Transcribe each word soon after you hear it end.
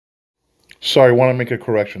Sorry, I want to make a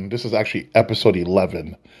correction. This is actually episode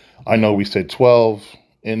 11. I know we said 12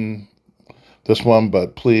 in this one,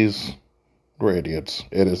 but please, we're idiots.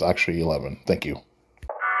 It is actually 11. Thank you.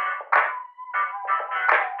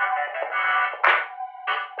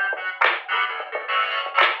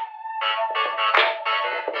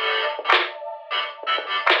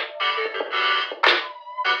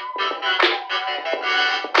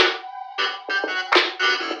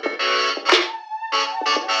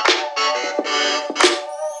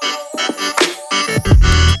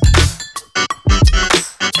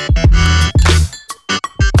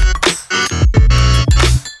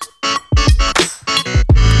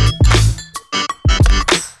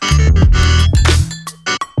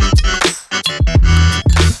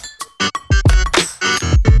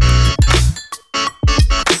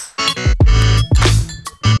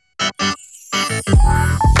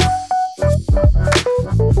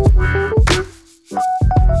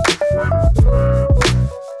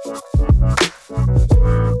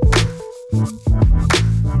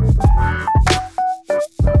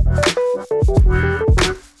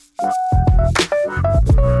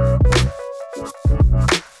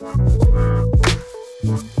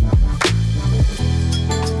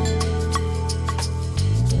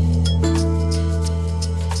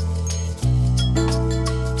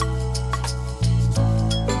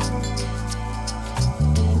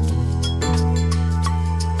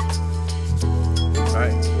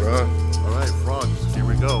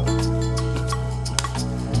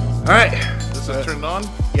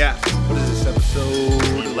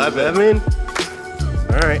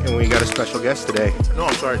 Guest today. No,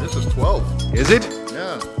 I'm sorry. This is 12. Is it?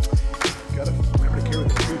 Yeah. Gotta remember to carry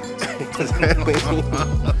the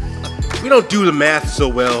truth. We don't do the math so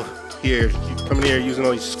well here. You coming here using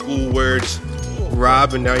all these school words.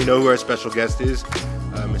 Rob, and now you know who our special guest is.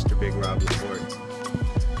 Mr. Big Rob Laporte.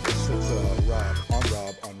 This is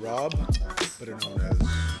Rob. On Rob. Better known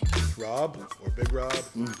as Rob or Big Rob.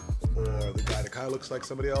 Or the guy that kind of looks like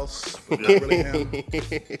somebody else, but not really him.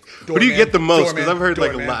 Who do you get the most? Because I've heard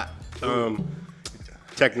like a lot.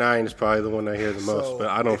 Tech Nine is probably the one I hear the most, but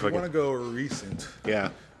I don't. If you want to go recent,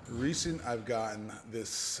 recent, I've gotten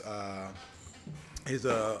this. He's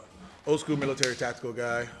a old school military tactical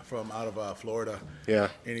guy from out of Florida. Yeah,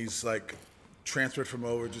 and he's like transferred from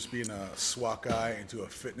over just being a SWAT guy into a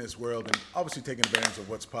fitness world, and obviously taking advantage of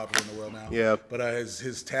what's popular in the world now. Yeah, but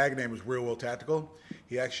his tag name is Real World Tactical.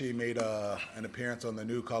 He actually made an appearance on the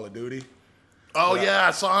new Call of Duty. Oh yeah,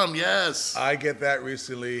 I saw him. Yes, I get that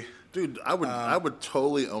recently. Dude, I would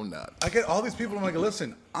totally own that. I get all these people. I'm like,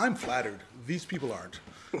 listen, I'm flattered. These people aren't.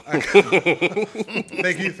 Thank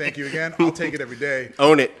you again. I'll take it every day.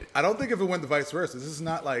 Own it. I don't think if it went the vice versa. This is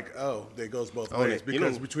not like, it goes both ways.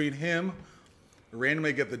 Because between him,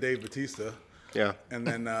 randomly get the Dave Bautista. Yeah. And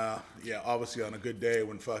then, obviously on a good day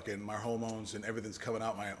when fucking my hormones and everything's coming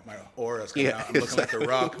out, my aura's coming out, I'm looking like The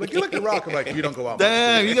Rock. Like, you like The Rock? I'm like, you don't go out much.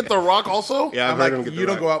 Damn, you get The Rock also? Yeah, I'm like, you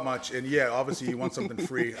don't go out much. And obviously you want something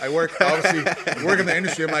free. I work in the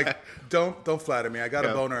industry. I'm like, don't flatter me. I got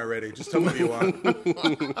a boner already. Just tell me what you want.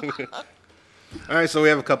 All right, so we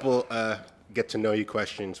have a couple get to know you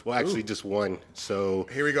questions. Well, actually just one. So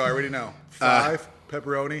here we go. I already know. 5.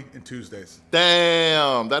 Pepperoni and Tuesdays.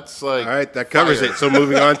 Damn, that's like all right. That covers it. So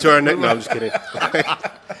moving on to our next. No, I'm just kidding.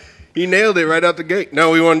 He nailed it right out the gate. No,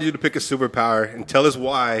 we wanted you to pick a superpower and tell us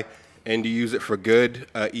why, and do you use it for good,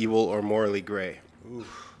 evil, or morally gray? Ooh.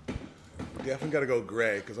 Definitely got to go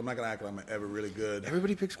gray because I'm not going to act like I'm ever really good.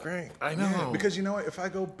 Everybody picks gray. I know. Yeah, because you know what? If I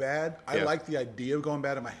go bad, I like the idea of going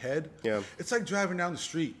bad in my head. Yeah. It's like driving down the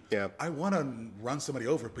street. Yeah. I want to run somebody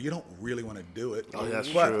over, but you don't really want to do it. Oh, that's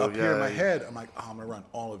but true. Up here in my head, I'm like, I'm going to run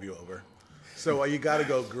all of you over. So you got to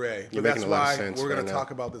go gray. But that's why we're going to talk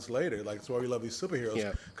about this later. Like, that's why we love these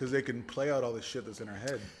superheroes because they can play out all the shit that's in our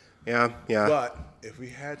head. Yeah. But if we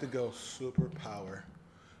had to go superpower,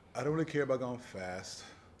 I don't really care about going fast.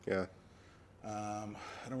 Yeah. I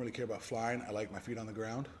don't really care about flying. I like my feet on the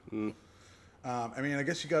ground. I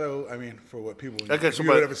guess you got to, for what people, if you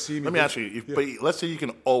would ever see me. Let me ask you, but let's say you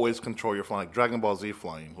can always control your flying, Dragon Ball Z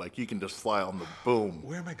flying. Like, you can just fly on the boom.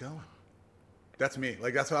 Where am I going? That's me.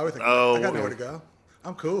 Like, that's how I would think. Oh, I got nowhere to go.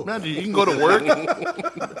 I'm cool. Man, you can go to work.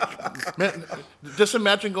 Man, just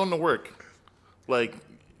imagine going to work. Like,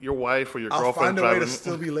 your wife or your girlfriend driving. I'll find a way to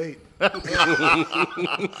still be late.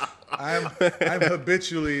 I'm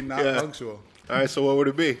habitually not punctual. All right, so what would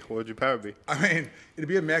it be? What would your power be? It'd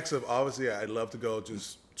be a mix of, obviously, I'd love to go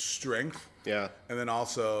just strength. Yeah. And then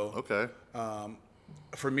also, okay.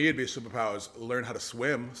 For me, it'd be superpowers, learn how to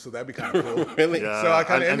swim. So that'd be kind of cool. Really? Yeah. So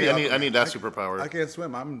I need that superpower. I can't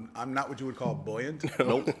swim. I'm not what you would call buoyant.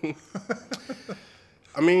 Nope.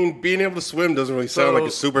 I mean, being able to swim doesn't really sound like a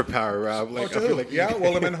superpower, Rob. Like, I feel like yeah,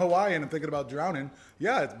 well, I'm in Hawaii and I'm thinking about drowning.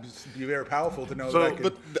 Yeah, it'd be very powerful to know that I could.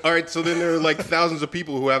 But all right, so then there are like thousands of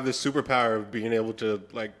people who have this superpower of being able to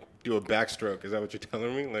like do a backstroke. Is that what you're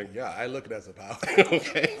telling me? Like, yeah, I look at it as a power.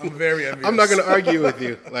 okay, I'm very envious. I'm not going to argue with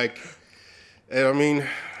you. Like, and I mean,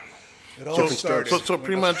 It all started. So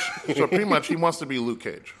pretty much, he wants to be Luke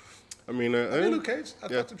Cage. I mean, Luke Cage,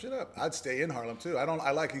 I'd fuck some shit up. I'd stay in Harlem too.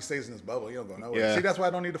 I like he stays in his bubble. He don't go nowhere. Yeah. See, that's why I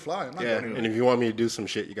don't need to fly. I'm not yeah. going anywhere. And if you want me to do some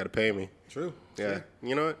shit, you got to pay me. True. Yeah. See?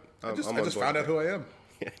 You know what? I just I'm on found board. out who I am.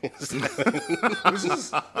 This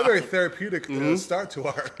is a very therapeutic start to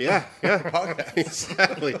our podcast.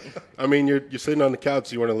 Exactly. I mean, you're sitting on the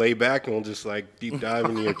couch. You want to lay back and we'll just like deep dive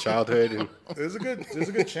into your childhood and There's a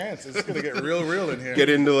good chance it's gonna get real in here. get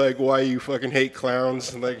into like why you fucking hate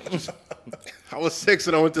clowns. And like, just, I was 6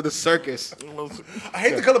 and I went to the circus. I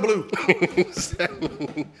hate the color blue.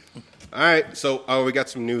 All right, so we got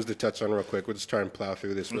some news to touch on real quick. We'll just try and plow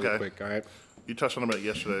through this really quick. All right. You touched on it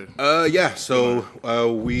yesterday. Yeah.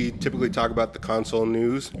 So we typically talk about the console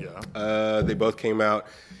news. Yeah. They both came out,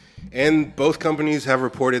 and both companies have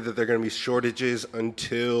reported that they're going to be shortages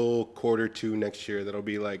until Q2 next year. That'll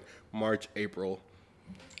be like March, April.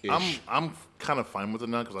 I'm kind of fine with it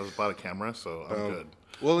now because I just bought a camera, so I'm good.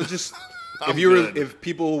 Well, it's just I'm if good.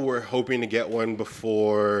 people were hoping to get one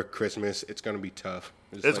before Christmas, it's going to be tough.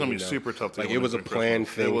 It's going to be super tough. To Like get it one was a during planned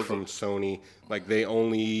Christmas. thing from Sony. Like they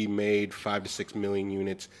only made 5 to 6 million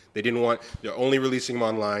units. They're only releasing them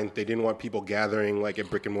online. They didn't want people gathering like at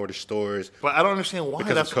brick and mortar stores But I don't understand why.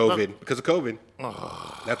 because of COVID. Because of COVID.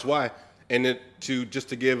 Oh. That's why. And to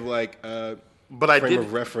give like But I frame did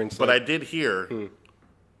of reference. But like, I did hear.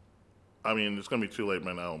 I mean, it's going to be too late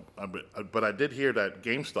right now. But I did hear that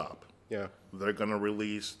GameStop. yeah, They're going to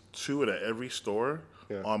release 2 at every store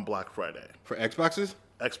on Black Friday. for Xboxes.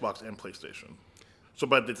 Xbox and PlayStation. So,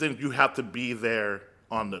 but the thing, you have to be there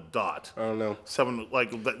on the dot. I don't know. 7,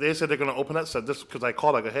 like they said they're going to open that. Said this because I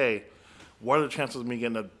called. I go, hey, what are the chances of me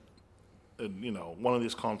getting one of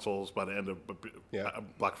these consoles by the end of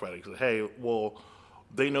Black Friday? He said, hey, well,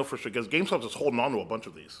 they know for sure because GameStop's just holding on to a bunch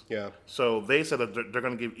of these. Yeah. So they said that they're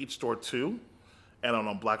going to give each store 2, and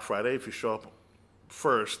on Black Friday, if you show up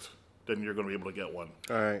first, then you're going to be able to get one.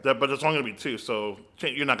 All right. But it's only going to be 2, so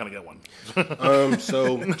you're not going to get one.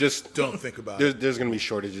 So just Don't think about it. There's going to be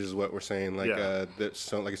shortages, is what we're saying. Like like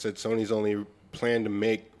I said, Sony's only planned to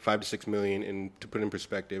make 5 to 6 million, and to put it in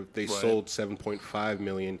perspective, they sold 7.5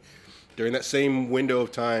 million during that same window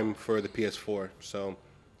of time for the PS4. So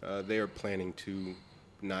they are planning to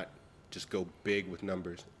not just go big with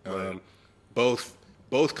numbers. Both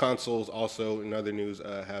consoles also, in other news,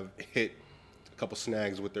 have hit a couple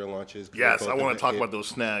snags with their launches. Yes, I want to talk about those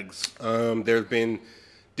snags. There have been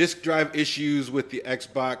disk drive issues with the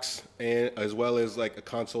Xbox, and as well as like a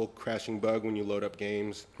console crashing bug when you load up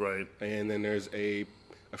games. Right. And then there's a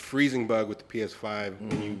freezing bug with the PS5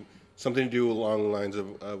 when you something to do along the lines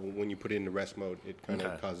of when you put it into rest mode, it kind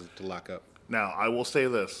of causes it to lock up. Now, I will say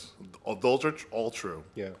this. Those are all true.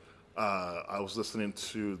 Yeah. I was listening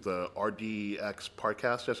to the RDX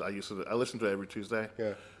podcast. Yes, I listen to it every Tuesday.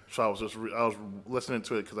 Yeah. So I was listening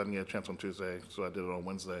to it because I didn't get a chance on Tuesday, so I did it on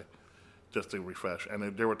Wednesday just to refresh.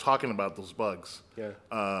 And they were talking about those bugs. Yeah.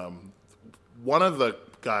 One of the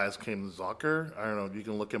guys came, Zucker. I don't know. You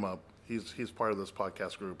can look him up. He's part of this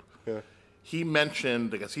podcast group. Yeah. He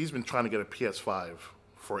mentioned, I guess he's been trying to get a PS5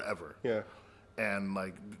 forever. Yeah. And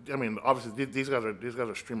like, I mean, obviously these guys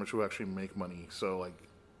are streamers who actually make money. So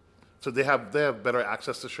they have better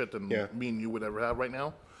access to shit than me and you would ever have right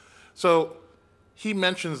now. So he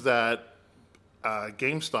mentions that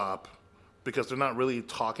GameStop, because they're not really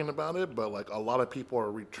talking about it, but like a lot of people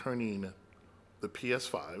are returning the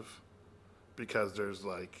PS5 because there's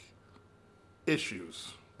like issues.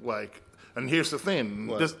 Like, and here's the thing.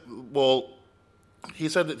 He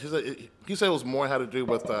said it was more had to do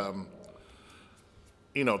with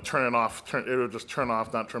turning off. It would just turn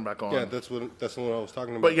off, not turn back on. Yeah, that's what I was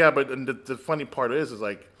talking about. But yeah, and the funny part is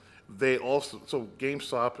like they also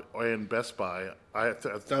GameStop and Best Buy.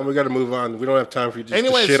 Tom, we got to move on. We don't have time for you just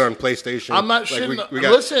to shit on PlayStation. I'm not shitting.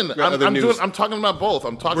 Listen, I'm talking about both.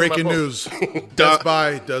 I'm talking Breaking about news. Best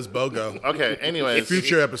Buy does BOGO. Okay. Anyways,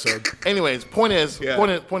 Future episode. Anyways, point is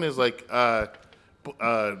like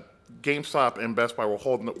GameStop and Best Buy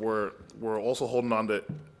were also holding on to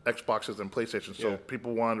Xboxes and PlayStation. So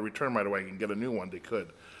people wanted to return right away and get a new one. They could.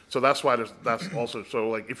 So that's why that's also so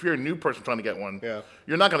like if you're a new person trying to get one,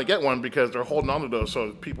 you're not going to get one because they're holding on to those.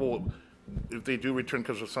 So people, if they do return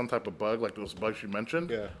because of some type of bug, like those bugs you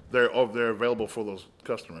mentioned, they're available for those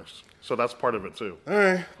customers. So that's part of it too. All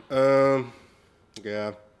right.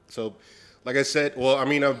 Yeah. So like I said, well, I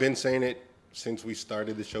mean, I've been saying it since we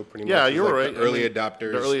started the show pretty much. Yeah, It's you're like right. The early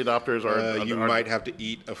adopters. The early adopters are... you might have to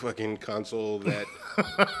eat a fucking console that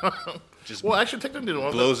just actually, technically...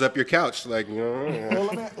 blows up your couch. Like, you know.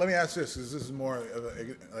 Well, let me ask this. This is more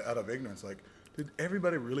out of ignorance. Like, did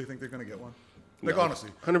everybody really think they're going to get one? Like, No. honestly.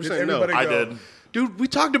 100% no. I did. Dude, we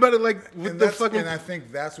talked about it like with the fucking... And I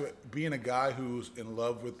think that's what... Being a guy who's in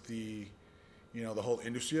love with the... You know, the whole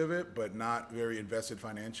industry of it, but not very invested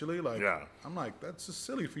financially. Like, Yeah. I'm like, that's just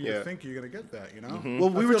silly for you to think you're going to get that, you know? Mm-hmm. Well,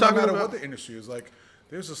 we I were feel talking no matter about... what the industry is, like,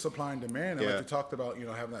 there's a supply and demand. And like you talked about, you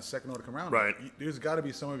know, having that second order come around. Right. Like, there's got to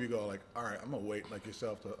be some of you go like, all right, I'm going to wait like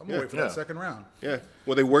yourself. I'm going to wait for that second round. Yeah.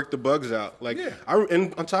 Well, they work the bugs out. Like,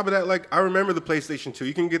 and on top of that, like, I remember the PlayStation 2.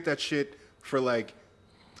 You can get that shit for like...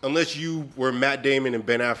 Unless you were Matt Damon and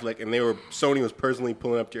Ben Affleck, and Sony was personally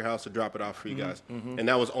pulling up to your house to drop it off for you guys, and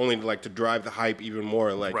that was only like to drive the hype even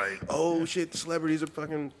more. Like, oh shit, celebrities are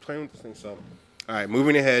fucking playing with this thing. So, all right,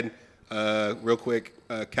 moving ahead, real quick.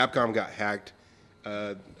 Capcom got hacked.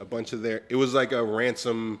 A bunch of it was like a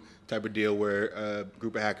ransom type of deal where a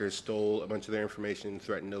group of hackers stole a bunch of their information,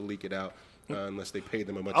 threatened to leak it out unless they paid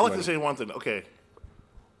them a bunch of money. I like to say one thing. Okay,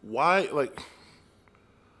 why like?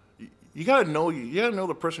 You gotta know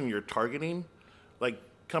the person you're targeting. Like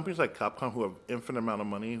companies like Capcom who have infinite amount of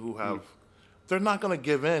money, who have, they're not gonna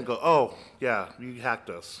give in. Go, oh yeah, you hacked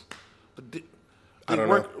us.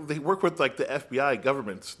 They work with like the FBI,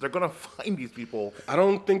 governments. They're gonna find these people. I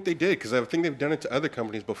don't think they did because I think they've done it to other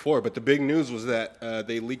companies before. But the big news was that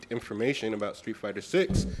they leaked information about Street Fighter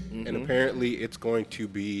 6, and apparently it's going to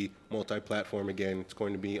be multi-platform again. It's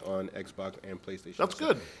going to be on Xbox and PlayStation. That's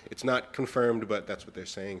good. It's not confirmed, but that's what they're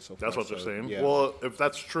saying so far. That's what they're saying. Yeah. Well, if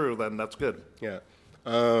that's true, then that's good. Yeah.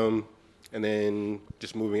 And then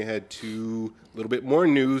just moving ahead to a little bit more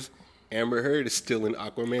news. Amber Heard is still in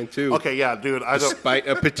Aquaman 2. Okay, yeah, dude. Despite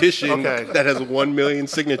a petition that has 1 million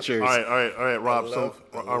signatures. All right, Rob.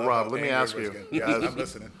 Rob, let me ask you. Yeah, I'm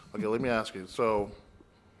listening. Okay, let me ask you. So,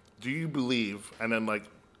 do you believe? And then, like,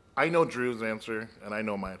 I know Drew's answer, and I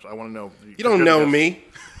know my answer. I want to know. You don't know me.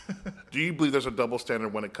 Do you believe there's a double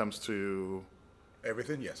standard when it comes to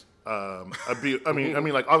everything? Yes. I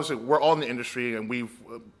mean, like, obviously, we're all in the industry, and we've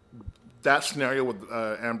that scenario with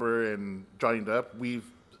Amber and Johnny Depp. We've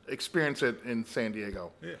experienced it in San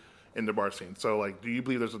Diego, in the bar scene. So, like, do you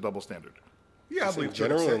believe there's a double standard? Yeah, I believe in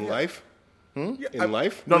general in life. Yeah, in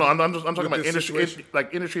life? No, I'm talking about industry,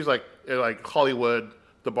 like industries like Hollywood,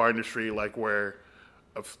 the bar industry, like where,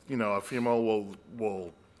 a female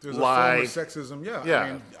will there's lie. a form of sexism. Yeah.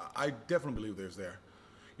 I mean, I definitely believe there's there.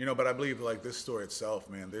 But I believe like this story itself,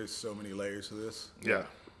 man. There's so many layers to this. Yeah.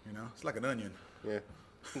 It's like an onion. Yeah.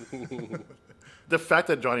 The fact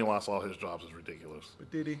that Johnny lost all his jobs is ridiculous.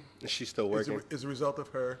 But did he? Is she still working? Is a result of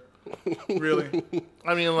her. Really?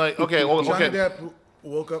 I mean, like, okay, well, Johnny Depp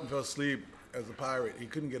woke up and fell asleep as a pirate. He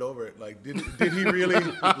couldn't get over it. Like, did he really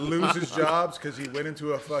lose his jobs because he went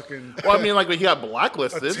into a fucking... Well, I mean, like, he got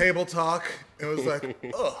blacklisted. A table talk. It was like,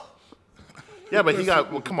 ugh. Yeah, but he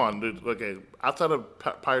got... Well, come on, dude. Okay, outside of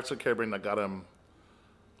Pirates of the Caribbean, that got him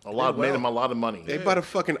made him a lot of money. They bought a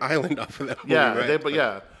fucking island off of that movie,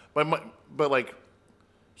 right? But like,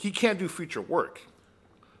 he can't do future work.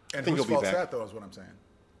 And whose fault's that, though, is what I'm saying.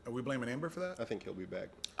 Are we blaming Amber for that? I think he'll be back.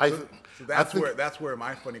 So that's where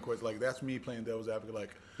my funny question, like, that's me playing devil's advocate.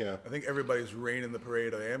 Like, I think everybody's raining the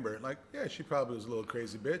parade of Amber. Like, yeah, she probably was a little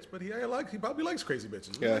crazy bitch, but he probably likes crazy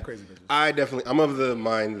bitches. We like crazy bitches. I'm of the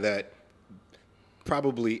mind that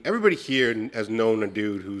probably everybody here has known a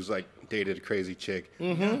dude who's like dated a crazy chick,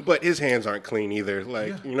 but his hands aren't clean either.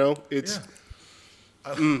 Like, it's.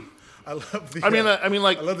 I love the.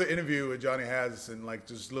 I love the interview with Johnny has and like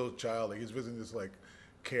this little child. Like he's visiting this like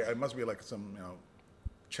care. It must be like some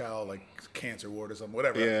child like cancer ward or something.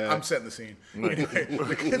 Whatever. Yeah. I'm setting the scene. Anyway,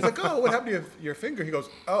 the kid's like, "Oh, what happened to your finger?" He goes,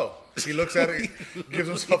 "Oh." He looks at it, gives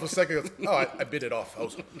himself a second. He goes, "Oh, I bit it off. I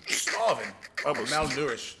was starving. I was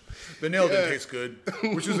malnourished. The nail didn't taste good,"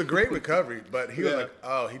 which was a great recovery. But he was like,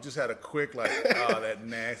 "Oh, he just had a quick like, oh, that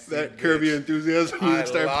nasty that bitch. Curb Your Enthusiasm." I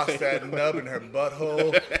lost that nub in her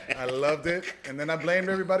butthole. I loved it, and then I blamed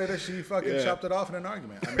everybody that she fucking chopped it off in an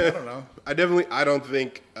argument. I mean, I don't know. I don't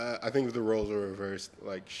think. I think if the roles were reversed,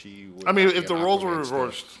 like she would. I mean, if the roles were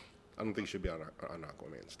reversed, I don't think she'd be on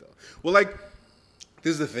Aquaman still. Well, like,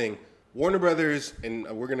 this is the thing. Warner Brothers, and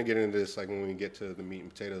we're gonna get into this like when we get to the meat and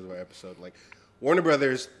potatoes of our episode. Like, Warner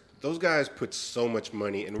Brothers, those guys put so much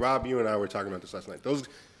money. And Rob, you and I were talking about this last night.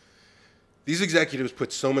 These executives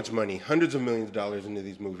put so much money, hundreds of millions of dollars into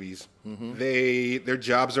these movies. Their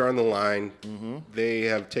jobs are on the line. They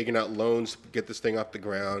have taken out loans to get this thing off the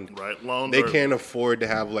ground. Right, loans. They can't afford to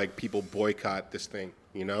have like people boycott this thing.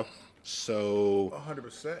 So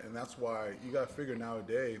 100%, and that's why you got to figure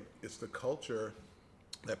nowadays it's the culture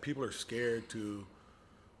that people are scared to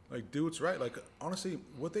like do what's right. Like honestly,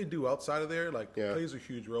 what they do outside of there plays a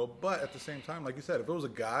huge role. But at the same time, like you said, if it was a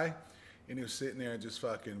guy and he was sitting there and just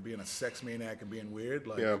fucking being a sex maniac and being weird,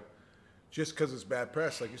 just because it's bad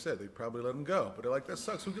press, like you said, they'd probably let him go. But they're like, that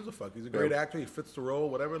sucks. Who gives a fuck? He's a great actor. He fits the role.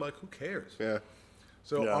 Whatever. Like, who cares? Yeah.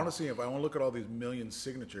 So honestly, if I want to look at all these million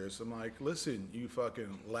signatures, I'm like, listen, you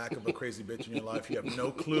fucking lack of a crazy bitch in your life. You have no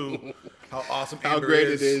clue how awesome Amber how great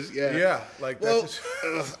it is. Yeah. Yeah. Like, well, that's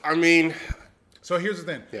just... I mean... So here's the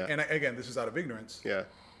thing. Yeah. And again, this is out of ignorance. Yeah.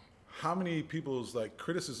 How many people's like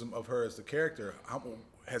criticism of her as the character,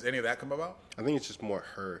 has any of that come about? I think it's just more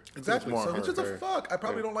her. Exactly. So it's just a fuck. I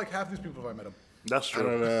probably don't like half these people if I met them. That's true. I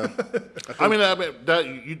don't know. I mean, that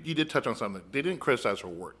you did touch on something. They didn't criticize her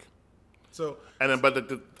work. So, and then, but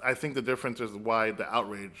I think the difference is why the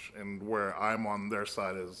outrage and where I'm on their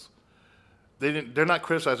side is they're not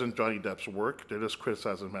criticizing Johnny Depp's work. They're just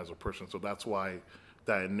criticizing him as a person. So that's why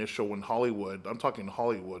that initial in Hollywood, I'm talking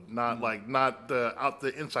Hollywood, not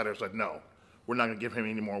the insiders said no, we're not going to give him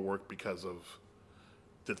any more work because of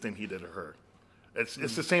the thing he did to her. It's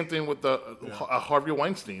the same thing with the Harvey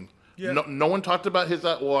Weinstein. Yeah. No one talked about his.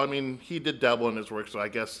 Well, I mean, he did dabble in his work, so I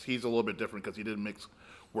guess he's a little bit different because he didn't mix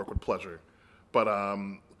work with pleasure. But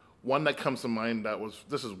one that comes to mind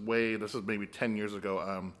this is maybe 10 years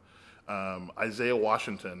ago. Isaiah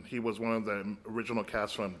Washington. He was one of the original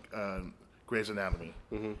cast from Grey's Anatomy.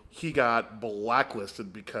 Mm-hmm. He got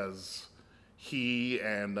blacklisted because he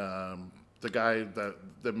and the guy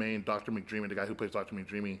the main Dr. McDreamy, the guy who plays Dr.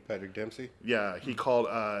 McDreamy, Patrick Dempsey. Yeah, he called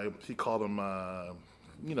him. I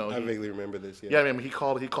vaguely remember this. Yeah, I mean, he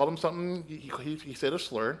called him something. He said a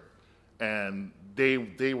slur, and they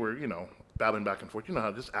were battling back and forth. You know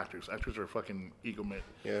how just actors are fucking egomaniacs.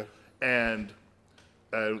 Yeah, and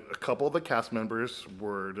a couple of the cast members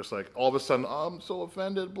were just like, all of a sudden, I'm so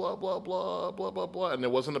offended, blah blah blah blah blah blah, and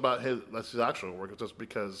it wasn't about his actual work. It's just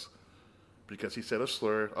because he said a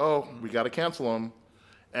slur. Oh, we got to cancel him.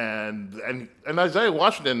 And Isaiah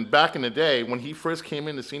Washington, back in the day when he first came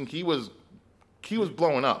in the scene, he was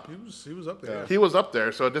blowing up. He was up there. Yeah. He was up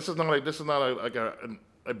there. So this is not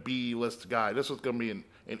a B list guy. This was going to be an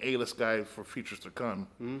A list guy for features to come.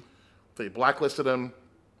 Mm-hmm. They blacklisted him.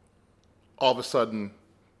 All of a sudden,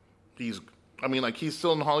 he's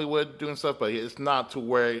still in Hollywood doing stuff, but it's not to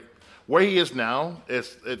where he is now.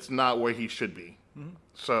 It's not where he should be. Mm-hmm.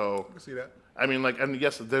 So I can see that. I mean, and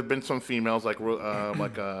yes, there've been some females like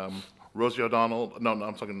Rosie O'Donnell. No,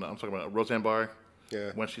 I'm talking about Roseanne Barr.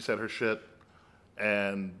 Yeah. When she said her shit,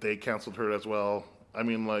 and they canceled her as well. I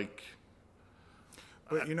mean, like.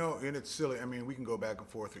 But and it's silly. I mean, we can go back and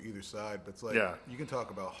forth to either side, but it's like you can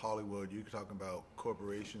talk about Hollywood, you can talk about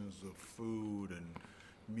corporations of food and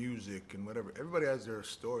music and whatever. Everybody has their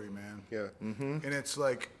story, man. Yeah. Mm-hmm. And it's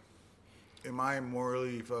like, am I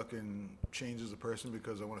morally fucking changed as a person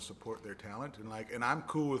because I want to support their talent? And I'm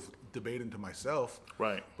cool with debating to myself.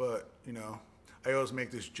 Right. But, I always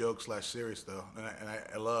make this joke / serious though, and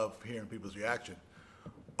I love hearing people's reaction.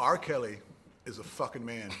 R. Kelly is a fucking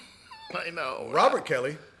man. I know. Robert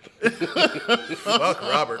Kelly. Fuck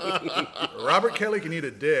Robert. Robert Kelly can eat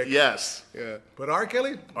a dick. Yes. Yeah. But R.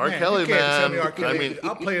 Kelly? Kelly, you can't man. tell me R. Kelly. I mean,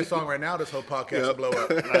 I'll play a song right now. This whole podcast will blow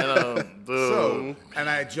up. I know. Dude. So, and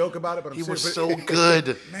I joke about it, but he was so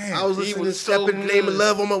good. Man, I was listening to Step in the Name of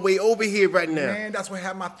Love on my way over here right now. Man, that's why I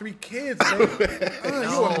have my 3 kids. Man.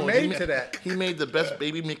 You were made to that. He made the best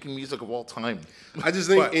baby making music of all time. I just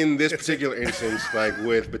think in this particular instance,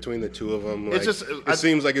 between the two of them, it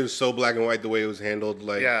seems like it was so black and white the way it was handled.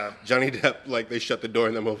 Johnny Depp, they shut the door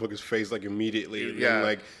in that motherfucker's face immediately. Yeah.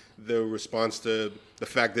 And the response to the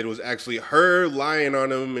fact that it was actually her lying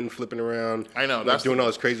on him and flipping around. I know. Doing all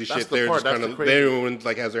this crazy shit. They're just kind of, everyone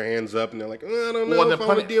has their hands up and they're like, I don't know if I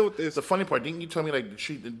want to deal with this. The funny part, didn't you tell me did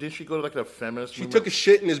she go to a feminist movement? She took a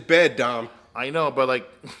shit in his bed, Dom. I know, but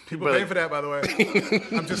people pay for that, by the way.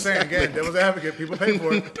 I'm just saying again, devil's advocate, people pay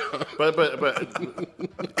for it.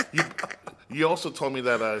 But you also told me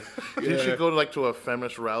that did she go to a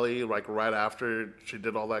feminist rally right after she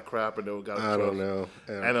did all that crap and it got. I don't know.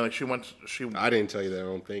 Yeah. And she went. I didn't tell you that. I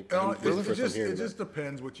don't think. It just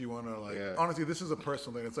depends what you want to Yeah. Honestly, this is a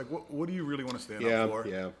personal thing. It's like, what do you really want to stand up for?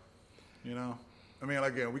 Yeah. I mean,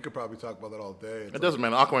 again, we could probably talk about that all day. It doesn't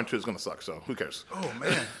matter. Aquaman 2 is going to suck, so who cares? Oh,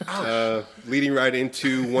 man. Ouch. Leading right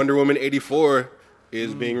into Wonder Woman 84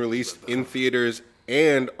 is being released in theaters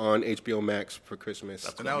and on HBO Max for Christmas.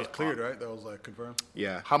 And that was cleared, right? That was confirmed?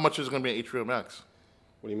 Yeah. How much is it going to be on HBO Max?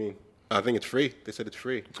 What do you mean? I think it's free. They said it's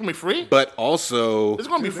free. It's gonna be free. But also, it's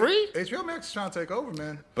gonna be free. HBO Max is trying to take over,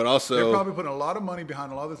 man. But also, they're probably putting a lot of money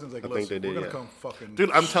behind a lot of things. Like, I think they did, we're gonna come fucking.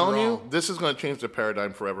 Dude, I'm strong. telling you, this is gonna change the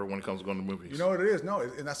paradigm forever when it comes to going to movies. You know what it is? No,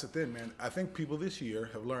 and that's the thing, man. I think people this year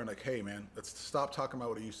have learned, like, hey, man, let's stop talking about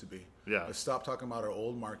what it used to be. Yeah. Let's stop talking about our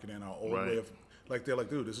old marketing, our old way of. Like, they're like,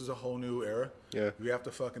 dude, this is a whole new era. Yeah. We have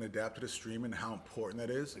to fucking adapt to the streaming and how important that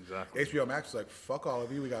is. Exactly. HBO Max is like, fuck all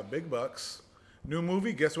of you. We got big bucks. New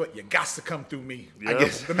movie, guess what? You got to come through me. Yeah. I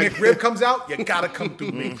guess The McRib comes out, you got to come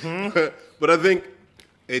through me. But I think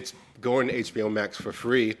it's going to HBO Max for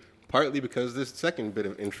free, partly because this second bit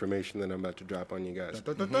of information that I'm about to drop on you guys.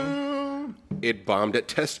 It bombed at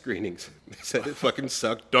test screenings. They said it fucking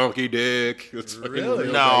sucked donkey dick. It's fucking Really?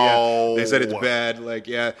 real No. bad. Yeah. They said it's bad. Like,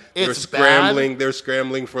 yeah, they were It's scrambling. bad? They're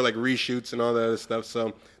scrambling for like reshoots and all that other stuff.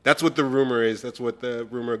 So that's what the rumor is. That's what the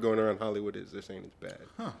rumor going around Hollywood is. They're saying it's bad.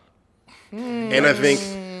 Huh. And I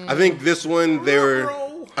think this one they were.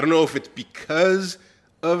 I don't know if it's because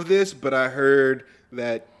of this, but I heard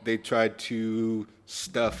that they tried to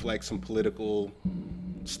stuff like some political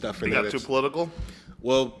stuff in They there. got too political.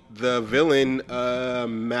 Well, the villain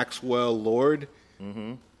Maxwell Lord,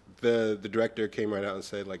 the director came right out and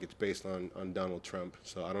said like it's based on Donald Trump.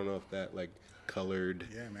 So I don't know if that like colored.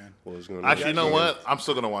 Yeah, man. What was going on? Actually, you know what? I'm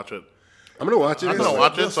still gonna watch it. I'm gonna watch it. I'm gonna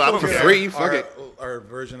watch it, so I don't for care. free. Fuck it. Our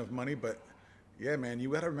version of money, but yeah, man, you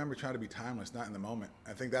got to remember trying to be timeless, not in the moment.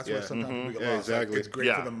 I think that's where sometimes we get Yeah, lost. Like, exactly. it's great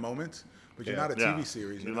Yeah. for the moment, but you're Yeah. not a TV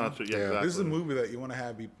series. You You're know? not. Yeah, Yeah. exactly. This is a movie that you want to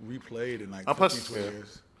have be replayed in like And 15, plus- 20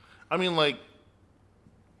 years. I mean, like,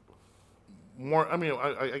 more. I mean,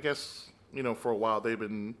 I guess for a while they've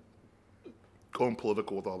been going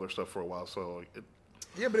political with all their stuff for a while. So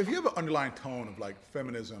Yeah, but if you have an underlying tone of like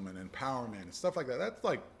feminism and empowerment and stuff like that, that's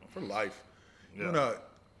like for life. You Yeah. want to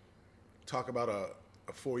talk about a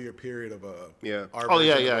 4-year period of a Yeah. our Oh,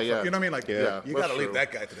 yeah, version of yeah, a- yeah. You know what I mean? Like, Yeah. you That's got to leave true.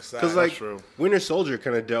 that guy to the side. Because like true. Winter Soldier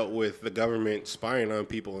kind of dealt with the government spying on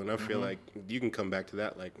people, and I feel like you can come back to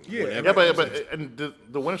that like Yeah. whenever. yeah, but and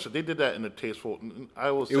the Winter they did that in a tasteful.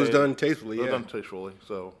 I will say It was done tastefully. It was Yeah, done tastefully.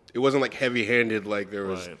 So it wasn't like heavy-handed like there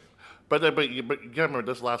was. right. But you gotta remember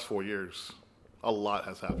this last 4 years, a lot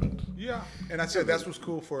has happened. Yeah, and I said that's what's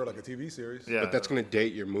cool for like a TV series. Yeah, But that's gonna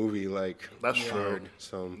date your movie like That's true. hard.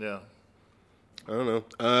 So yeah. I don't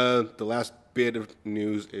know. The last bit of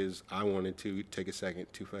news is I wanted to take a second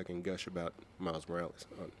to fucking gush about Miles Morales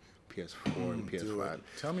on PS4 and Do PS5. it.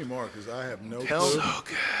 Tell me more, because I have no Tell- clue. So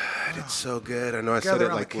good. It's so good. I know I Gather said it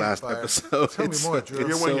around like the last campfire. episode. Tell me It's more, so- Drew. it's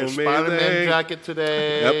You're wearing your so Spider-Man amazing. jacket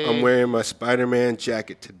today. Yep, I'm wearing my Spider-Man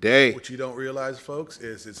jacket today. What you don't realize, folks,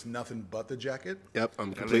 is it's nothing but the jacket. Yep,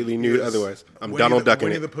 I'm completely nude It's otherwise. I'm Winnie Donald the, Duck in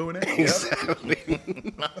Winnie it. the Pooh in it. Yep. Exactly.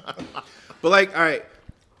 But like, all right,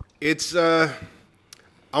 it's I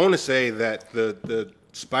want to say that the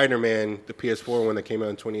Spider-Man, the PS4 one that came out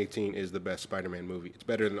in 2018, is the best Spider-Man movie. It's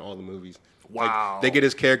better than all the movies. Wow. Like, they get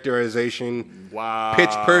his characterization Wow. pitch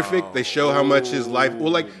perfect. They show how much his life.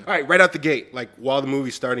 Well, like, all right, right out the gate, like while the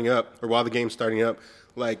movie's starting up or while the game's starting up,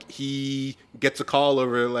 like he gets a call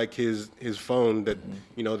over like his phone that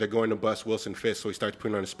they're going to bust Wilson Fisk, so he starts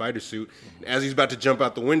putting on his spider suit. And as he's about to jump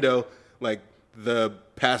out the window, like the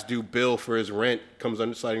past due bill for his rent comes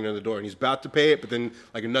sliding under the door, and he's about to pay it, but then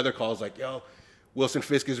like another call is like, yo, Wilson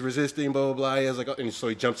Fisk is resisting, blah, blah, blah. He has like, and so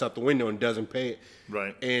he jumps out the window and doesn't pay it.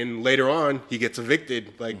 Right. And later on, he gets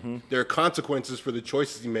evicted. Like, there are consequences for the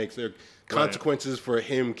choices he makes. There are consequences for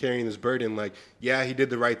him carrying this burden. Like, yeah, he did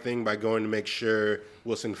the right thing by going to make sure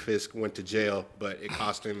Wilson Fisk went to jail, but it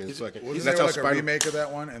cost him his fucking... Wasn't That's there how like a remake of that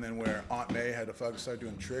one, and then where Aunt May had to fucking start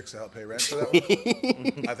doing tricks to help pay rent for that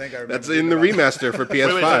one? I think I remember. That's in the reading about remaster for Wait,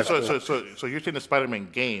 PS5. so you're saying the Spider-Man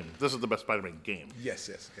game? This is the best Spider-Man game, that. Yes.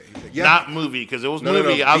 Okay. He's like, Yeah. not movie. Because it was No, no,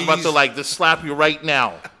 movie. no, I was about to these- like just slap you right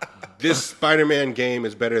now. This Spider-Man game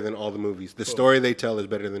is better than all the movies. The story they tell is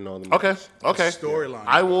better than all the movies. Okay. storyline.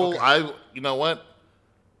 I will. Okay. You know what?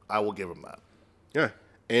 I will give him that. Yeah.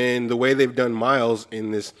 And the way they've done Miles in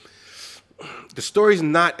this, the story's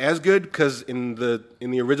not as good because in the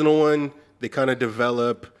original one they kind of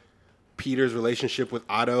develop Peter's relationship with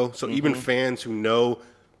Otto. So even fans who know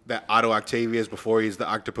that Otto Octavius before he's the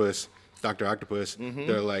Octopus, Dr. Octopus,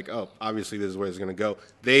 they're like, oh, obviously this is where it's gonna go.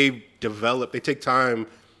 They take time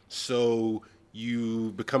so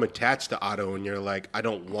you become attached to Otto and you're like, I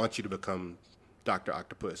don't want you to become Dr.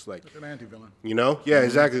 Octopus. Like an anti-villain. you know? Yeah,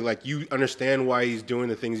 exactly. Like, you understand why he's doing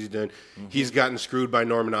the things he's doing. He's gotten screwed by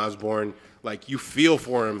Norman Osborn. Like, you feel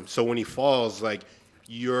for him. So when he falls, like,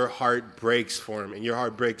 your heart breaks for him. And your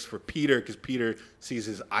heart breaks for Peter because Peter sees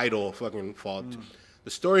his idol fucking fall.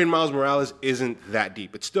 The story in Miles Morales isn't that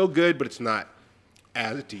deep. It's still good, but it's not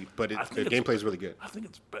as deep. But the gameplay is really good. I think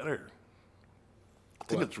it's better.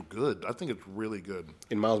 think it's good. I think it's really good.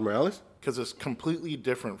 In Miles Morales? Because it's completely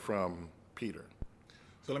different from Peter.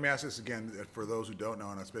 So let me ask this again for those who don't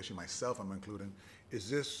know, and especially myself, I'm including.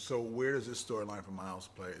 Where does this storyline for Miles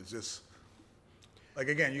play? Is this, like,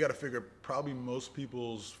 again, you got to figure probably most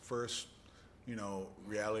people's first,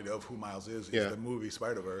 reality of who Miles is the movie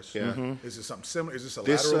Spider-Verse. Yeah. Mm-hmm. Is this something similar? Is this a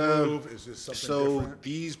lateral move? Is this something different? So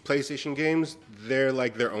these PlayStation games, they're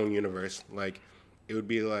like their own universe. Like, it would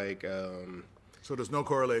be like... so there's no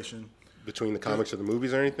correlation between the comics or the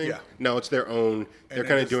movies or anything? Yeah. No, it's their own. They're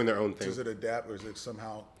kind of doing their own thing. Does it adapt, or does it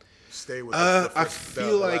somehow stay with I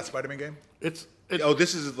feel the like last Spider-Man game? This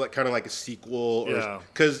is like kind of like a sequel.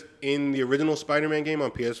 Because in the original Spider-Man game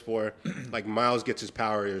on PS4, like Miles gets his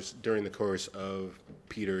powers during the course of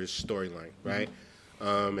Peter's storyline, right?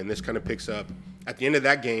 Mm-hmm. And this kind of picks up at the end of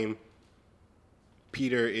that game.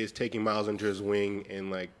 Peter is taking Miles under his wing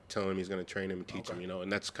and like telling him he's going to train him and teach him,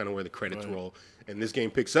 and that's kind of where the credits roll. And this game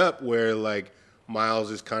picks up where like Miles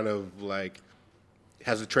is kind of like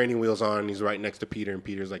has the training wheels on. And he's right next to Peter, and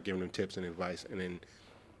Peter's like giving him tips and advice. And then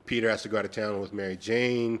Peter has to go out of town with Mary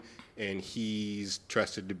Jane, and he's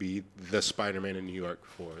trusted to be the Spider-Man in New York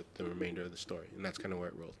for the remainder of the story. And that's kind of where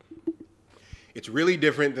it rolls. It's really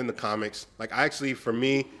different than the comics. Like for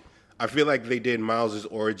me, I feel like they did Miles'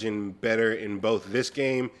 origin better in both this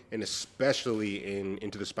game and especially in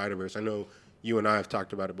Into the Spider-Verse. I know you and I have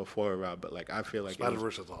talked about it before, Rob, but like I feel like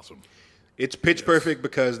Spider-Verse is awesome. It's pitch perfect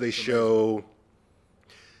because they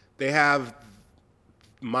have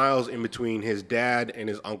Miles in between his dad and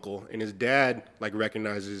his uncle, and his dad like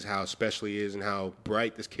recognizes how special he is and how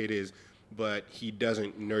bright this kid is, but he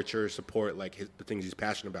doesn't nurture or support like the things he's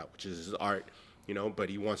passionate about, which is his art, but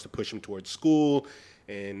he wants to push him towards school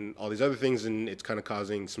and all these other things, and it's kind of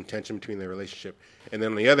causing some tension between their relationship. And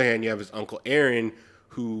then on the other hand, you have his uncle Aaron,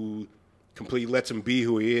 who completely lets him be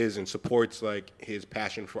who he is and supports like his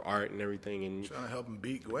passion for art and everything. And trying to help him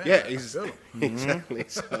beat Gwen. Yeah, exactly.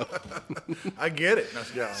 So I get it.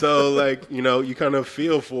 So like you kind of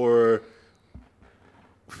feel for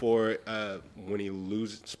when he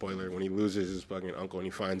loses his fucking uncle and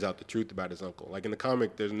he finds out the truth about his uncle. Like in the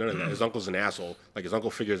comic, there's none of that. His uncle's an asshole. Like his uncle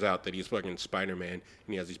figures out that he's fucking Spider-Man and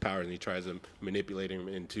he has these powers and he tries to manipulate him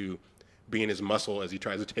into being his muscle as he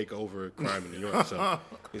tries to take over crime in New York. So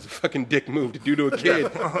it's a fucking dick move to do to a kid,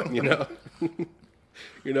 and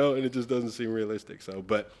it just doesn't seem realistic. So,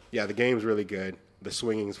 but yeah, the game's really good. The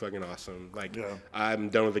swinging's fucking awesome. Like I'm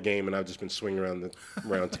done with the game and I've just been swinging around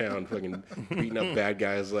town, fucking beating up bad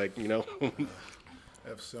guys. Like I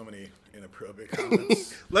have so many inappropriate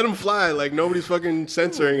comments. Let them fly. Like nobody's fucking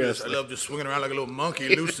censoring us. I love just swinging around like a little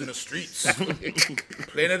monkey loose in the streets.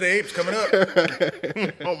 Planet of the Apes coming up.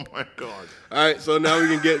 Oh my God. All right, so now we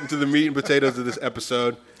can get into the meat and potatoes of this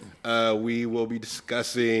episode. We will be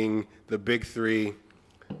discussing the big three: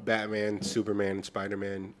 Batman, Superman, and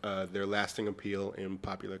Spider-Man. Their lasting appeal in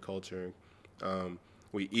popular culture.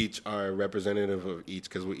 We each are representative of each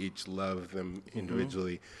because we each love them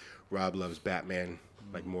individually. Rob loves Batman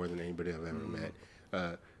like more than anybody I've ever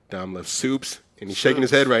met. Dom loves Soups, and he's shaking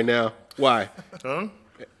his head right now. Why? Huh?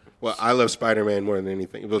 Well, I love Spider-Man more than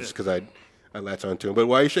anything. Well, just because I latch on to him. But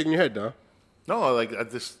why are you shaking your head, Dom? No, I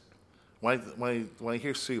just when I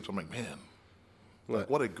hear Soups, I'm like, man, like,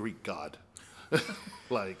 what a Greek god.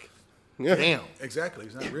 Damn. Exactly.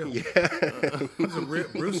 He's not real. Yeah.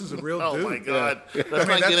 Bruce is a real dude. Oh, my God. Let's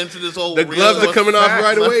not get into this whole The gloves are coming off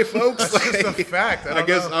right away, folks. That's just a fact. I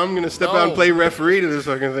guess I'm going to step out and play referee to this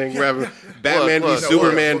fucking thing. Batman v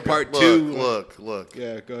Superman Part 2. Look.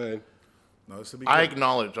 Yeah, go ahead. No, I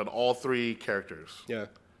acknowledge that all three characters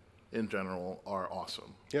in general are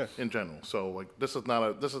awesome. Yeah. In general. So, like, this is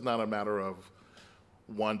not a matter of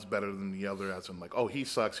one's better than the other, as in, like, oh, he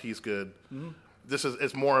sucks, he's good. Mm-hmm.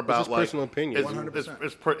 It's more about like personal opinion.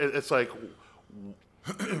 100%. It's like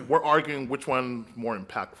we're arguing which one's more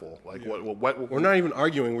impactful. Like what we're not even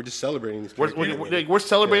arguing. We're just celebrating these. We're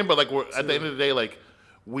celebrating, but like at the end of the day, like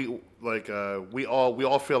we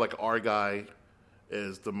all feel like our guy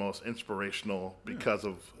is the most inspirational because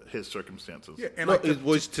of his circumstances. Yeah, and it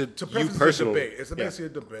was to you personally. It's basically a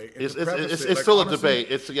debate. It's still a debate.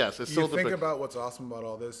 It's still a debate. You think about what's awesome about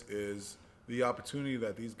all this is the opportunity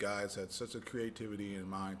that these guys had such a creativity in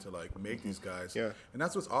mind to like make these guys. Yeah. And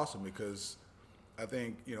that's what's awesome because I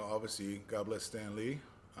think, obviously, God bless Stan Lee,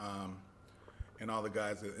 and all the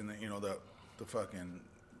guys that, and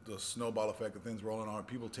the snowball effect of things rolling on,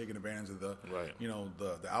 people taking advantage of the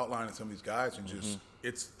outline of some of these guys, and just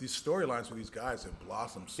it's these storylines for these guys have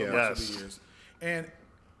blossomed so much over the years. And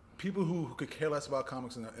people who could care less about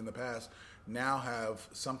comics in the past now have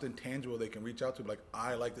something tangible they can reach out to. Like,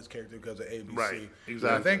 I like this character because of ABC. Right, exactly.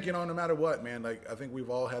 And I think, no matter what, man, like, I think we've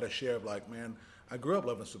all had a share of, like, man, I grew up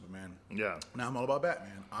loving Superman. Yeah. Now I'm all about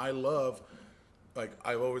Batman. I love, like,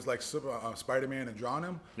 I've always liked Spider-Man and drawn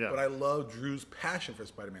him, but I love Drew's passion for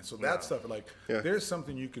Spider-Man. So that stuff, like, there's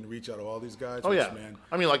something you can reach out to all these guys. Oh, yeah. Man.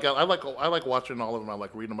 I mean, like, I like watching all of them. I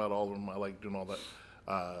like reading about all of them. I like doing all that.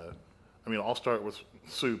 I mean, I'll start with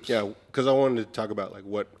Supes. Yeah, because I wanted to talk about, like,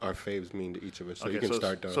 what our faves mean to each of us. So you can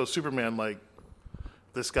start down. So Superman, like,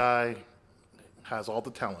 this guy has all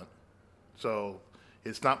the talent. So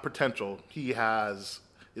it's not potential. It's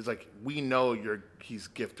like, we know he's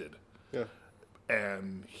gifted. Yeah.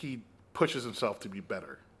 And he pushes himself to be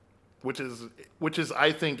better, which is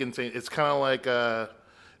I think insane. It's kind of like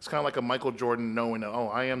a Michael Jordan knowing that, oh,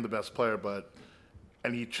 I am the best player,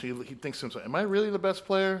 and he thinks to himself, am I really the best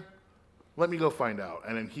player? Let me go find out.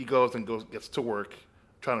 And then he gets to work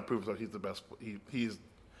trying to prove that he's the best.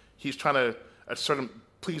 He's trying to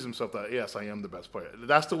please himself that, yes, I am the best player.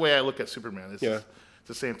 That's the way I look at Superman. It's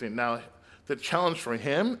the same thing. Now, the challenge for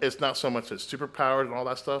him is not so much his superpowers and all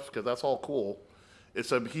that stuff, because that's all cool.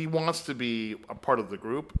 It's he wants to be a part of the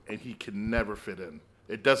group, and he can never fit in.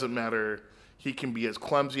 It doesn't matter. He can be as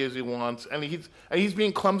clumsy as he wants, and he's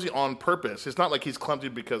being clumsy on purpose. It's not like he's clumsy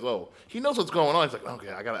because he knows what's going on. He's like, okay,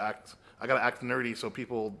 I gotta act nerdy so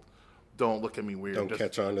people don't look at me weird. Don't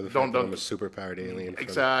catch on to the fact that I'm a superpowered alien.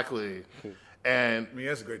 Exactly. And I mean, he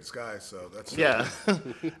has a great disguise, so that's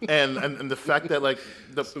and the fact that, like,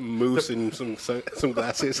 some moose and some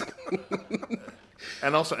glasses.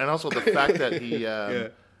 And also the fact that he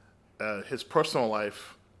his personal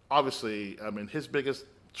life, obviously, I mean, his biggest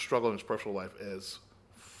struggle in his personal life is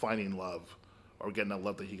finding love, or getting that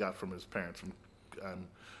love that he got from his parents,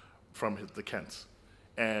 from the Kents.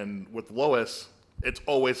 And with Lois, it's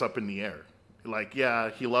always up in the air. Like,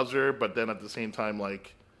 yeah, he loves her, but then at the same time,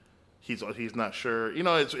 like, he's not sure.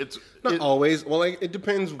 It's not always. Well, like, it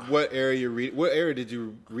depends what era you read. What era did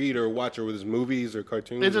you read or watch, or was it movies or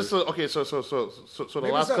cartoons? It's just okay. So the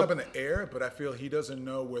maybe last it's not up in the air, but I feel he doesn't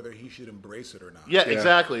know whether he should embrace it or not. Yeah,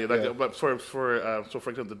 exactly. Like, but for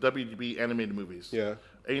example, the WB animated movies. Yeah.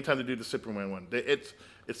 Anytime they do the Superman one, it's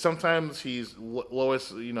sometimes he's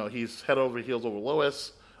Lois. He's head over heels over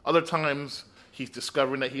Lois. Other times he's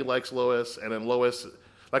discovering that he likes Lois, and then Lois.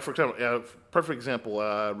 Like, for example, perfect example,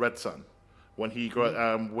 Red Son. When he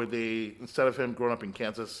instead of him growing up in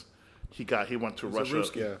Kansas, he went to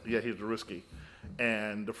Russia. He's a Ruski.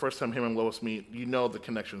 And the first time him and Lois meet, the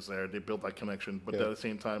connection's there. They build that connection, but at the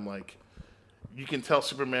same time, like, you can tell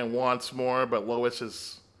Superman wants more, but Lois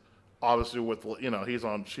is obviously with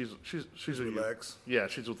she's with Lex. Yeah,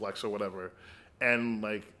 she's with Lex or whatever, and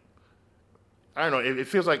like. I don't know. It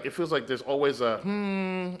feels like there's always a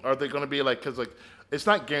Are they going to be like? Because like it's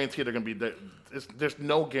not guaranteed they're going to be there. There's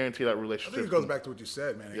no guarantee that relationship. I think it goes back to what you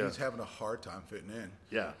said, man. Yeah. He's having a hard time fitting in.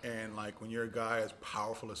 Yeah. And like when you're a guy as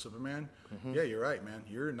powerful as Superman, yeah, you're right, man.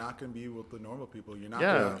 You're not going to be with the normal people. You're not.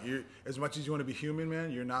 Yeah. As much as you want to be human, man,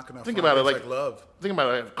 you're not going to think about it like love. Think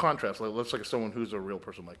about it. Contrast. Like, let's like someone who's a real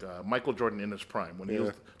person, like Michael Jordan in his prime, when he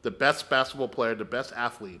was the best basketball player, the best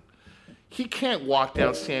athlete. He can't walk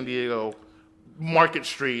down San Diego Market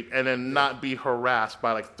Street and then not be harassed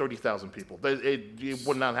by like 30,000 people. It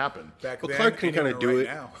would not happen. But Clark can kind of do it.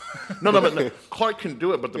 Now. No, Clark can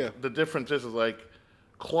do it, but the difference is like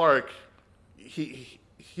Clark, he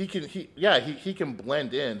can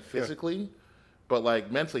blend in physically, but like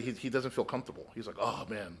mentally he doesn't feel comfortable. He's like, oh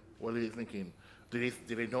man, what are they thinking? Did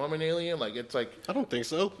they know I'm an alien? Like, it's like I don't think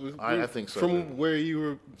so. I think so. From where you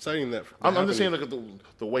were citing that, I'm just saying, like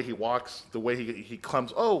the way he walks, the way he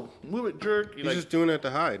climbs. Oh, move it, jerk! He's just doing it to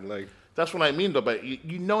hide. Like, that's what I mean, though. But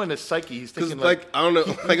in his psyche, he's thinking like I don't know.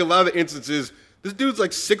 Like a lot of the instances, this dude's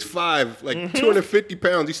like 6'5", like 250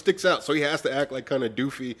 pounds. He sticks out, so he has to act like kind of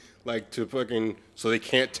doofy, like to fucking so they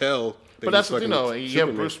can't tell. But that's the thing, though. You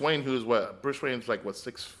have Bruce Wayne, who's what? Bruce Wayne's like what,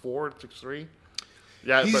 6'4", 6'3"?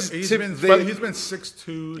 Yeah, he's been 6'2"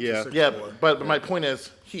 to 6'4". Yeah, but my point is,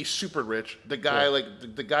 he's super rich. The guy,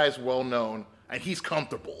 the guy's well known, and he's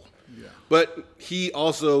comfortable. Yeah. But he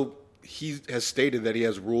has stated that he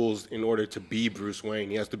has rules in order to be Bruce Wayne.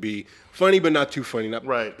 He has to be funny, but not too funny. Not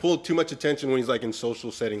pull too much attention when he's like in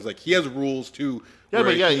social settings. Like he has rules too. Yeah,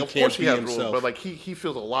 but of course he has rules. But like he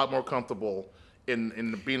feels a lot more comfortable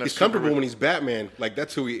in being. He's comfortable when he's Batman. Like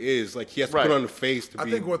that's who he is. Like he has to put on the face to be. I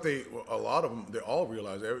think a lot of them, they all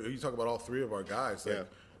realize. You talk about all three of our guys. Like,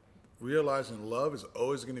 realizing love is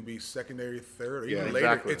always going to be secondary, third, or even later.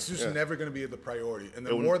 Exactly. It's just never going to be the priority. And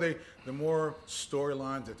the more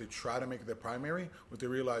storylines that they try to make it their primary, what they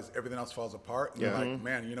realize everything else falls apart. And they're like,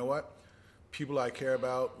 man, you know what? people I care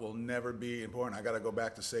about will never be important. I got to go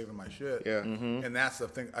back to saving my shit. Yeah. And that's the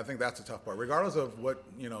thing. I think that's the tough part. Regardless of what,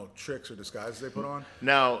 tricks or disguises they put on.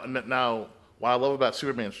 Now, what I love about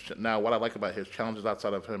Superman, what I like about his challenges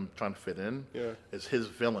outside of him trying to fit in, is his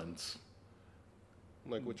villains.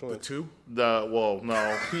 Like which one? The two?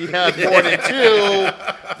 No, he had more than two.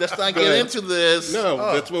 Let's not get into this. No,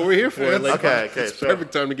 that's what we're here for. Okay. It's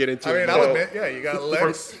perfect time to get into it. I'll admit, you got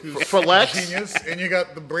Lex, who's for Lex, genius, and you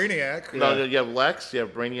got the Brainiac. No, you have Lex, you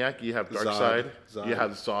have Brainiac, you have Darkseid, you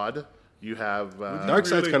have Zod. You have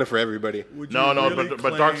Darkseid's kind of for everybody. But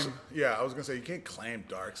Darkseid. Yeah, I was gonna say you can't claim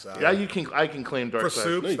Darkseid. Yeah, I can claim Darkseid for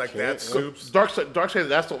Soups like that. Soups. Darkseid.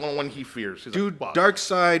 That's the only one he fears. He's Dude, like,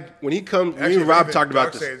 Darkseid when he comes. Me and Rob talked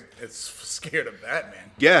about this. It's scared of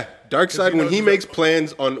Batman. Yeah, Darkseid when he makes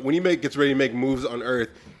plans gets ready to make moves on Earth,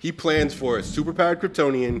 he plans for a superpowered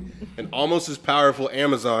Kryptonian, an almost as powerful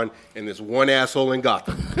Amazon, and this one asshole in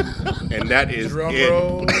Gotham, and that is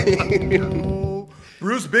it.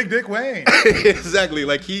 Bruce Big Dick Wayne. Exactly.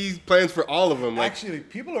 Like he plans for all of them. Like, actually,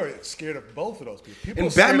 people are scared of both of those people. People and are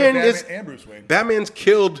scared Batman of Batman and Bruce Wayne. Batman's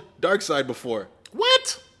killed Darkseid before.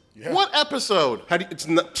 What? Yeah. What episode? It's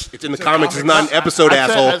in the comics. It's not an episode,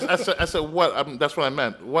 asshole. I said what? That's what I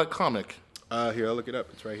meant. What comic? Here, I'll look it up.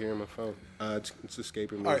 It's right here on my phone. It's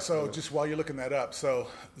escaping me. All right, so just while you're looking that up, so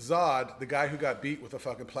Zod, the guy who got beat with a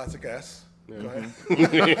fucking plastic ass. Go ahead.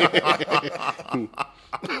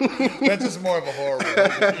 That's just more of a horror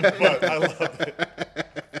movie, but I love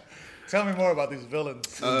it. Tell me more about these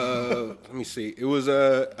villains. Let me see. It was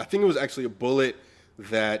I think it was actually a bullet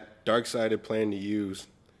that Darkseid had planned to use,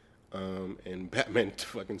 and Batman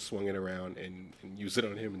fucking swung it around and used it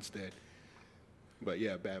on him instead. But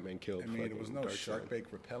yeah, Batman killed. It was no shark bait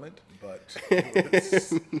repellent, but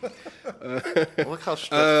look how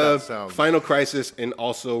stressed that sounds. Final Crisis and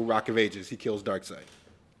also Rock of Ages. He kills Darkseid.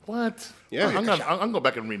 What? Yeah, I'm gonna go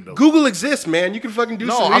back and read those. Google exists, man. You can fucking do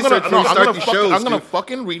some research before you start these shows. I'm gonna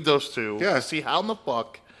fucking read those two to see how in the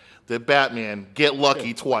fuck did Batman get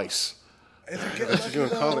lucky twice. That's what you're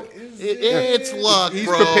gonna call it. It's luck, He's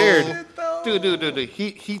bro. prepared. Dude. He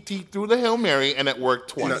threw the Hail Mary and it worked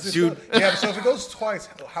twice. Dude. Yeah, so if it goes twice,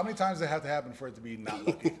 how many times does it have to happen for it to be not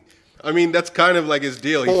lucky? I mean, that's kind of like his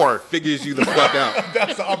deal. 4. He figures you the fuck out.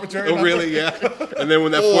 That's the opportunity. Oh, really? Yeah. And then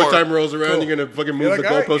when that 4th time rolls around, you're going to fucking move the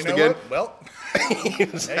goalpost again? What? Well, hey, he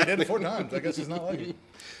did it 4 times. I guess he's not lucky.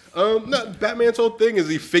 No, Batman's whole thing is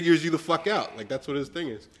he figures you the fuck out. Like, that's what his thing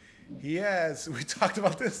is. We talked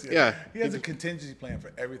about this. Yeah. He has a contingency plan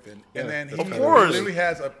for everything. And then he literally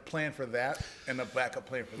has a plan for that and a backup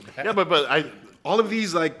plan for that. Yeah, but all of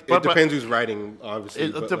these, like, it depends who's writing, obviously.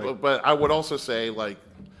 But I would also say, like,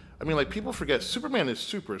 people forget Superman is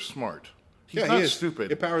super smart. He's not stupid.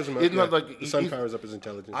 It powers him up. The sun powers up his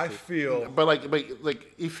intelligence. I feel. But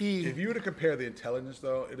if you were to compare the intelligence,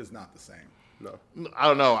 though, it is not the same. No, I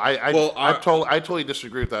don't know. I totally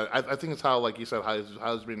disagree with that. I think it's how, like you said,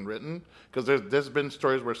 how it's been written. Because there's been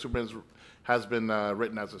stories where Superman has been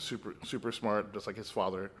written as a super smart, just like his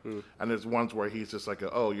father. And there's ones where he's just like,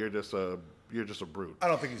 you're just a brute. I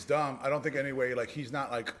don't think he's dumb. I don't think anyway. Like he's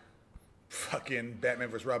not like fucking Batman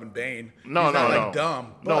versus Robin Bane. He's not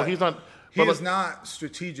dumb. No, he's not. He is not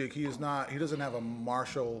strategic. He is not. He doesn't have a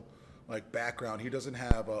martial background. He doesn't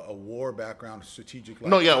have a war background, strategic.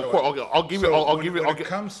 No, yeah, of course. I'll give you. I'll give you. When it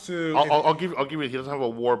comes to, I'll give you. He doesn't have a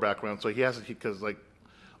war background, so he has because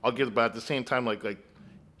I'll give. But at the same time, like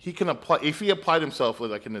he can apply if he applied himself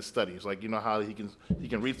like in his studies, like you know how he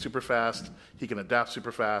can read super fast, he can adapt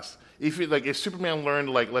super fast. If Superman learned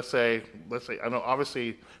let's say I know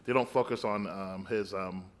obviously they don't focus on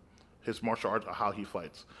his martial arts, how he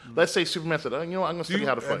fights. Let's say Superman said, I'm going to study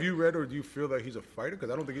how to fight. Have you read or do you feel that he's a fighter? Because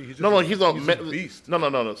I don't think he's just he's a beast.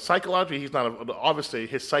 No. Psychologically, he's not. Obviously,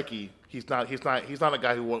 his psyche, he's not a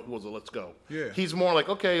guy who was a let's go. Yeah. He's more like,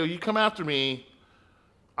 okay, you come after me,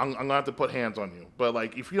 I'm going to have to put hands on you. But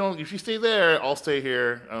if you stay there, I'll stay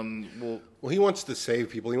here. Well, he wants to save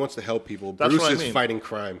people. He wants to help people. That's Bruce what I is mean. fighting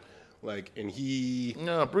crime. And he...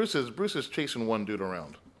 No, Bruce is chasing one dude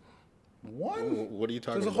around. One? What are you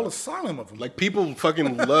talking about? There's a whole asylum of them. People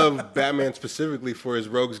fucking love Batman specifically for his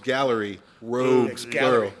rogues gallery. Rogues,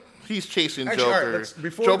 plural. He's chasing Actually, Joker.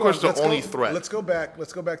 Right, Joker's the only threat. Let's go back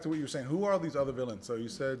to what you were saying. Who are these other villains? So you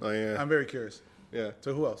said... Oh, yeah. I'm very curious. Yeah.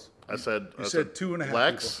 So who else? I said 2.5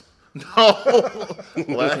 Lex? People.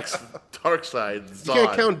 No. Lex, Darkseid, Zod. You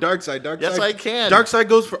can't count Darkseid. Yes, I can. Darkseid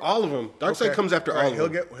goes for all of them. Darkseid comes after all of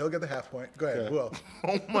them. He'll get the half point. Go ahead. Yeah. Who else?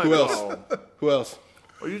 Oh, my Who God. else? Who else?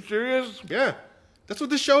 Are you serious? Yeah. That's what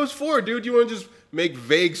this show is for, dude. You want to just make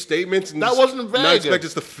vague statements and that wasn't vague. Not expect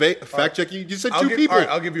us to fact check you. You said two people. All right,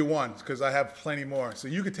 I'll give you one because I have plenty more. So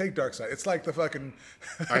you could take Darkseid. It's like the fucking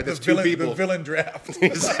right, that's two people. The villain draft.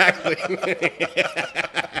 Exactly.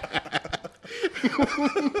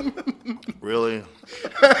 Really?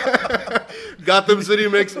 Gotham City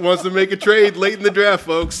wants to make a trade late in the draft,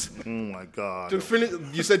 folks. Oh my god!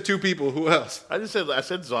 You said two people. Who else? I said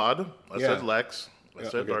Zod. I said Lex. I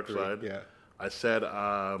said Darkseid. Yeah. I said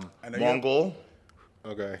Mongol.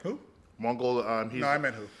 Okay. Who? Mongol. No, I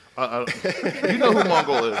meant who. You know who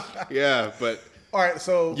Mongol is. Yeah, but all right.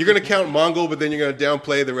 So you're gonna count Mongol, but then you're gonna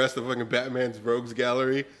downplay the rest of fucking Batman's rogues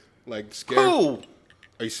gallery, like scared. Who?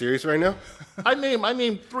 Are you serious right now? I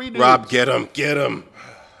named 3 dudes. Rob, get him.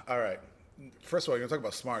 All right. First of all, you're gonna talk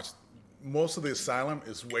about smarts. Most of the Asylum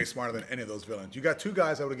is way smarter than any of those villains. You got 2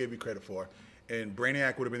 guys I would have gave you credit for, and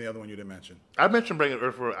Brainiac would have been the other one you didn't mention. I mentioned Brainiac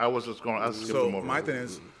Earth. I was skipping them over. My thing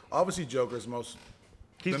is, obviously, Joker's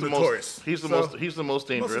He's the notorious. He's the most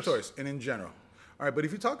dangerous. Most notorious, and in general. All right, but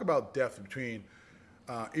if you talk about depth between,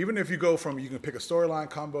 even if you go from, you can pick a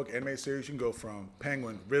storyline, comic book, animated series, you can go from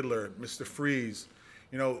Penguin, Riddler, Mr. Freeze.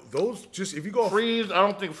 You know, those just, if you go... Freeze, I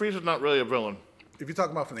don't think Freeze is not really a villain. If you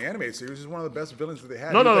talk about from the animated series, he's one of the best villains that they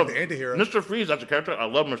had. No. Like the anti-hero. Mr. Freeze, that's a character. I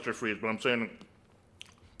love Mr. Freeze, but I'm saying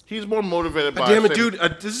he's more motivated by... Damn it, dude.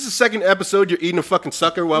 This is the second episode you're eating a fucking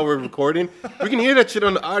sucker while we're recording. We can hear that shit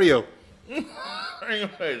on the audio.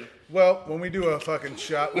 Anyways. Well, when we do a fucking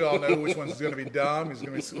shot, we all know which one's going to be dumb. We're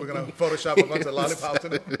going to Photoshop a bunch of lollipops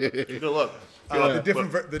in it. Good luck. The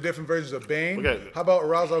different versions of Bane. Okay. How about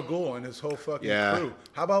Ra's al Ghul and his whole fucking crew?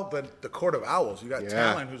 How about the Court of Owls? You got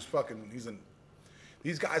Talon, who's fucking.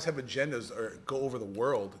 These guys have agendas or go over the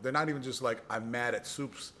world. They're not even just like, I'm mad at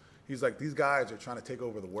Soups. He's like, these guys are trying to take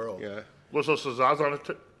over the world. Yeah. Well, so Zod's on it.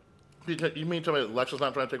 You mean tell me that Lex is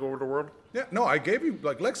not trying to take over the world? Yeah, no, I gave you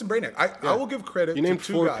like Lex and Brainiac. I will give credit You named to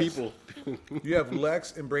 2 4 guys. people. You have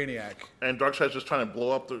Lex and Brainiac. And Darkseid's just trying to blow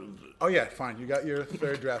up the... Oh, yeah, fine. You got your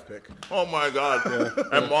 3rd draft pick. Oh, my God.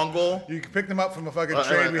 And Mongol? You can pick them up from a fucking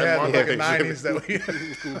trade we had in the fucking 90s that we...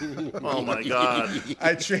 Oh, my God.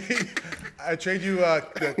 I trade you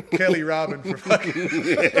the Kelly Robin for fucking...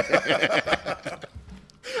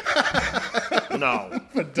 No.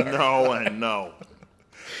 No and no.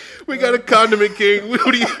 We got a condiment king.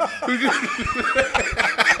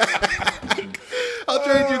 I'll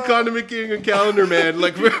trade you condiment king and calendar man,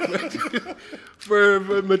 like for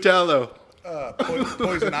Metallo.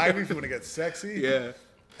 Poison Ivy if you want to get sexy. Yeah.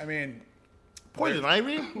 I mean, Poison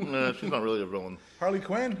Ivy? No, she's not really a villain. Harley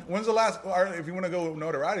Quinn. When's the last? Or if you want to go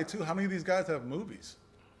notoriety too, how many of these guys have movies?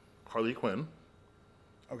 Harley Quinn.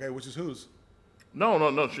 Okay, which is whose?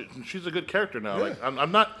 No. She's a good character now. Yeah. Like,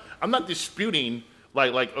 I'm not disputing.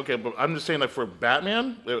 Like okay, but I'm just saying like for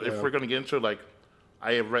Batman, if we're gonna get into like,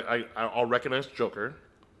 I'll recognize Joker,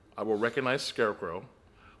 I will recognize Scarecrow,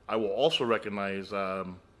 I will also recognize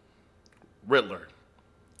Riddler,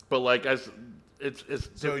 but like as it's.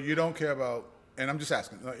 So you don't care about, and I'm just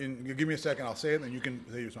asking. You give me a second, I'll say it, and you can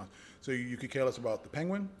say your response. So you could care less about the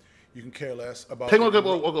Penguin. You can care less about... Penguin... Wait,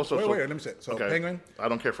 let me say it. So, okay. Penguin... I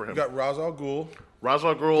don't care for him. You got Ra's al Ghul. Ra's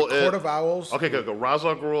al Ghul... The Court of Owls. Okay, go. Ra's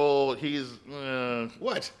al Ghul, he's...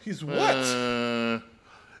 What? He's what?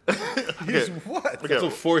 He's what? Okay. That's a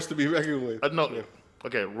force to be reckoned with. No. Yeah.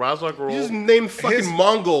 Okay, Ra's al Ghul... You just named fucking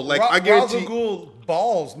Mongol. Like, I guarantee... Ra's al Ghul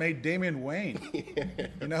balls made Damian Wayne.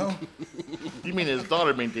 You know? You mean his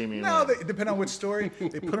daughter made Damian Wayne? No, depending on which story,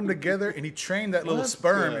 they put them together, and he trained that little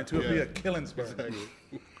sperm into be a killing sperm. Exactly.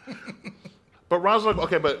 But Ra's al Ghul,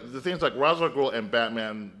 okay, but the things like Ra's al Ghul and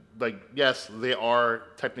Batman, like, yes, they are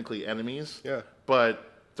technically enemies. Yeah.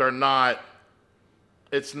 But they're not.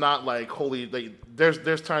 It's not like holy.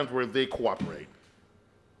 There's times where they cooperate.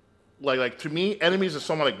 Like to me, enemies is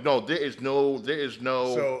someone like there is no.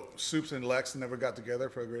 So Soups and Lex never got together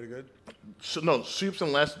for a greater good. So, no, Soups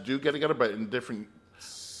and Lex do get together, but in different.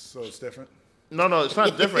 So it's different. No, it's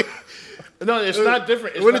not different. No, it's not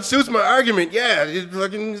different. When it suits my argument, yeah. It's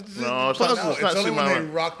fucking... No, it's only when they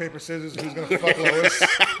rock, paper, scissors who's going to fuck Lois.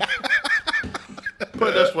 Put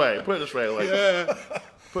it this way. Put it this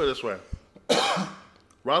way.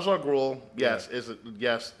 Ra's al Ghul, yes,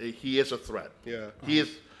 he is a threat. Yeah. He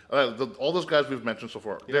is... all those guys we've mentioned so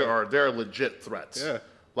far, they're legit threats. Yeah.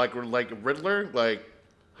 Like Riddler, like,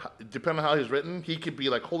 depending on how he's written, he could be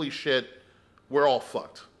like, holy shit, we're all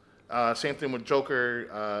fucked. Same thing with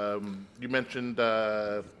Joker. You mentioned...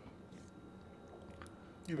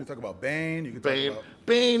 You can talk about Bane. You can talk about...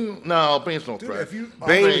 Bane, no, Bane's no threat. Here's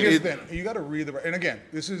the thing. You got to read the... And again,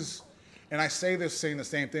 this is... And I say this saying the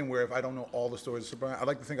same thing where if I don't know all the stories of Superman, I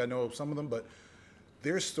like to think I know some of them, but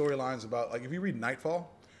there's storylines about, like, if you read Nightfall,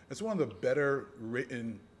 it's one of the better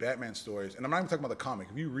written Batman stories. And I'm not even talking about the comic.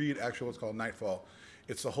 If you read actually what's called Nightfall,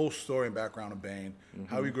 it's the whole story and background of Bane,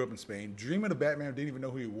 how he grew up in Spain, dreaming of Batman, didn't even know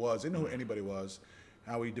who he was, didn't know who anybody was,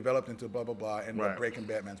 how he developed into blah, blah, blah, and breaking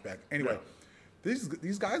Batman's back. Anyway,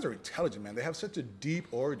 these guys are intelligent, man. They have such a deep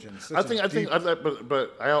origin. I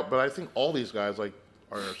think all these guys, like,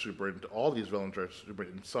 are super, all these villains are super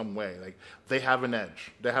in some way. Like, they have an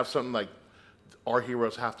edge. They have something like, our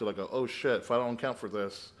heroes have to, like, go, oh shit, if I don't account for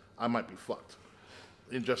this, I might be fucked.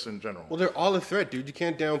 Just in general. Well, they're all a threat, dude. You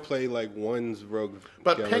can't downplay like one's rogue.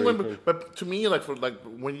 But Penguin, but to me, like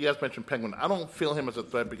when you guys mentioned Penguin, I don't feel him as a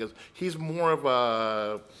threat because he's more of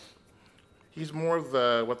the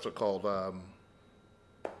what's it called?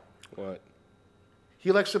 What?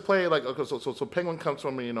 He likes to play like okay, so Penguin comes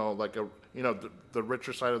from like the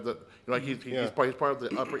richer side of the like he's part of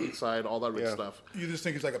the Upper East Side, all that rich stuff. You just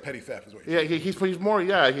think he's like a petty theft, is what you're saying? He's more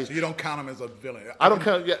so you don't count him as a villain. I'm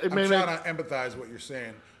trying to empathize what you're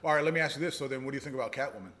saying. All right, let me ask you this. So then, what do you think about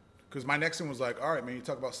Catwoman? Because my next one was like, all right, man, you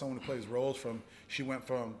talk about someone who plays roles she went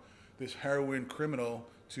from this heroin criminal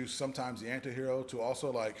to sometimes the anti-hero to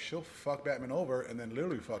also like she'll fuck Batman over and then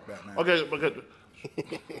literally fuck Batman. Okay.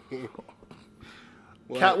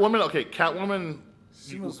 Catwoman.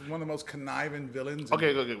 She was one of the most conniving villains.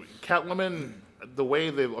 Okay. Catwoman, the way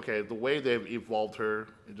they've evolved her,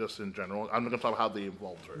 just in general. I'm not gonna talk about how they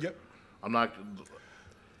evolved her. Yep. I'm not.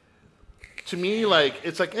 To me, like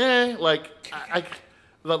it's like I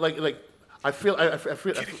feel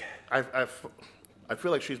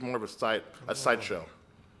like she's more of a sideshow.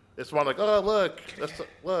 It's more like, oh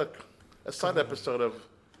look, a side episode of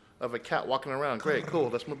a cat walking around. Great, cool.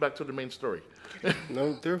 Let's move back to the main story.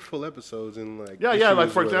 No, there are full episodes in like. Yeah. Like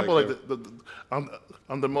for example,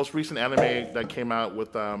 on the most recent anime that came out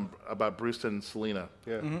with about Bruce and Selena.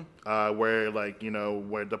 Yeah. Where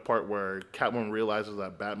where the part where Catwoman realizes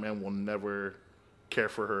that Batman will never care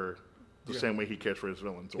for her the same way he cares for his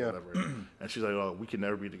villains or whatever, and she's like, oh, we can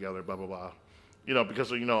never be together, blah blah blah.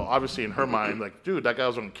 Because obviously in her mind, like, dude, that guy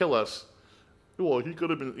was gonna kill us. Well, he could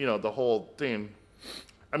have been, the whole thing.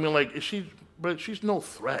 I mean, like, but she's no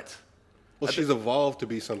threat. Well, she's evolved to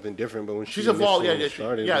be something different, but when she's evolved,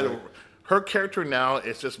 her character now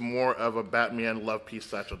is just more of a Batman love piece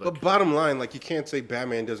statue. But bottom line, like, you can't say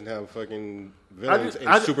Batman doesn't have fucking villains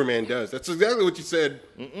and Superman does. That's exactly what you said.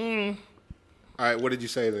 All right, what did you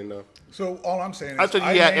say then, though? So all I'm saying is,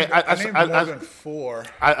 I named more than four.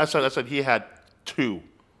 I said he had two.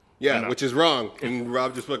 Yeah, which is wrong, and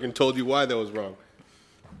Rob just fucking told you why that was wrong.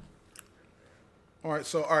 All right,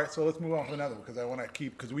 so let's move on to another one because I want to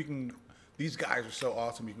because we can. These guys are so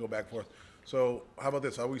awesome. We can go back and forth. So how about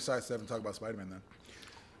this? How about we sidestep and talk about Spider-Man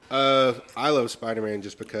then? I love Spider-Man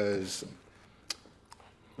just because.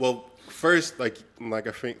 Well, first, like I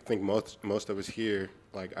think most of us here,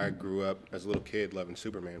 like I grew up as a little kid loving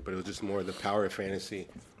Superman, but it was just more the power of fantasy.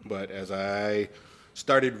 But as I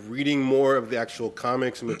started reading more of the actual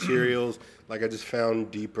comics and materials, like I just found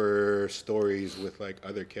deeper stories with like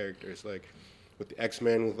other characters, like with the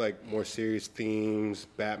X-Men with like more serious themes,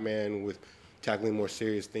 Batman with tackling more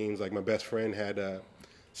serious themes. Like my best friend had a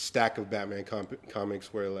stack of Batman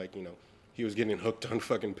comics where like, he was getting hooked on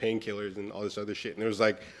fucking painkillers and all this other shit. And there was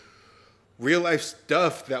like real life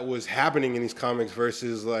stuff that was happening in these comics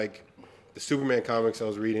versus like the Superman comics I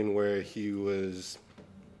was reading where he was,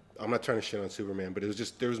 I'm not trying to shit on Superman, but it was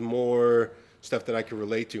just, there was more stuff that I could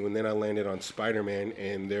relate to. And then I landed on Spider-Man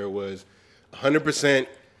and there was 100%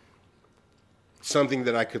 something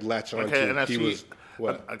that I could latch on to. And he was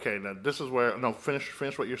what? Okay, now this is where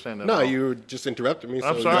finish what you're saying. No, you just interrupted me. So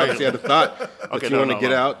I'm sorry. You obviously had a thought that you want to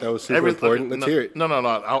get out. That was super important. Let's hear it. No.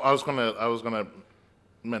 I was gonna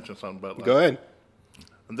mention something, but go ahead.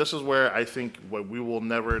 And this is where I think what we will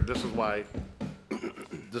never. This is why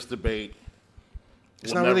this debate.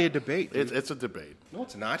 It's not really a debate. It's a debate. No,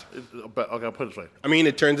 it's not. But okay, I'll put it this way. I mean,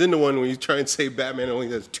 it turns into one when you try and say Batman only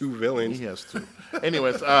has two villains. He has two.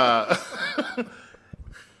 Anyways,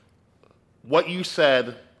 what you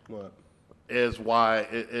said is why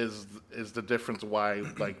is the difference why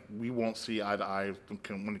like we won't see eye to eye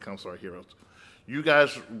when it comes to our heroes. You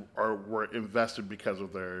guys were invested because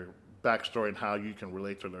of their backstory and how you can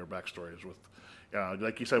relate to their backstories with.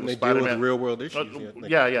 Like you said, with Spider-Man, deal with real world issues. You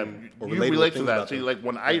relate to that. See, like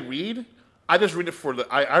when I read, I just read it for the.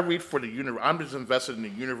 I read for the universe. I'm just invested in the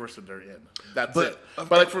universe that they're in. That's it.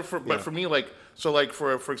 But like for me, like so, like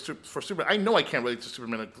for Superman, I know I can't relate to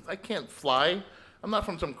Superman. Like, I can't fly. I'm not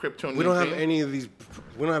from some Kryptonian. We don't have any of these.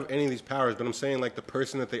 We don't have any of these powers. But I'm saying like the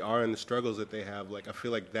person that they are and the struggles that they have. Like I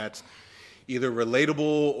feel like that's either relatable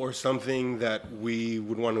or something that we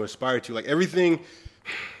would want to aspire to. Like everything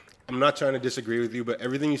I'm not trying to disagree with you, but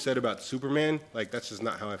everything you said about Superman, like that's just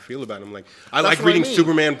not how I feel about him. Like I like reading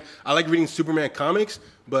Superman. I like reading Superman comics,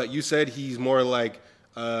 but you said he's more like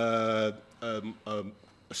a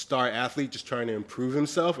star athlete just trying to improve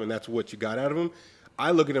himself, and that's what you got out of him.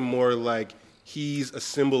 I look at him more like he's a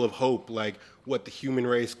symbol of hope, like what the human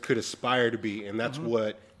race could aspire to be, and that's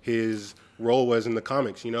what his role was in the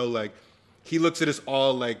comics. You know, like he looks at us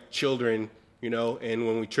all like children. You know, and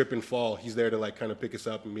when we trip and fall, he's there to like kind of pick us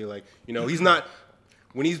up and be like, you know, he's not,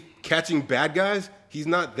 when he's catching bad guys, he's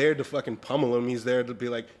not there to fucking pummel them. He's there to be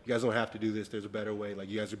like, you guys don't have to do this. There's a better way. Like,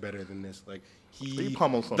 you guys are better than this. Like, he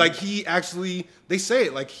pummels them. Like, he actually, they say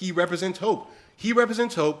it, like, he represents hope. He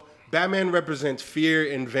represents hope. Batman represents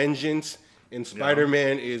fear and vengeance. And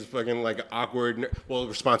Spider-Man is fucking like awkward. Well,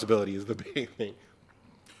 responsibility is the big thing.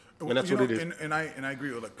 And that's what it is. And I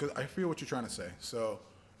agree with it, because I feel what you're trying to say. So,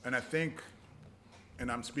 and I think,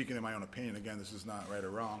 and I'm speaking in my own opinion, again, this is not right or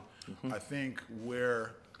wrong. I think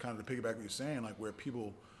where, kind of to piggyback what you're saying, like where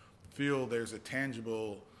people feel there's a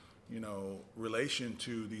tangible, you know, relation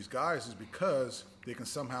to these guys is because they can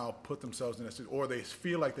somehow put themselves in a situation, or they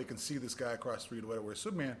feel like they can see this guy across the street or whatever. Where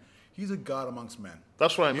Superman, he's a god amongst men.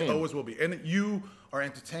 That's what I mean. He always will be. And you are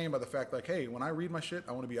entertained by the fact, like, hey, when I read my shit,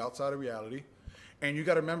 I want to be outside of reality. And you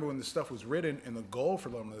got to remember when this stuff was written, and the goal for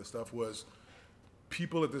a lot of this stuff was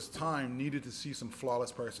people at this time needed to see some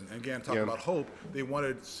flawless person. And again, talking about hope, they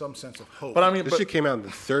wanted some sense of hope. But I mean, this shit came out in the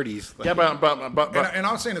 30s. Like, yeah, but and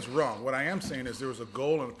I'm saying it's wrong. What I am saying is there was a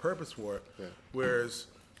goal and a purpose for it, whereas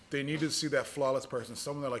they needed to see that flawless person,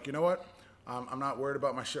 someone that like, you know what, I'm not worried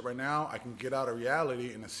about my shit right now. I can get out of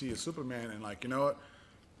reality and see a Superman and like, you know what,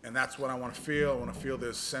 and that's what I want to feel. I want to feel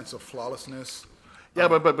this sense of flawlessness. Yeah,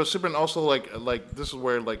 but Superman also like this is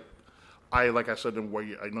where like I said, and where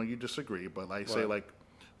I know you disagree, but I say like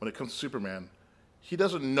when it comes to Superman, he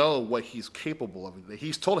doesn't know what he's capable of.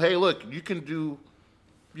 He's told, hey, look, you can do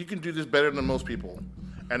this better than most people,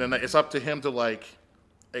 and then it's up to him to like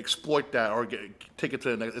exploit that or take it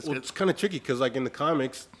to the next. It's kind of tricky because like in the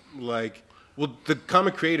comics, like the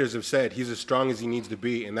comic creators have said he's as strong as he needs to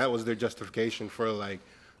be, and that was their justification for like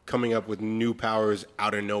coming up with new powers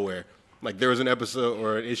out of nowhere. Like there was an episode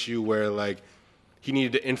or an issue where like he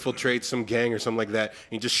needed to infiltrate some gang or something like that,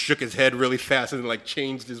 and he just shook his head really fast and like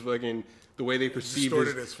changed his fucking the way they perceived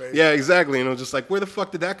his face. Yeah, exactly. And it was just like, where the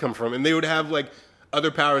fuck did that come from? And they would have like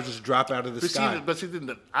other powers just drop out of the sky.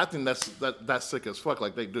 I think that's sick as fuck.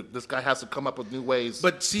 Like this guy has to come up with new ways.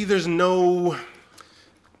 But see, there's not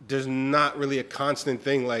really a constant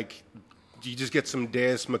thing. Like you just get some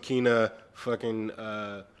Deus Machina fucking.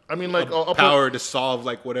 I mean, like power to solve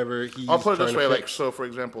like whatever he's. I'll put it this way, like so. For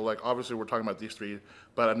example, like obviously we're talking about these three,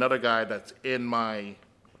 but another guy that's in my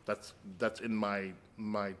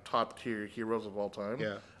top tier heroes of all time.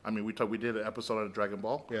 Yeah. I mean, we did an episode on Dragon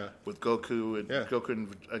Ball. Yeah. With Goku and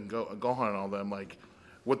Gohan and all them. Like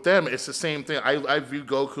with them, it's the same thing. I view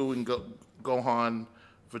Goku and Gohan,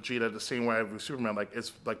 Vegeta the same way I view Superman. Like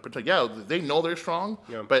it's like they know they're strong,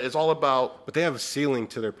 but it's all about. But they have a ceiling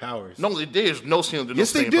to their powers. No, there's no ceiling.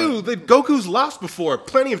 Yes, they do. Goku's lost before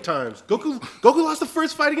plenty of times. Goku lost the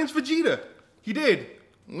first fight against Vegeta. He did.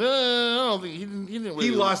 No, I don't think he didn't really.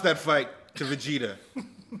 He lost that fight to Vegeta,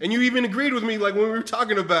 and you even agreed with me like when we were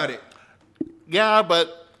talking about it. Yeah,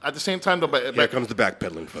 but. At the same time, though, but here comes the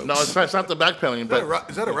backpedaling, folks. No, it's not the backpedaling. But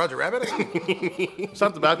is that a Roger Rabbit? It's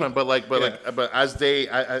not the backpedaling, but as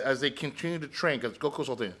they continue to train, because Goku's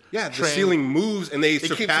whole thing. Yeah, the ceiling moves and they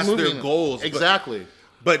surpass their goals. Exactly.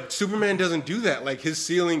 But Superman doesn't do that. Like his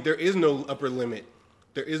ceiling, there is no upper limit.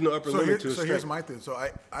 There is no upper limit to his strength. So here's my thing. So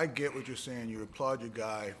I get what you're saying. You applaud your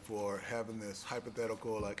guy for having this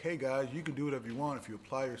hypothetical, like, hey guys, you can do whatever you want if you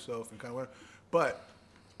apply yourself and kind of whatever. But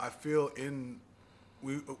I feel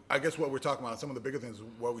I guess what we're talking about, some of the bigger things,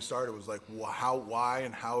 what we started was like, why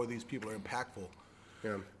and how are these people are impactful?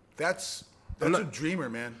 Yeah. That's a dreamer,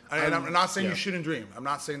 man. And I'm not saying you shouldn't dream. I'm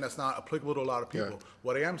not saying that's not applicable to a lot of people. Yeah.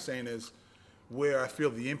 What I am saying is where I feel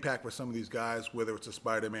the impact for some of these guys, whether it's a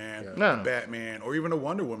Spider-Man, a Batman, or even a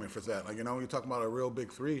Wonder Woman for that. Like, you're talking about a real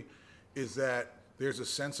big three, is that there's a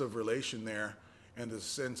sense of relation there and the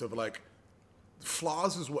sense of like,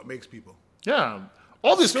 flaws is what makes people. Yeah.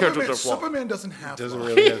 All these characters are flawed. Superman doesn't have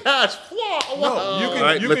flaws. He has flaws.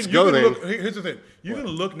 No, let's go then. Look, here's the thing. You can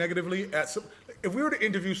look negatively at... If we were to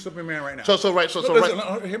interview Superman right now...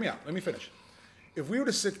 Hear me out. Let me finish. If we were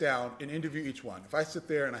to sit down and interview each one, if I sit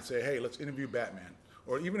there and I say, hey, let's interview Batman,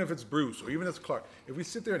 or even if it's Bruce, or even if it's Clark, if we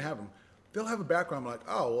sit there and have them, they'll have a background like,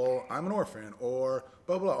 oh, well, I'm an orphan, or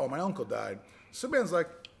blah, blah, blah, oh, my uncle died. Superman's like,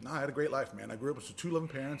 nah, I had a great life, man. I grew up with two loving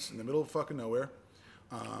parents in the middle of fucking nowhere.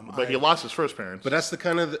 But he lost his first parents. But that's the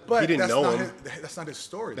kind of he didn't know him. That's not his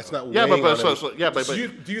story. That's though. not. But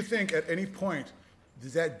Do you think at any point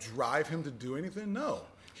does that drive him to do anything? No.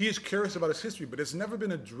 He is curious about his history, but it's never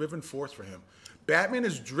been a driven force for him. Batman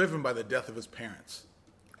is driven by the death of his parents.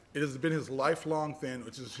 It has been his lifelong thing,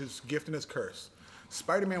 which is his gift and his curse.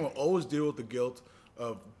 Spider-Man will always deal with the guilt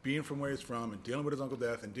of being from where he's from and dealing with his uncle's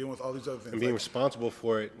death and dealing with all these other things. And being responsible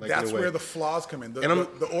for it. That's where the flaws come in.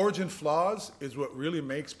 The origin flaws is what really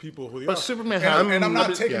makes people who they are. But Superman and I'm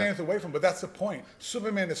not taking anything away from him, but that's the point.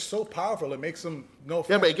 Superman is so powerful, it makes him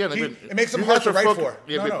but again, it makes him hard to write for.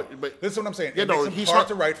 But this is what I'm saying. It makes him hard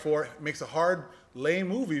to write for. It makes a hard, lame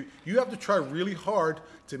movie. You have to try really hard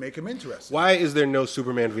to make him interesting. Why is there no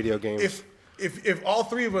Superman video game? If all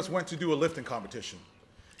three of us went to do a lifting competition,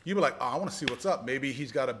 you'd be like, oh, I want to see what's up. Maybe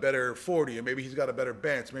he's got a better 40, or maybe he's got a better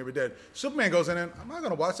bench, maybe dead. Superman goes in and I'm not going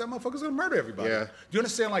to watch that motherfucker's going to murder everybody. Yeah. Do you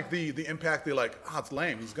understand like the impact? They're like, oh, it's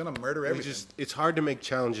lame. He's going to murder everything. It's hard to make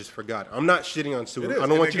challenges for God. I'm not shitting on Superman. I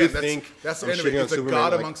don't want you to think that's the I'm end of it. shitting on It's a Superman.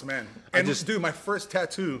 God amongst men. And dude, my first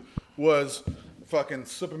tattoo was fucking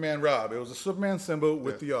Superman Rob. It was a Superman symbol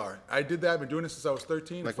with the R. I did that. I've been doing this since I was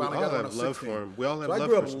 13. Like, finally we all got it when I have was love 16. for him. We all have so love I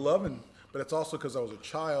grew for up him. loving, but it's also because I was a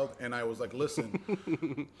child and I was like,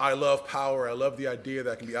 listen, I love power. I love the idea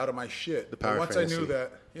that I can be out of my shit. The power but once fantasy. I knew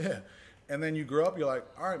that, and then you grow up, you're like,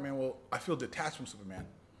 all right, man, well, I feel detached from Superman.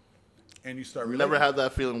 And you start Never had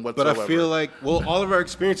that feeling whatsoever. But I feel like, all of our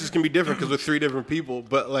experiences can be different because we're three different people.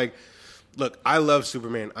 But like, look, I love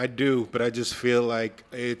Superman. I do. But I just feel like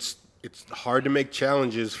it's hard to make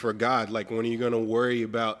challenges for God. Like, when are you going to worry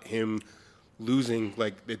about him losing?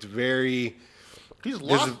 Like, it's very... He's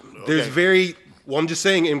lost. There's very... Well, I'm just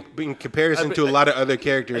saying, in comparison to a lot of other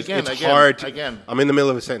characters, it's hard. I'm in the middle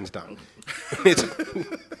of a sentence, Dom.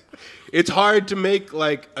 It's hard to make,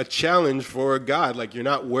 like, a challenge for a God. Like, you're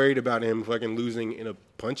not worried about him fucking losing in a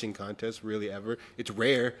punching contest, really, ever. It's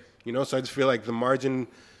rare, you know? So I just feel like the margin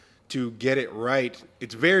to get it right,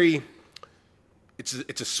 it's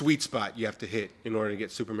a sweet spot you have to hit in order to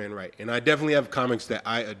get Superman right. And I definitely have comics that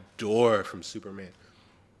I adore from Superman.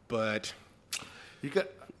 But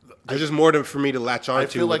there's just more for me to latch on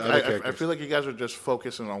to with other characters. I feel like you guys are just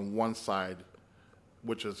focusing on one side,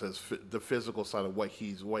 which is the physical side of what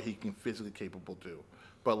he can physically capable do.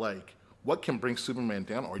 But like, what can bring Superman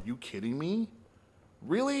down? Are you kidding me?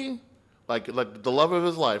 Really? Like the love of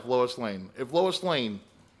his life, Lois Lane. If Lois Lane,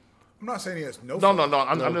 I'm not saying he has no. No.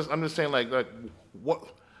 I'm just saying like what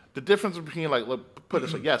the difference between like put it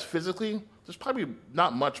so yes, physically there's probably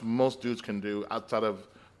not much most dudes can do outside of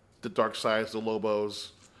the Darkseids, the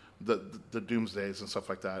Lobos, the Doomsdays and stuff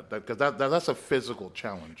like that. Because that's a physical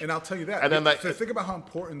challenge. And I'll tell you that. And then so think about how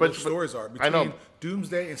important those stories are. Between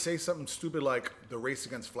Doomsday and say something stupid like the race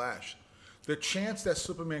against Flash. The chance that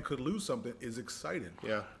Superman could lose something is exciting.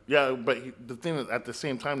 Yeah. Yeah, but the thing is, at the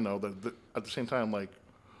same time, though, like,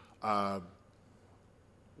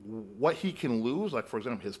 what he can lose, like, for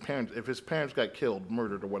example, if his parents got killed,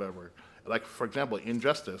 murdered, or whatever, like, for example,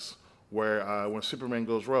 Injustice, where when Superman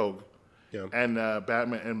goes rogue, and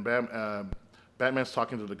Batman's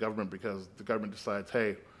talking to the government because the government decides,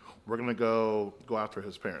 hey, we're gonna go after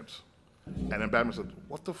his parents, and then Batman says,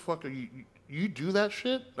 "What the fuck are you? You do that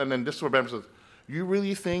shit?" And then this is where Batman says, "You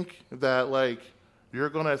really think that like you're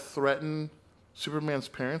gonna threaten Superman's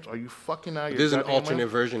parents? Are you fucking out of your There's an alternate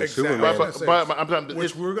version of Superman.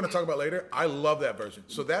 Which we're going to talk about later. I love that version.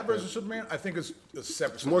 So that version of Superman, I think, is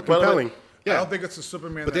separate. It's more compelling. I don't think it's a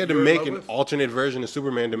Superman. But they had to make an alternate version of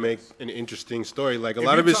Superman to make an interesting story. Like a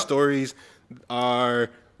lot of his stories are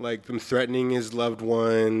like them threatening his loved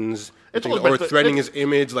ones, or threatening his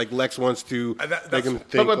image. Like Lex wants to make him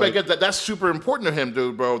think. But that's super important to him,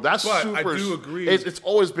 dude, bro. That's super. I do agree. It's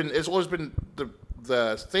always been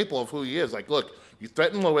the staple of who he is. Like, look, you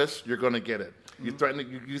threaten Lois, you're gonna get it. You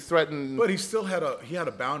threaten. But he still had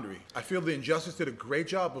a boundary. I feel the Injustice did a great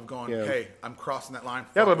job of going, hey, I'm crossing that line.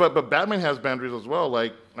 Yeah, but Batman has boundaries as well.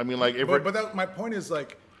 Like, I mean, like, my point is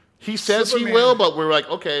like. He says Superman, he will, but we're like,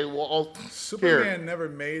 okay, well, Superman never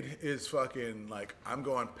made his fucking, like, I'm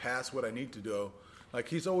going past what I need to do. Like,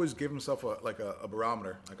 he's always given himself a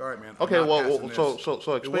barometer. Like, all right, man. Okay,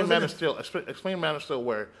 so explain Man of Steel. Explain Man of Steel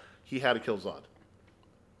where he had to kill Zod.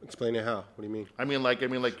 Explain it how? What do you mean? I mean,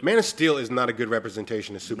 like Man of Steel is not a good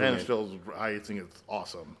representation of Superman. Man of Steel, I think it's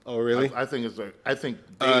awesome. Oh, really? I think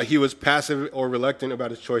he was passive or reluctant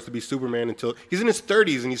about his choice to be Superman until he's in his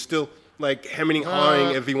 30s and he's still like hemming and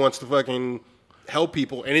hawing if he wants to fucking help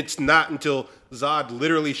people. And it's not until Zod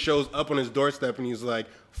literally shows up on his doorstep and he's like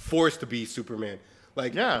forced to be Superman.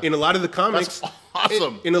 Like in a lot of the comics, that's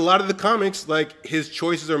awesome. In a lot of the comics, like his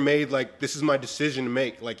choices are made like this is my decision to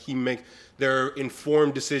make. Like there are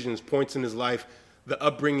informed decisions, points in his life, the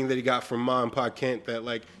upbringing that he got from Ma and Pa Kent, that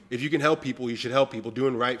like if you can help people, you should help people,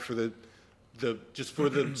 doing right for the just for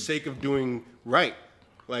the sake of doing right.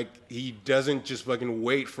 Like, he doesn't just fucking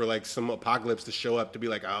wait for, like, some apocalypse to show up to be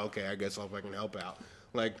like, oh, okay, I guess I'll fucking help out.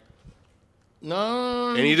 Like,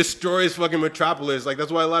 no. And he destroys fucking Metropolis. Like,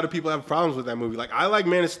 that's why a lot of people have problems with that movie. Like, I like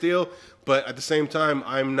Man of Steel, but at the same time,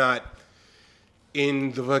 I'm not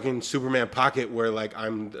in the fucking Superman pocket where, like,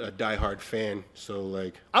 I'm a diehard fan. So,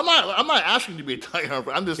 like... I'm not asking you to be a diehard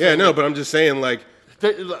fan. I'm just saying, no, but I'm just saying, like...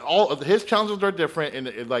 All his challenges are different, and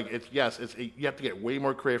you have to get way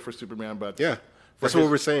more credit for Superman, but... Yeah. That's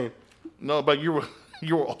what we're saying. No, but you're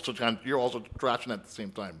also trashing at the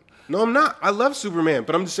same time. No, I'm not. I love Superman,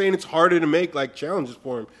 but I'm just saying it's harder to make like challenges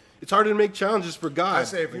for him. It's harder to make challenges for God. I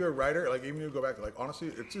say if you're a writer, like even if you go back to like honestly,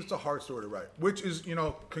 it's just a hard story to write. Which is,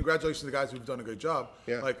 congratulations to the guys who've done a good job.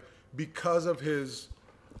 Yeah. Like because of his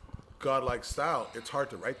godlike style, it's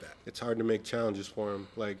hard to write that. It's hard to make challenges for him.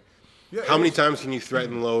 Like how many times can you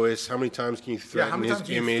threaten Lois? How many times can you threaten his image? How many times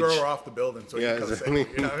can you throw her off the building so you can exactly.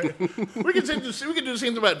 You know what I mean? We can do the same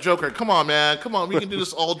thing about Joker. Come on, man. Come on. We can do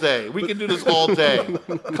this all day.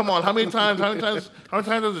 Come on. How many times does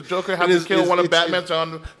the Joker have to kill one of Batman's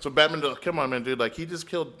on? So Batman, come on, man, dude. Like he just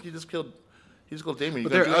killed Damien.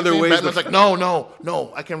 But there are other ways. Batman's like,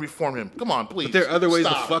 no, I can reform him. Come on, please. But there are other ways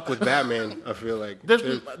to fuck with Batman. I feel like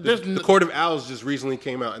the Court of Owls just recently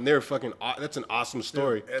came out, and they're fucking. That's an awesome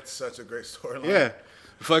story. Dude, it's such a great storyline. Yeah,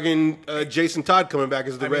 fucking Jason Todd coming back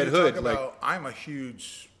as the Red Hood. I'm a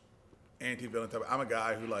huge anti-villain type. I'm a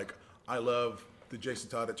guy who I love the Jason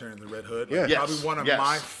Todd that turned into the Red Hood. Yeah, probably one of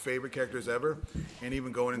my favorite characters ever. And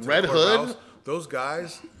even going into Red the Court of Hood, Owls, those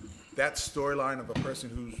guys. That storyline of a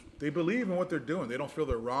person they believe in what they're doing. They don't feel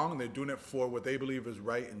they're wrong. They're doing it for what they believe is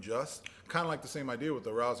right and just. Kind of like the same idea with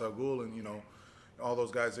the Ra's al Ghul and, all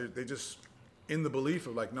those guys. They just in the belief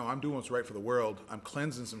of like, no, I'm doing what's right for the world. I'm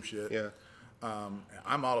cleansing some shit. Yeah.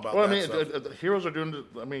 I'm all about that stuff. The heroes are doing,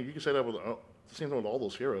 you can say that with the same thing with all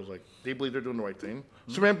those heroes. Like, they believe they're doing the right thing.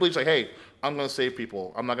 Mm-hmm. Superman believes like, hey, I'm going to save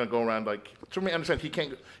people. I'm not going to go around like, Superman understands he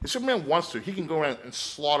can't, if Superman wants to, he can go around and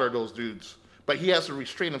slaughter those dudes. But he has to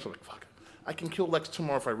restrain himself. Like, fuck, I can kill Lex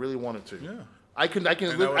tomorrow if I really wanted to. Yeah, I can. I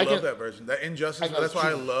love that version. That Injustice. That's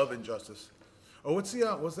why I love Injustice. Oh, what's the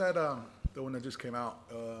the one that just came out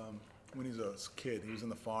when he's a kid? He was in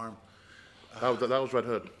the farm. That was Red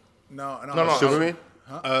Hood. No. Superman.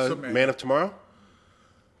 Superman. Man of Tomorrow.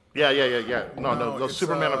 Yeah. No,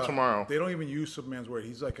 Superman of Tomorrow. They don't even use Superman's word.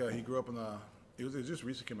 He's like he grew up in the. It just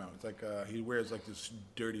recently came out. It's like he wears like this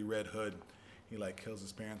dirty red hood. He like kills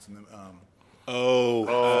his parents and then. I'm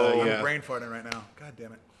brain farting right now. God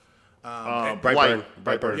damn it.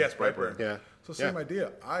 Brightburn. Yes, Brightburn. Yeah. So same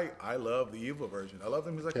idea. I love the evil version. I love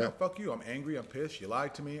him. He's like, no, fuck you. I'm angry. I'm pissed. You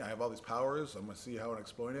lied to me. I have all these powers. I'm gonna see how I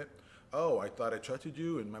exploit it. Oh, I thought I trusted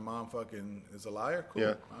you, and my mom fucking is a liar. Cool.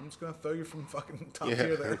 Yeah. I'm just gonna throw you from fucking top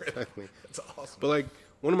tier there. Exactly. That's awesome. But like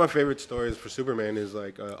one of my favorite stories for Superman is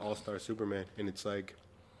like All-Star Superman, and it's like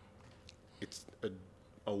it's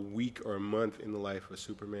a week or a month in the life of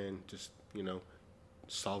Superman, just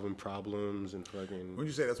solving problems and fucking. Would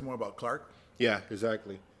you say that's more about Clark? Yeah,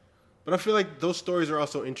 exactly. But I feel like those stories are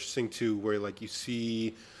also interesting too, where like you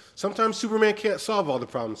see sometimes Superman can't solve all the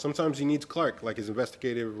problems. Sometimes he needs Clark, like his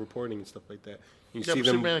investigative reporting and stuff like that. You see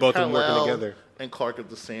them both of them working together. And Clark is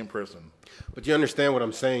the same person. But you understand what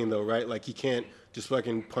I'm saying, though, right? Like he can't just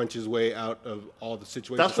fucking punch his way out of all the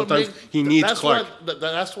situations. Sometimes he needs Clark.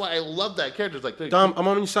 That's why I love that character. It's like, Dom, I'm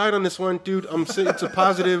on your side on this one, dude. I'm saying it's a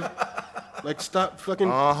positive. Like, stop fucking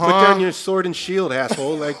put down your sword and shield,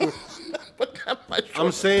 asshole. Like,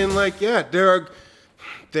 I'm saying, like, yeah, there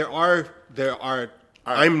are.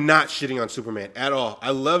 I'm not shitting on Superman at all. I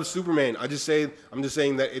love Superman. I'm just saying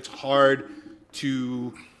that it's hard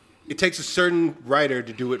to. It takes a certain writer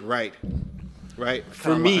to do it right. Right?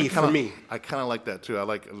 For me. I kind of like that, too. I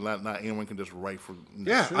like not anyone can just write for...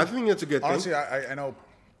 Yeah, I think that's a good thing. Honestly, I know,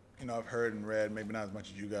 I've heard and read, maybe not as much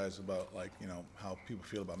as you guys, about, like, how people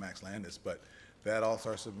feel about Max Landis, but that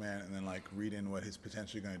All-Star Superman and then, like, reading what he's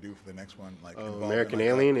potentially going to do for the next one. Like American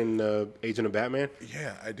Alien and Agent of Batman?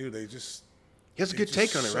 Yeah, I do. He has a good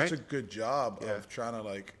take on it, right? Such a good job of trying to,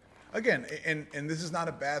 like... Again, and this is not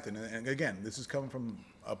a bad thing. And again, this is coming from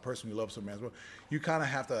a person who loves Superman as well. You kind of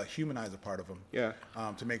have to humanize a part of him. Yeah.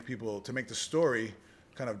 To make the story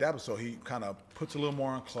kind of adaptable. So he kind of puts a little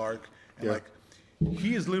more on Clark. And like,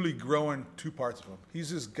 he is literally growing two parts of him. He's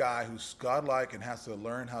this guy who's godlike and has to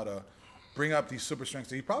learn how to bring up these super strengths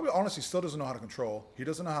that he probably honestly still doesn't know how to control. He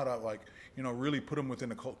doesn't know how to, like, really put him within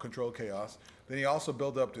the controlled chaos. Then he also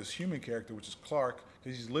built up this human character, which is Clark,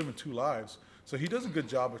 because he's living two lives. So he does a good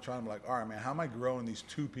job of trying to be like, all right, man, how am I growing these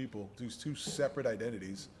two people, these two separate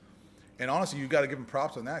identities? And honestly, you got to give him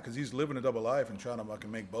props on that because he's living a double life and trying to fucking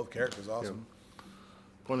make both characters awesome. Yeah.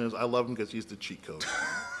 Point is, I love him because he's the cheat code.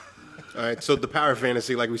 All right, so the power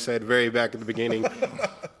fantasy, like we said, very back at the beginning.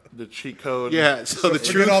 The cheat code. Yeah, so the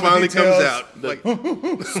truth finally comes out. Like,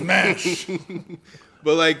 smash.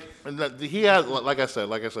 But like, and he has, like I said,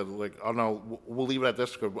 like, oh no, we'll leave it at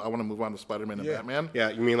this because I want to move on to Spider-Man and Batman. Yeah,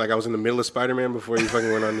 you mean like I was in the middle of Spider-Man before you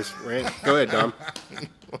fucking went on this rant? Go ahead, Dom.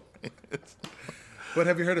 But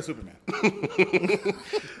have you heard of Superman?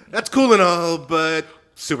 That's cool and all, but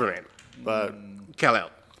Superman. But Kal-El.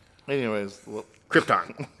 Anyways, well,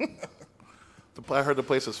 Krypton. I heard the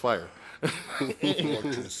place is fire.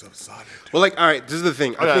 Well, like, all right, this is the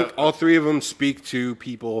thing. I think all three of them speak to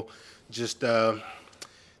people. Just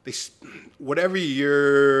whatever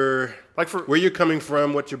you're like, where you're coming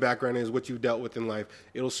from, what your background is, what you've dealt with in life,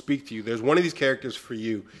 it'll speak to you. There's one of these characters for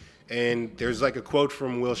you, and there's like a quote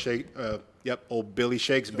from old Billy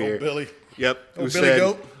Shakespeare. Old Billy. Yep. Old Who Billy said,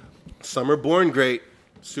 Goat. "Some are born great,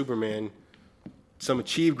 Superman. Some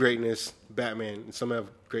achieve greatness, Batman, and some have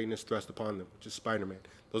greatness thrust upon them, which is Spider-Man."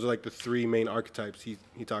 Those are like the three main archetypes he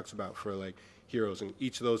talks about for like heroes, and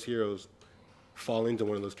each of those heroes fall into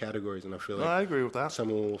one of those categories. And I feel like I agree with that.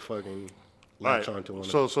 Someone will fucking latch onto one.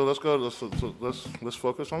 So let's go. Let's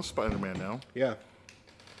focus on Spider-Man now. Yeah.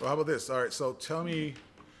 Well, how about this? All right, so tell me,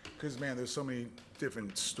 because man, there's so many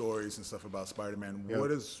different stories and stuff about Spider-Man. Yeah.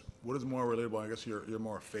 What is more relatable? I guess your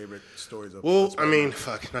more favorite stories of. Well, I mean,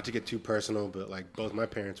 not to get too personal, but like both my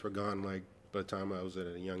parents were gone like by the time I was at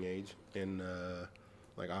a young age, and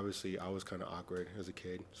like obviously I was kind of awkward as a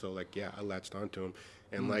kid, so like I latched onto him,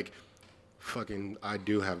 and like fucking I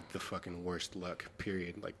do have the fucking worst luck.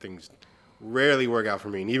 Period. Like things rarely work out for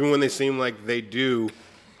me, and even when they seem like they do,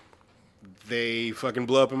 they fucking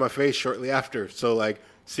blow up in my face shortly after. So like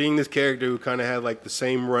seeing this character who kind of had like the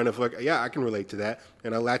same run of like, I can relate to that,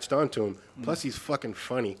 and I latched onto him. Plus he's fucking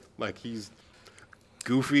funny. Like he's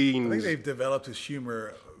goofy. And I think they've developed his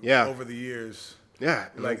humor over the years. Yeah.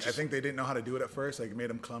 Like, I think they didn't know how to do it at first. Like, it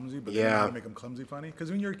made him clumsy, but they know how to make him clumsy funny.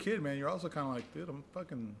 Because when you're a kid, man, you're also kind of like, dude,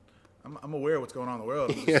 I'm aware of what's going on in the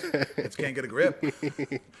world. I just can't get a grip.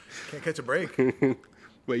 Can't catch a break.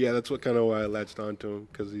 But yeah, that's what kind of why I latched onto him,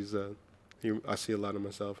 because I see a lot of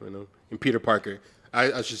myself in him. And Peter Parker.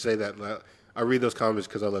 I should say that. I read those comics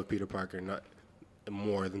because I love Peter Parker, not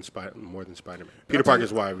more than Spider-Man. Peter Parker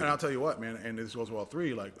is why I read. And I'll tell you what, man, and this goes with all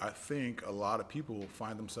three, like, I think a lot of people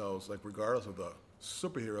find themselves, like, regardless of the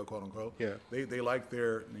superhero, quote unquote, they like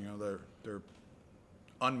their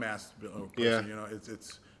unmasked person. Yeah. You know,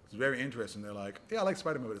 it's very interesting. They're like, I like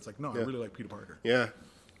Spider-Man, but it's like, no, I really like Peter Parker. Yeah.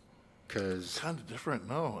 Because kind of different.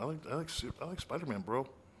 No, I like Spider-Man, bro.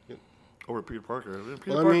 Yeah. Over Peter Parker.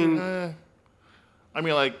 I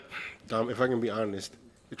mean, like, Dom, if I can be honest,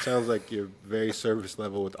 it sounds like you're very service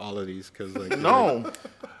level with all of these, because like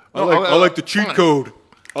I like the cheat code.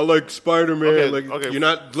 I like Spider-Man. You're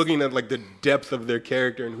not looking at like the depth of their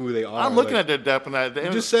character and who they are. I'm looking at their depth, and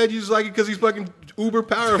you just said you just like it because he's fucking uber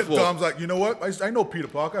powerful. Dom's like, you know what? I know Peter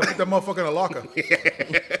Parker. I put that motherfucker in a locker.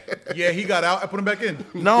 Yeah, he got out. I put him back in.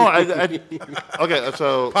 No, okay.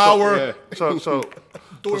 So power. So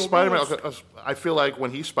Spider-Man. Okay, I feel like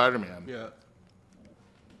when he's Spider-Man. Yeah.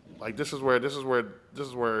 Like this is where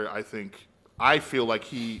I feel like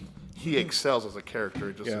he excels as a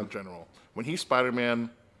character just in general. When he's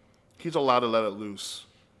Spider-Man, he's allowed to let it loose.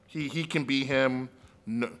 He can be him.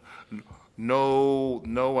 No.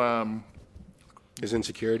 His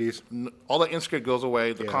insecurities. All the insecurity goes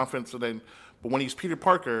away. The confidence. But when he's Peter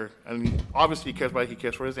Parker, and obviously he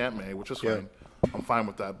cares for his Aunt May, which is fine. I'm fine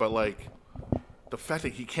with that. But like, the fact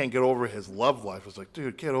that he can't get over his love life is like,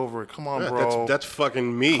 dude, get over it. Come on, bro. That's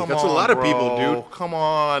fucking me. That's a lot of people, dude. Come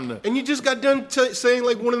on. And you just got done saying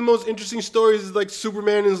like one of the most interesting stories is like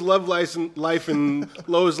Superman and his love life and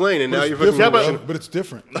Lois Lane, and now you're fucking. But it's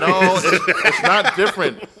different. No, it's not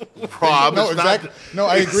different, Rob. No, exactly. No,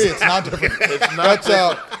 I agree. It's not different. It's not.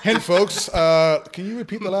 That's hint, folks. Can you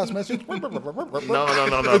repeat the last message? No.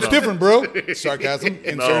 It's different, bro. Sarcasm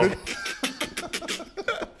inserted.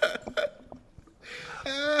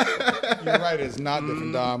 You're right. It's not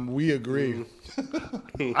different, Dom. We agree.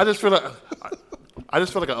 I just feel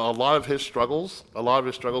like a lot of his struggles,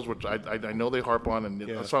 which I know they harp on,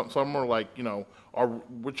 and some are like,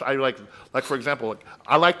 which I like. Like for example, like,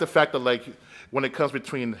 I like the fact that like when it comes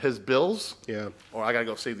between his bills, or I gotta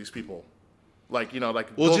go save these people, like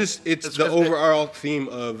it's the overall theme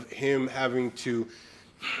of him having to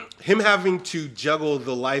juggle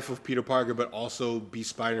the life of Peter Parker, but also be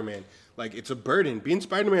Spider-Man. Like, it's a burden. Being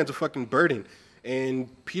Spider-Man's a fucking burden. And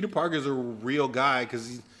Peter Parker's a real guy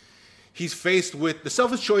because he's faced with the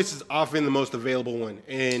selfish choice is often the most available one.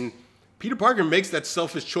 And Peter Parker makes that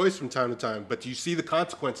selfish choice from time to time, but you see the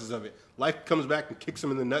consequences of it. Life comes back and kicks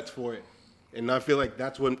him in the nuts for it. And I feel like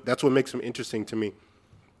that's what makes him interesting to me.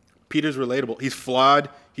 Peter's relatable. He's flawed.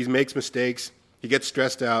 He makes mistakes. He gets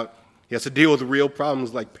stressed out. He has to deal with real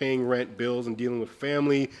problems like paying rent, bills, and dealing with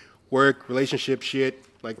family, work, relationship shit.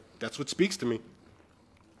 Like, that's what speaks to me.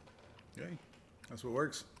 Yeah, that's what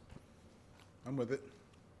works. I'm with it.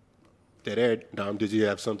 Dead air. Dom, did you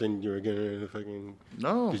have something you were going to fucking...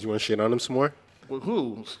 No. Did you want to shit on him some more? Well,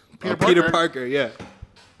 who? Peter Parker, yeah.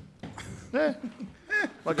 Yeah.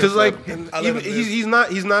 Because, he's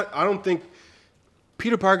not, I don't think...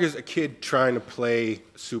 Peter Parker's a kid trying to play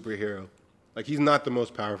superhero. Like, he's not the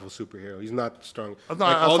most powerful superhero. He's not strong. I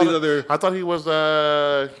thought he was.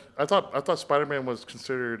 I thought Spider-Man was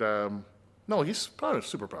considered. No, he's probably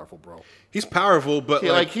super powerful, bro. He's powerful,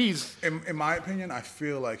 but he's. In my opinion, I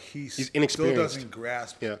feel like he's inexperienced. Still doesn't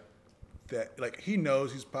grasp. Yeah. That he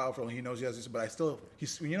knows he's powerful and he knows he has this, but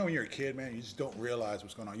when you're a kid, man, you just don't realize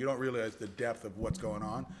what's going on. You don't realize the depth of what's going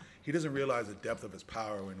on. He doesn't realize the depth of his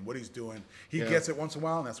power and what he's doing. He gets it once in a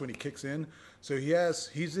while, and that's when he kicks in. So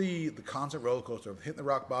he's the constant roller coaster of hitting the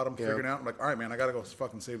rock bottom, figuring out, I'm like, all right, man, I got to go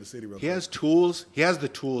fucking save the city real quick. He has tools. He has the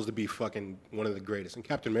tools to be fucking one of the greatest. And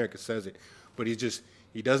Captain America says it. But he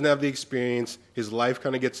doesn't have the experience. His life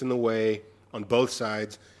kind of gets in the way on both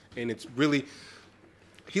sides. And it's really,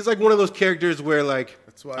 he's like one of those characters where like.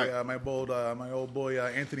 That's why my old boy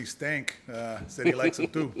Anthony Stank said he likes him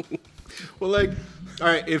too. Well, like, all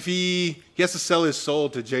right, if he has to sell his soul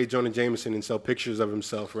to J. Jonah Jameson and sell pictures of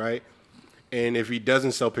himself, right? And if he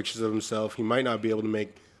doesn't sell pictures of himself, he might not be able to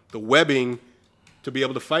make the webbing to be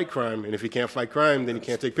able to fight crime. And if he can't fight crime, then he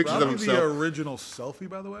can't take pictures of himself. The original selfie,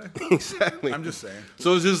 by the way. Exactly. I'm just saying.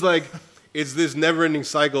 So it's just like, it's this never-ending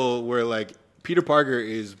cycle where, like, Peter Parker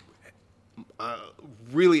is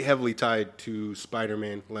really heavily tied to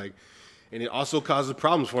Spider-Man. Like, and it also causes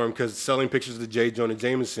problems for him because selling pictures of J. Jonah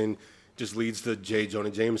Jameson just leads to J.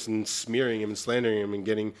 Jonah Jameson smearing him and slandering him and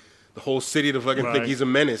getting the whole city to fucking think he's a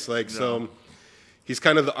menace. Like, so he's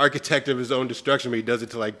kind of the architect of his own destruction, but he does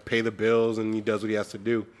it to, like, pay the bills and he does what he has to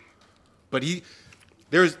do. But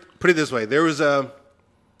put it this way, there was a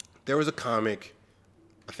comic,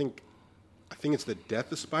 I think it's The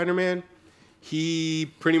Death of Spider-Man.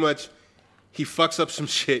 He pretty much, he fucks up some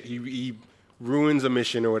shit. He ruins a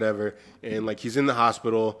mission or whatever, and, like, he's in the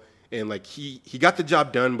hospital. And, like, he got the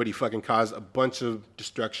job done, but he fucking caused a bunch of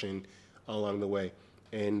destruction along the way.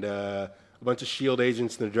 And a bunch of S.H.I.E.L.D.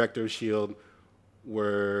 agents and the director of S.H.I.E.L.D.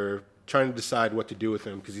 were trying to decide what to do with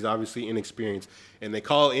him because he's obviously inexperienced. And they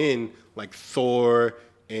call in, like, Thor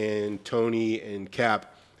and Tony and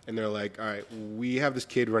Cap, and they're like, all right, we have this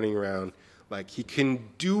kid running around. Like, he can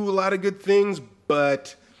do a lot of good things,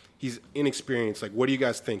 but he's inexperienced. Like, what do you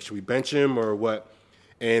guys think? Should we bench him or what?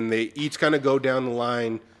 And they each kind of go down the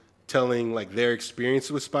line telling, like, their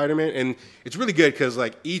experience with Spider-Man. And it's really good because,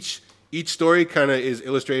 like, each story kind of is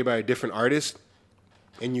illustrated by a different artist,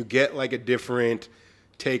 and you get, like, a different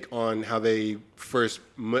take on how they first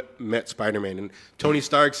met Spider-Man. And Tony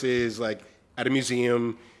Stark's is, like, at a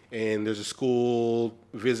museum, and there's a school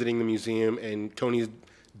visiting the museum, and Tony's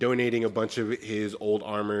donating a bunch of his old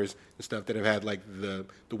armors and stuff that have had, like, the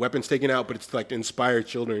weapons taken out, but it's, like, to inspire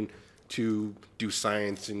children to do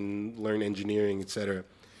science and learn engineering, etc.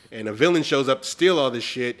 And a villain shows up to steal all this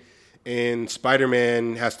shit, and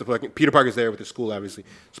Spider-Man has to fucking... Peter Parker's there with the school, obviously.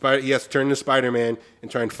 He has to turn into Spider-Man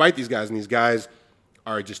and try and fight these guys, and these guys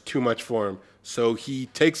are just too much for him. So he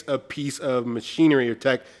takes a piece of machinery or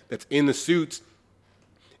tech that's in the suits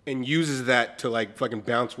and uses that to, like, fucking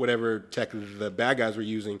bounce whatever tech the bad guys were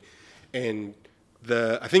using. And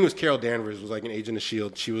I think it was Carol Danvers was, like, an agent of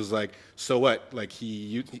S.H.I.E.L.D. She was like, so what? Like,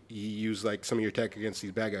 he used, like, some of your tech against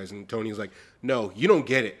these bad guys. And Tony's like, no, you don't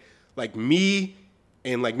get it. Like, me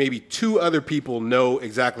and, like, maybe two other people know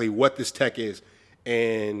exactly what this tech is.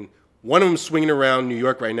 And one of them's swinging around New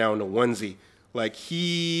York right now in a onesie. Like,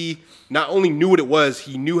 he not only knew what it was,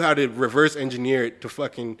 he knew how to reverse engineer it to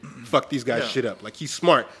fucking fuck these guys' shit up. Like, he's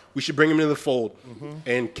smart. We should bring him into the fold. Mm-hmm.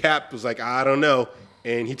 And Cap was like, I don't know.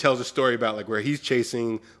 And he tells a story about, like, where he's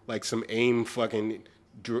chasing, like, some AIM fucking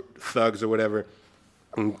thugs or whatever.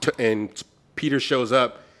 And Peter shows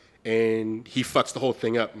up, and he fucks the whole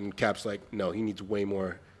thing up. And Cap's like, no, he needs way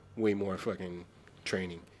more fucking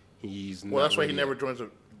training. Well, that's why he never joins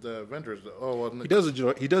the Avengers. Oh, wasn't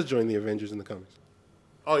it? He does join the Avengers in the comics.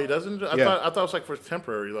 Oh, he doesn't? I thought it was, like, for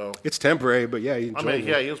temporary, though. It's temporary, but yeah, he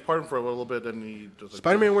he was part of it for a little bit, and he just...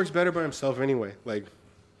 Spider-Man works better by himself anyway. Like,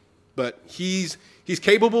 but he's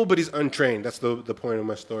capable, but he's untrained. That's the point of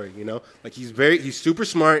my story, you know? Like, he's super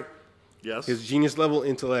smart. Yes. His genius level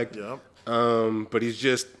intellect. Yep. But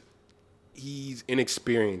he's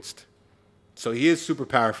inexperienced. So he is super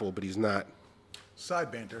powerful, but he's not.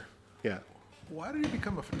 Side banter. Yeah. Why did he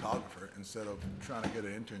become a photographer instead of trying to get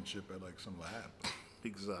an internship at like some lab?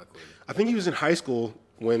 Exactly. I think he was in high school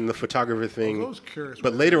when the photographer thing. I was curious.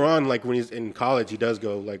 But later on, like when he's in college, he does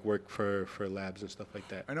go like work for labs and stuff like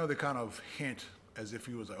that. I know they kind of hint as if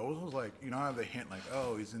he was like, almost like, you know how they hint like,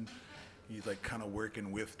 oh, he's like kind of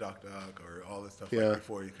working with Doc or all this stuff like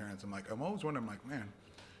before he turns. I'm always wondering, like, man,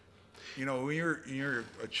 you know, when you're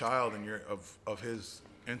a child and you're of his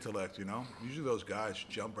intellect, you know, usually those guys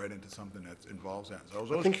jump right into something that involves that. So I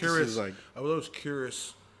was always curious. I was always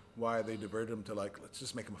curious why they diverted him to like, let's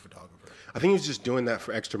just make him a photographer. I think he was just doing that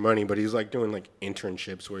for extra money, but he's like doing like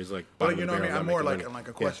internships where he's like. But you know, what I mean, I'm more like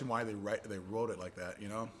a question why they wrote it like that. You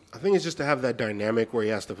know. I think it's just to have that dynamic where he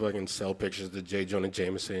has to fucking sell pictures to J. Jonah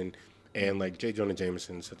Jameson, and like J. Jonah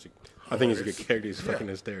Jameson is such a. I think he's a good character. He's fucking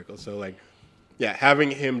hysterical. So like, yeah,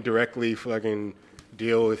 having him directly fucking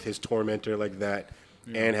deal with his tormentor like that.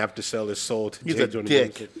 Yeah. And have to sell his soul to J. Jonah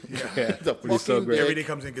Jameson. Yeah. He's so great. Every day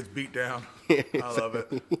comes in and gets beat down. I love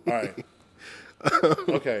it. All right.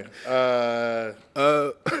 Okay.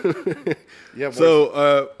 Yeah.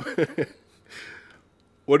 So,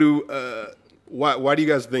 why do you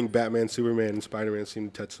guys think Batman, Superman, and Spider-Man seem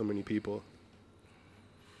to touch so many people?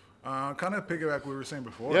 Kind of piggyback what we were saying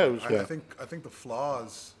before. Yeah, I think the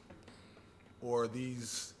flaws or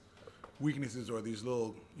these weaknesses or these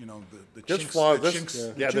little, you know, the just chinks, flaws, the chinks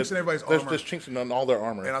in everybody's armor. There's chinks in all their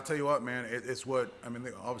armor. And I'll tell you what, man, it's what, I mean,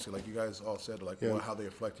 obviously, like you guys all said, like how they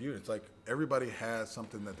affect you. It's like everybody has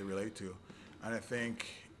something that they relate to. And I think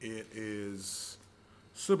it is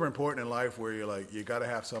super important in life where you're like, you got to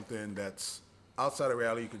have something that's outside of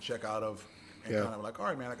reality you can check out of and kind of like, all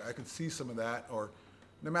right, man, I can see some of that. Or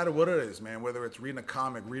no matter what it is, man, whether it's reading a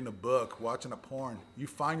comic, reading a book, watching a porn, you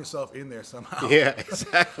find yourself in there somehow. Yeah,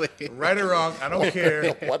 exactly. Right or wrong, I don't care.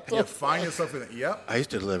 You find yourself in it. Yep. I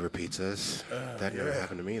used to deliver pizzas. That never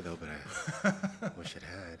happened to me, though, but I wish it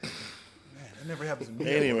had. Man, it never happens to me.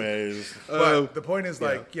 Anyways. But the point is,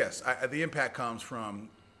 like, yes, the impact comes from,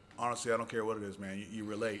 honestly, I don't care what it is, man. You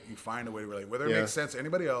relate. You find a way to relate. Whether it makes sense to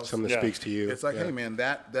anybody else. Something that speaks to you. It's like, hey, man,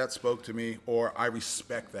 that spoke to me, or I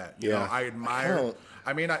respect that. You know, I admire.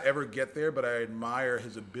 I may not ever get there, but I admire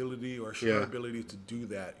his ability or her ability to do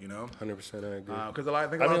that, you know? 100% I agree. Because I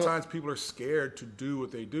think a lot of times people are scared to do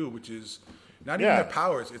what they do, which is not even their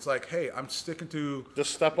powers. It's like, hey, I'm sticking to...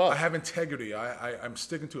 Just step up. I have integrity. I'm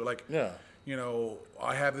sticking to it. Like, you know,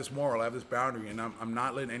 I have this moral, I have this boundary, and I'm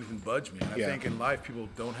not letting anything budge me. And I think in life, people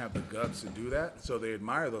don't have the guts to do that, so they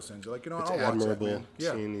admire those things. They're like, you know, it's I'll admirable watch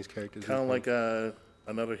that, man. seeing these characters. Kind of like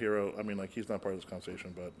another hero. I mean, like, he's not part of this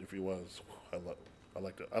conversation, but if he was, I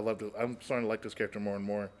liked it. I loved it. I'm starting to like this character more and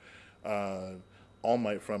more. All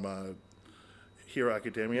Might from Hero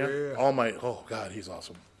Academia. Yeah. All Might. Oh God, he's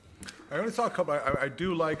awesome. I only saw a couple. I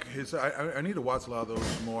do like his. I need to watch a lot of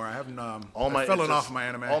those more. I haven't. All Might. Fallen off my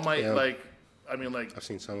anime. All Might, like, I mean, like. I've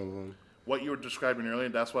seen some of them. What you were describing earlier,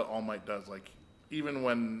 that's what All Might does. Like, even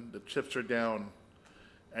when the chips are down,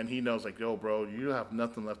 and he knows, like, yo, bro, you have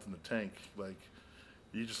nothing left in the tank. Like,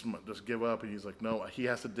 you just give up. And he's like, no, he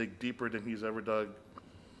has to dig deeper than he's ever dug.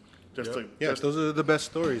 Those are the best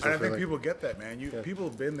stories. And I think people get that, man. People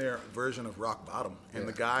have been their version of rock bottom, and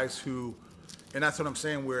the guys who, and that's what I'm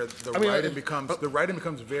saying, where the writing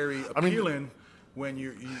becomes very appealing when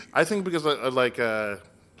you. I think because like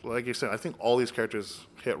you said, I think all these characters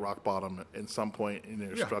hit rock bottom at some point in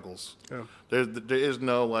their struggles. Yeah. There is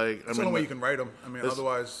no like. It's the only way you can write them. I mean,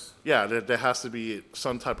 otherwise. Yeah, there has to be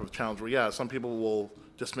some type of challenge where some people will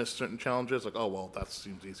dismiss certain challenges like, oh well, that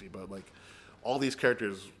seems easy, but like all these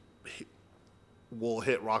characters will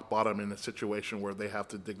hit rock bottom in a situation where they have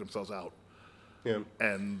to dig themselves out. Yeah,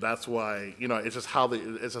 and that's why it's just how they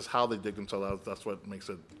dig themselves out. That's what makes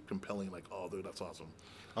it compelling. Like, oh, dude, that's awesome.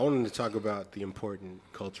 I wanted to talk about the important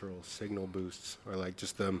cultural signal boosts, or like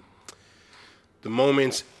just the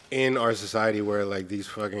moments in our society where like these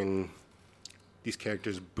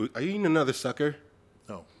characters boot. Are you eating another sucker?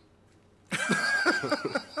 No.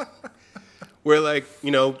 Where, like,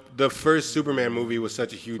 the first Superman movie was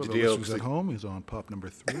such a huge deal. Who's at home? He's on pop number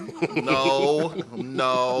 3. No.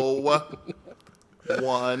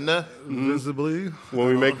 One. Visibly. When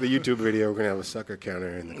we make the YouTube video, we're going to have a sucker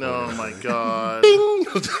counter in the corner. Oh, my God.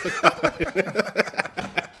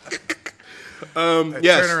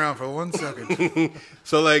 Yes. Turn around for 1 second.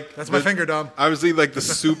 So, like... That's my finger, Dom. Obviously, like, the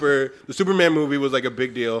Superman movie was, like, a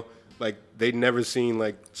big deal. like they'd never seen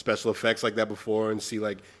like special effects like that before, and see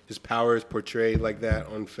like his powers portrayed like that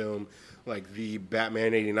on film. Like the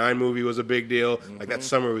Batman '89 movie was a big deal. Mm-hmm. Like that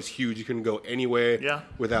summer was huge. You couldn't go anywhere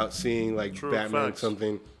without seeing like True Batman facts.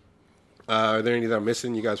 Something. Are there any that I'm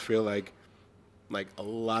missing? You guys feel like a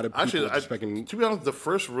lot of people expecting? To be honest, the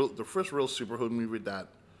first real superhero movie that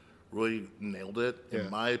really nailed it, in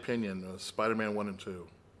my opinion, was Spider-Man 1 and 2.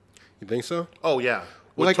 You think so? Oh yeah.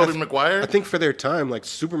 With Tobey Maguire? I think for their time, like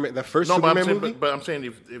Superman, that first Superman movie. But I'm saying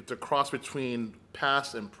if the cross between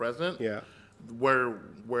past and present,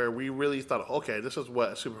 where we really thought, okay, this is what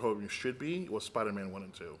a superhero movie should be, was Spider-Man 1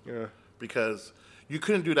 and 2. Yeah. Because you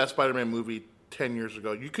couldn't do that Spider-Man movie 10 years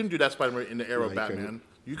ago. You couldn't do that Spider-Man in the era of Batman.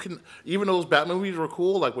 You can, even though those Batman movies were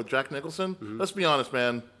cool, like with Jack Nicholson. Mm-hmm. Let's be honest,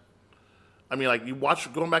 man. I mean, like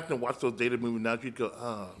going back and watch those dated movies now, you'd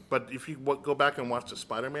go, But if you go back and watch the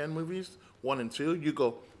Spider-Man movies 1 and 2, you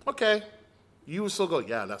go, okay. You would still go,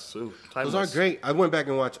 yeah, that's so timeless. Those are great. I went back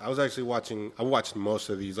and watched. I was actually watching. I watched most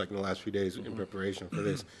of these like in the last few days in preparation for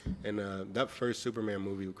this, and that first Superman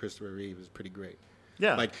movie with Christopher Reeve is pretty great.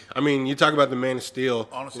 Yeah, like I mean, you talk about the Man of Steel.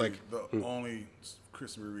 Honestly, the only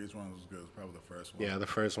Christopher Reeve's one that was good was probably the first one. Yeah, the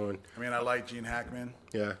first one. I mean, I like Gene Hackman.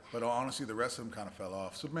 Yeah, but honestly, the rest of them kind of fell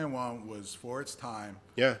off. Superman 1 was for its time.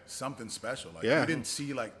 Yeah, something special. Like we didn't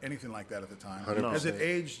see like anything like that at the time. 100%. As it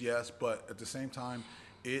aged, yes, but at the same time,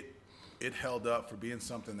 it held up for being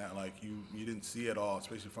something that like you didn't see at all,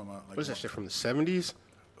 especially from a like. What is that shit from the 70s?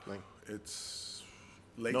 Like it's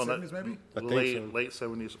late 70s maybe. Late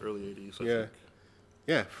 70s, early 80s. I think.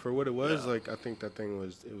 Yeah, for what it was, like I think that thing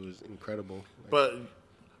was incredible. Like, but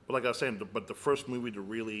like I was saying, but the first movie to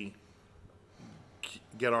really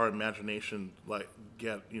get our imagination, like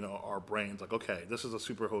get our brains, like okay, this is a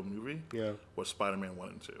superhero movie. Yeah, was Spider-Man 1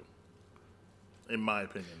 and 2. In my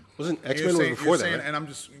opinion, wasn't X-Men was before that? Right? And I'm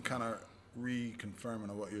just kind of reconfirming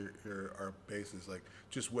on what our base is like.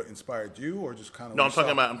 Just what inspired you, or just kind of? No, I'm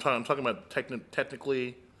talking about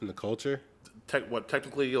technically in the culture.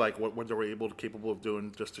 Technically, like what they were capable of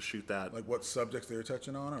doing just to shoot that. Like what subjects they were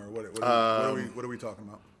touching on, or what are we talking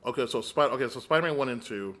about? Okay, so Spider-Man 1 and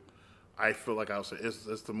 2, I feel like I would say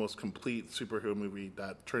is the most complete superhero movie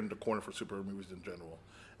that turned the corner for superhero movies in general.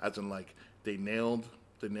 As in, like they nailed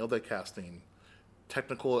that casting.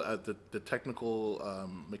 Technical the technical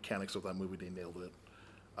mechanics of that movie, they nailed it.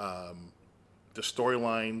 The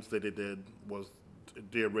storylines that they did was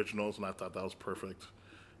the originals, and I thought that was perfect.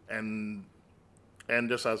 And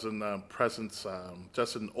just as in presence,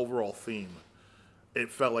 just an overall theme, it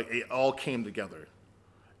felt like it all came together,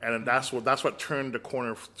 and that's what turned the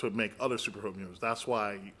corner to make other superhero movies. That's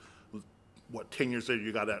why. 10 years later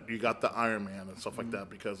you got the Iron Man and stuff like that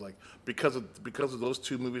because of those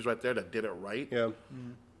two movies right there that did it right. Yeah.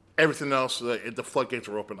 Everything else, the floodgates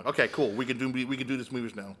were open. Like, okay, cool, we can do these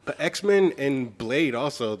movies now. But X-Men and Blade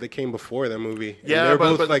also, they came before that movie. Yeah, they're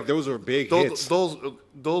both like those were big hits.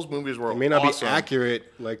 Those movies were. They may not be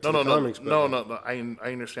accurate like to the comics. No. I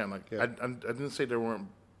understand. Like I didn't say they weren't.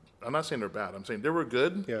 I'm not saying they're bad. I'm saying they were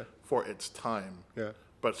good for its time. Yeah.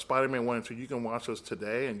 But Spider-Man 1 and 2, you can watch those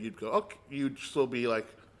today, and you'd go, okay, you'd still be like,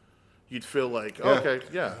 you'd feel like, okay,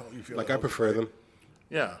 yeah. Like I prefer them.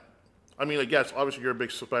 Yeah. I mean, like, yes, obviously you're a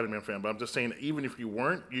big Spider-Man fan, but I'm just saying, even if you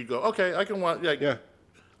weren't, you'd go, okay, I can watch, yeah.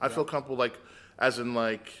 I feel comfortable, like, as in,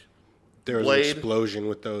 like, there was Blade, an explosion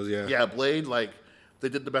with those, yeah. Yeah, Blade, like, they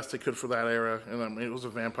did the best they could for that era, and I mean, it was a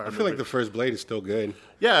vampire movie. I feel like the first Blade is still good.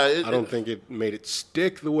 Yeah. I don't think it made it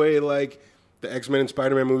stick the way, like, the X-Men and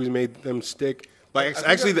Spider-Man movies made them stick. Like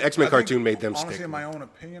actually, the X-Men cartoon made them stick. Honestly, in my own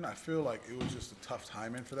opinion, I feel like it was just a tough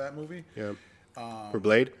timing for that movie. Yeah. For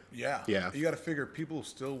Blade? Yeah. You got to figure people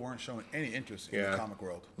still weren't showing any interest in the comic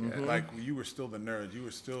world. Mm-hmm. Like you were still the nerd. You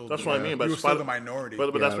were still. That's what I mean. But you were still the minority.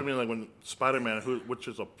 But that's what I mean. Like when Spider-Man, which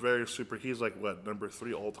is a very he's like what number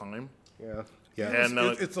 3 all time. Yeah. And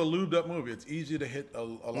it's a lubed up movie. It's easy to hit a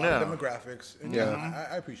lot of demographics. And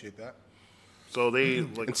I appreciate that. So they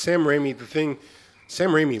like and Sam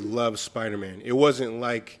Raimi loves Spider-Man. It wasn't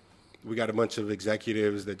like we got a bunch of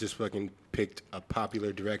executives that just fucking picked a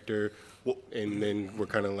popular director and then we're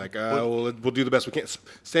kind of like, we'll do the best we can.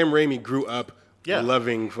 Sam Raimi grew up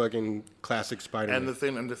loving fucking classic Spider-Man. And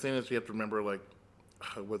the thing is, you have to remember, like,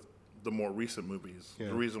 with the more recent movies,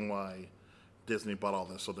 the reason why Disney bought all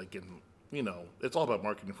this so they can, it's all about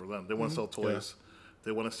marketing for them. They want to sell toys.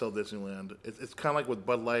 They want to sell Disneyland. It's kind of like with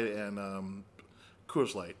Bud Light and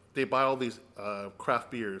Coors Light. They buy all these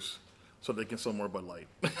craft beers so they can sell more Bud Light.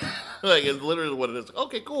 Like, it's literally what it is.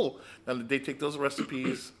 Okay, cool. And they take those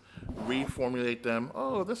recipes, reformulate them.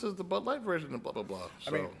 Oh, this is the Bud Light version, and blah, blah, blah.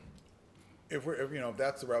 So. I mean, if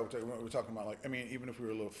that's the route we're talking about, like, I mean, even if we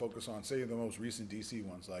were a little focused on, say, the most recent DC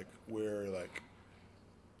ones, like, where, like,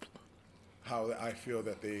 how I feel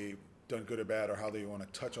that they've done good or bad, or how they want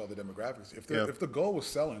to touch all the demographics. If the goal was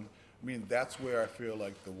selling, I mean, that's where I feel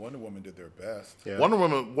like the Wonder Woman did their best. Yeah. Wonder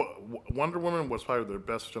Woman was probably their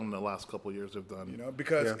best film in the last couple of years they've done. You know,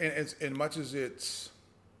 because as much as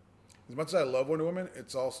I love Wonder Woman,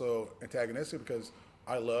 it's also antagonistic because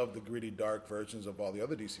I love the gritty, dark versions of all the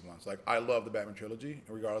other DC ones. Like, I love the Batman trilogy,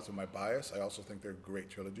 and regardless of my bias, I also think they're a great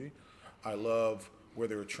trilogy. I love where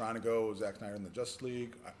they were trying to go with Zack Snyder in the Justice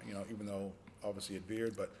League, you know, even though obviously it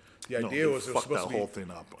veered. But the idea was it was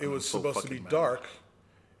supposed to be dark.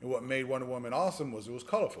 And what made Wonder Woman awesome was it was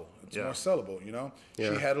colorful. It's more sellable, you know?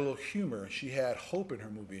 Yeah. She had a little humor. She had hope in her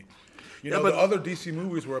movie. You know, the other DC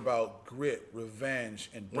movies were about grit, revenge,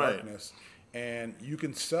 and darkness. Right. And you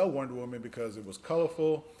can sell Wonder Woman because it was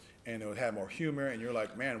colorful and it would have more humor. And you're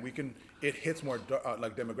like, man, it hits more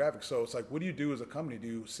like demographics. So it's like, what do you do as a company? Do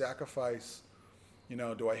you sacrifice, you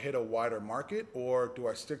know, do I hit a wider market, or do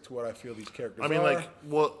I stick to what I feel these characters are? I mean, like,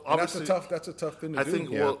 well, obviously, that's a tough thing to do. I think,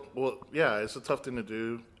 it's a tough thing to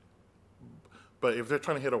do. But if they're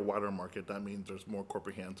trying to hit a wider market, that means there's more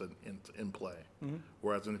corporate hands in play. Mm-hmm.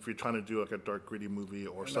 Whereas if you're trying to do like a dark, gritty movie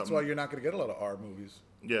or something, that's why you're not going to get a lot of R movies.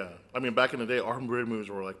 Yeah, I mean, back in the day, R movies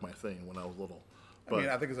were like my thing when I was little. But, I mean,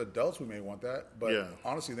 I think as adults we may want that, but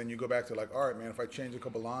honestly, then you go back to like, all right, man, if I change a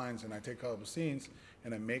couple lines and I take a couple scenes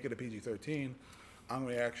and I make it a PG-13, I'm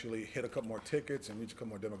going to actually hit a couple more tickets and reach a couple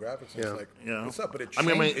more demographics. And it's like, what's up? But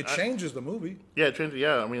it changes the movie. Yeah, it changes.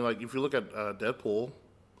 Yeah, I mean, like if you look at Deadpool.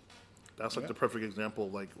 That's like the perfect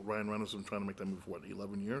example. Like Ryan Reynolds was trying to make that movie for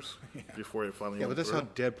 11 years before it finally. Yeah, but that's how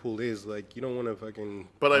Deadpool is. Like, you don't want to fucking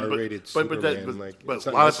R-rated Superman. But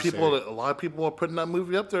a lot of people are putting that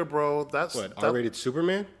movie up there, bro. That's R-rated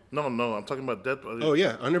Superman. No, I'm talking about Deadpool. Oh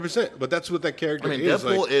yeah, 100%. But that's what that character is. I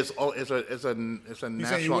mean, Deadpool is a national. You're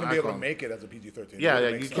saying you wouldn't be able to make it as a PG-13. Yeah,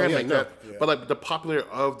 you can't make that. Yeah. But like the popular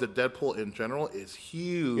of the Deadpool in general is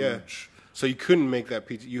huge. Yeah. So you couldn't make that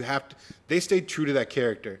PG. You have to. They stayed true to that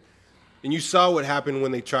character. And you saw what happened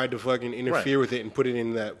when they tried to fucking interfere with it and put it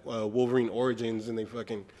in that Wolverine Origins, and they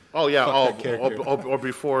fucking that character. Or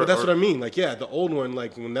before. But that's what I mean. Like, the old one,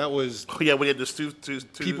 like when that was. Oh yeah, we had this two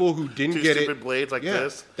people who didn't get stupid blades like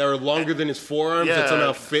this that were longer than his forearms that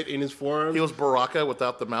somehow fit in his forearms. He was Baraka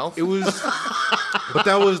without the mouth. It was, but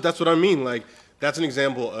that's what I mean. Like, that's an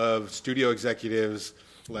example of studio executives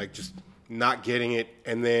like just not getting it,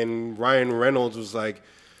 and then Ryan Reynolds was like,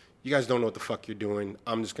 you guys don't know what the fuck you're doing.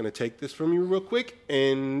 I'm just going to take this from you real quick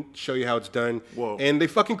and show you how it's done. Whoa. And they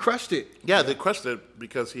fucking crushed it. Yeah, they crushed it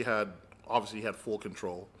because he had full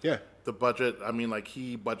control. Yeah. The budget, I mean, like,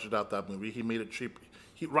 he budgeted out that movie. He made it cheap.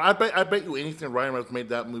 I bet you anything Ryan Reynolds made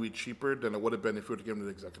that movie cheaper than it would have been if he would have given it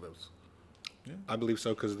to the executives. Yeah. I believe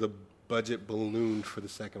so, because the budget ballooned for the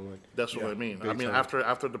second one. That's what I mean. I mean,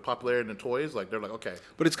 after the popularity in the toys, like, they're like, okay.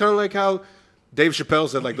 But it's kind of like how Dave Chappelle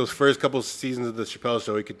said, like, those first couple seasons of the Chappelle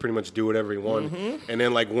Show, he could pretty much do whatever he wanted. Mm-hmm. And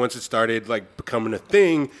then, like, once it started, like, becoming a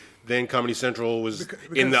thing, then Comedy Central was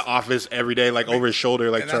in the office every day, like, over his shoulder,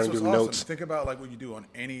 like, trying to do notes. Think about, like, what you do on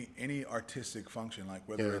any artistic function, like,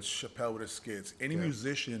 whether it's Chappelle with his skits, any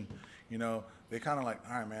musician, you know, they kind of like,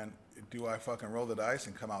 all right, man, do I fucking roll the dice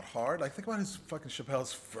and come out hard? Like, think about his fucking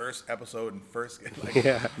Chappelle's first episode and first, like,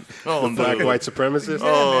 the black white supremacist.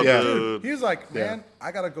 Dude. He was like, man,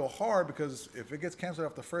 I gotta go hard because if it gets canceled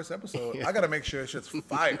after the first episode, I gotta make sure it's just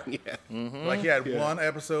fire. Like, he had one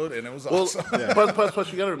episode and it was awesome.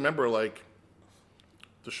 Plus, you gotta remember, like,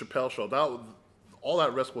 the Chappelle Show. All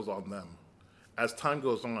that risk was on them. As time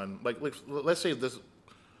goes on, like let's say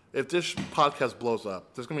if this podcast blows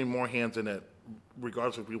up, there's gonna be more hands in it,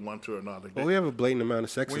 regardless if we want to or not. Well, we have a blatant amount of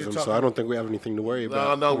sexism, so I don't think we have anything to worry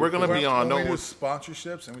about. No, we're going to be on. We do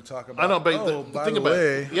sponsorships and we talk about. I know, but by the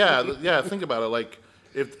way, think about it. Like,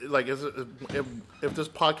 if this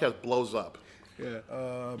podcast blows up.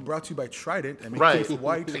 Brought to you by Trident. I mean, right. Keith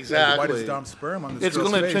White. Exactly. White as Dom sperm on this. It's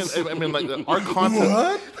going to change. I mean, like, our content.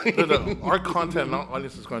 What? Our content and our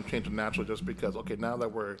audience is going to change naturally just because. Okay, now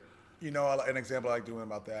that we're. You know, an example I like doing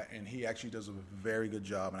about that, and he actually does a very good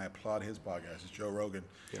job, and I applaud his podcast. It's Joe Rogan.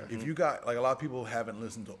 Yeah. If you got, like, a lot of people haven't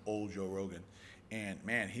listened to old Joe Rogan, and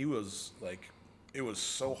man, he was like, it was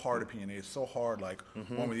so hard opinionated, so hard, like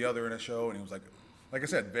one with the other in a show, and he was like I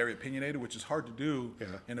said, very opinionated, which is hard to do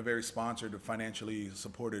in a very sponsored, financially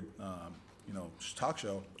supported, talk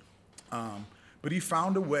show. But he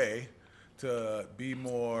found a way to be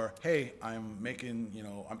more, hey, I'm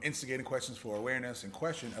instigating questions for awareness and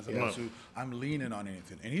question as opposed to I'm leaning on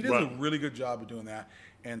anything. And he does a really good job of doing that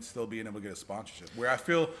and still being able to get a sponsorship. Where I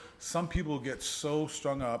feel some people get so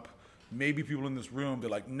strung up maybe people in this room, they're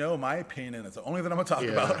like, no, my opinion, it's the only thing I'm going to talk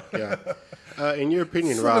about. Yeah. In your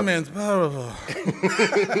opinion, Superman's Rob.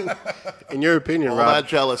 In your opinion, all Rob. All that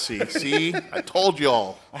jealousy. See? I told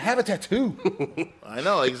y'all. I have a tattoo. I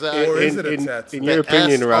know, exactly. Or is it a tattoo? In your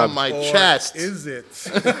opinion, S Rob. on my Or chest. is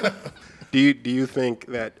it? Do you think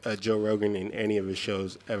that Joe Rogan in any of his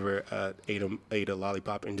shows ever ate a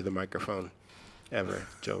lollipop into the microphone? Ever,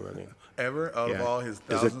 Joe Rogan? Ever? Out of all his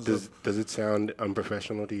thousands does it sound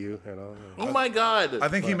unprofessional to you at all? Oh my God. I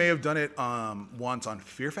think he may have done it once on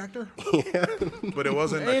Fear Factor. But it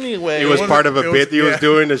wasn't. Anyway. It was part of a bit he was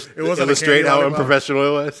doing to illustrate how unprofessional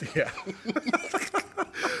it was. Yeah.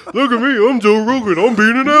 Look at me, I'm Joe Rogan. I'm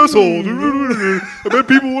being an asshole. I bet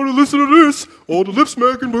people want to listen to this. All the lip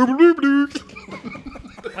smacking. I'm going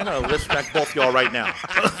to lip smack both y'all right now.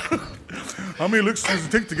 How many licks does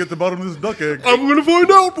it take to get the bottom of this duck egg? I'm going to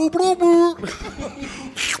find out.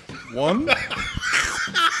 One.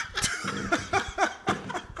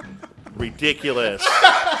 Ridiculous.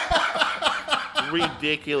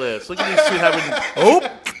 Ridiculous. Look at these two having... Oh,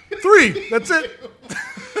 3. That's it.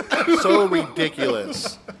 So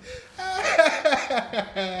ridiculous.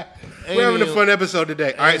 We're having a fun episode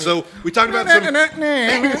today. All right, so we talked about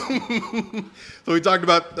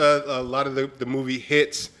a lot of the movie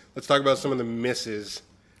hits. Let's talk about some of the misses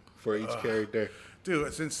for each character.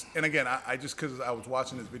 Dude, and again, I just, because I was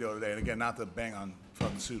watching this video today, and again, not to bang on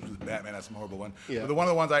fucking suits with Batman, that's a horrible one. Yeah. But one of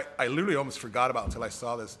the ones I literally almost forgot about until I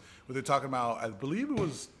saw this, where they're talking about, I believe it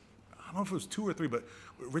was, I don't know if it was 2 or 3, but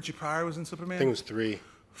Richard Pryor was in Superman. I think it was 3.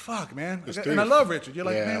 Fuck, man. It was And I love Richard. You're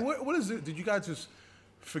like, yeah. man, what is it? Did you guys just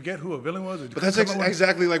forget who a villain was? But that's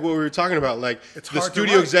exactly like what we were talking about. Like, It's the hard to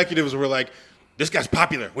studio write. executives were like, this guy's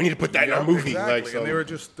popular. We need to put that in our movie. Exactly. Like, so. And they were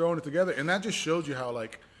just throwing it together. And that just shows you how,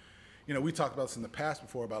 like, you know, we talked about this in the past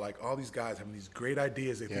before about, like, all these guys having these great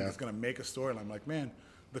ideas they think it's going to make a story. And I'm like, man,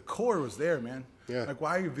 the core was there, man. Yeah. Like,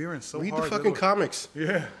 why are you veering so Read hard? the fucking comics.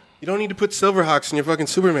 Yeah. You don't need to put Silverhawks in your fucking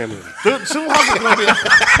Superman movie. Dude, Silverhawks is going to be...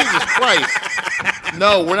 Jesus Christ.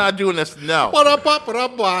 No, we're not doing this. No. What up,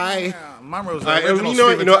 why? Yeah, mine was All right, original you know,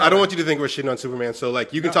 Steven I Tyler. don't want you to think we're shitting on Superman. So,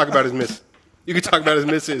 like, you can talk about his miss. You can talk about his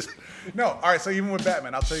misses. No, all right, so even with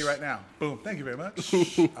Batman, I'll tell you right now. Boom, thank you very much.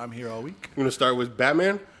 I'm here all week. You want to start with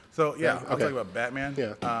Batman? So, yeah, I'll okay. tell you about Batman.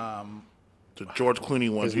 Yeah. The George Clooney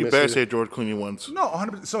ones. His You misses. better say George Clooney ones. No,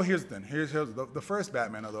 100%. So here's the thing. Here's the first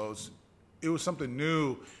Batman of those. It was something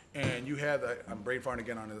new, and you had, I'm brain farting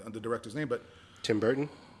again on the director's name, but Tim Burton?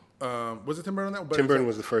 was it Tim Burton on that? But Tim Burton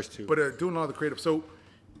was the first two. But doing all the creative. So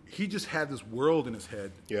he just had this world in his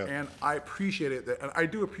head. Yeah. And I appreciated that. And I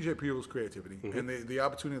do appreciate people's creativity. Mm-hmm. And the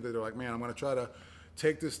opportunity that they're like, man, I'm going to try to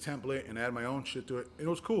take this template and add my own shit to it. And it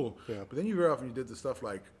was cool. Yeah. But then you veer off and you did the stuff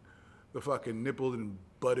like the fucking nippled and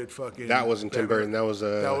butted fucking. That wasn't Tim Burton. That was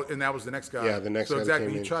and that was the next guy. Yeah, the next so guy that exactly,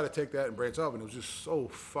 came you in. try to take that and branch off, and it was just so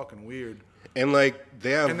fucking weird. And, like,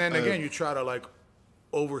 they have... And then again, you try to like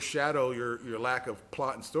overshadow your lack of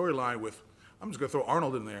plot and storyline with, I'm just gonna throw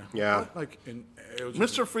Arnold in there. Yeah. Like, and it was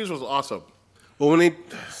Mr. Freeze was awesome. Well, when they...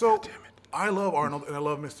 So I love Arnold and I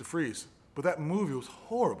love Mr. Freeze, but that movie was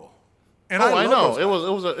horrible. And I know. love It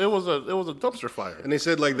those guys. was a dumpster fire. And they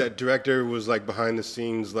said, like, that director was, like, behind the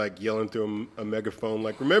scenes, like, yelling through a megaphone,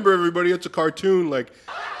 like, remember, everybody, it's a cartoon. Like,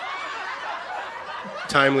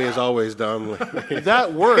 timely as always, Dom.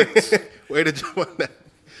 That worked. Way to jump on that.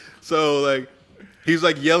 So, like, he's,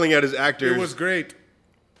 like, yelling at his actors. It was great.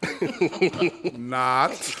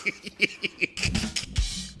 Not.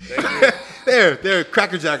 There,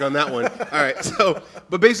 Cracker Jack on that one. All right, so,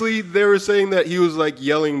 but basically they were saying that he was like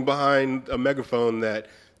yelling behind a megaphone that,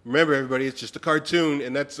 remember everybody, it's just a cartoon,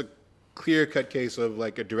 and that's a clear-cut case of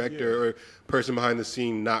like a director or person behind the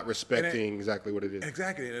scene not respecting exactly what it is.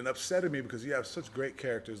 Exactly, and it upsetted me because you have such great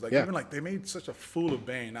characters. Like Yeah. even like they made such a fool of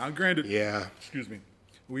Bane. Now, granted, Yeah. excuse me,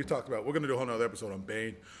 we've talked about. We're gonna do a whole nother episode on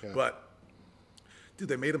Bane, but. Dude,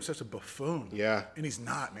 they made him such a buffoon. Yeah. And he's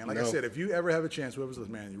not, man. Like I No. said, if you ever have a chance, whoever's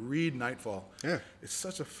listening, man, read Nightfall. Yeah. It's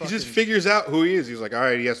such a He fucking... just figures out who he is. He's like, all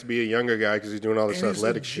right, he has to be a younger guy because he's doing all this and he's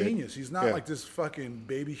athletic a shit. genius. He's not Yeah. like this fucking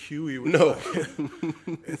baby Huey. With No.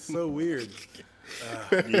 fucking- it's so weird.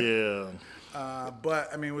 Yeah. But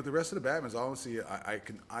I mean, with the rest of the Batmans, honestly, I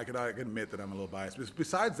can admit that I'm a little biased.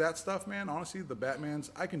 Besides that stuff, man, honestly, the Batmans,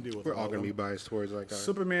 I can deal with. We're all of going to be them. biased towards like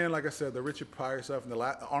Superman, like I said, the Richard Pryor stuff, and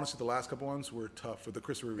honestly, the last couple ones were tough with the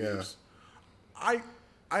Christopher Reeves. I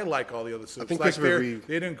like all the other suits. think like Christopher Reeve-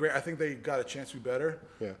 they didn't great. I think they got a chance to be better.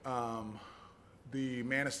 Yeah. The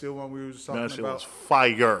Man of Steel one we were just talking Man, she about. was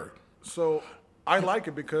fire. So I like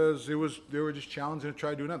it because they were just challenging to try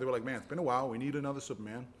to do another. They were like, man, it's been a while. We need another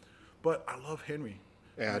Superman. But I love Henry.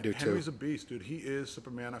 Yeah, I do too. Henry's a beast, dude. He is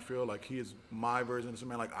Superman. I feel like he is my version of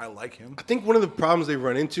Superman. Like, I like him. I think one of the problems they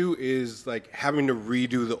run into is like having to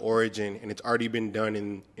redo the origin, and it's already been done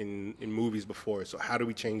in movies before. So how do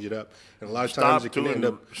we change it up? And a lot of times it can end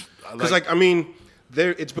up because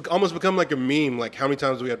it's almost become like a meme. Like, how many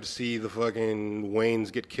times do we have to see the fucking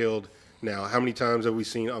Waynes get killed now? How many times have we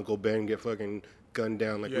seen Uncle Ben get fucking gunned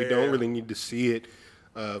down? Like, we don't really need to see it,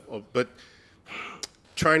 but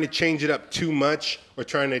trying to change it up too much or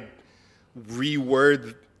trying to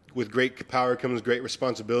reword with great power comes great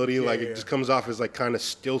responsibility. It just comes off as like kind of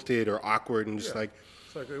stilted or awkward and just like.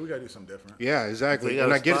 It's like, we gotta do something different. Yeah, exactly.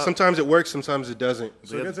 And I get it. Sometimes it works, sometimes it doesn't.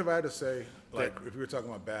 So I guess if I had to say, like, if we were talking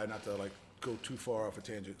about bad, not to like go too far off a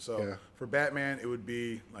tangent. So for Batman, it would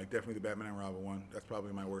be like definitely the Batman and Robin one. That's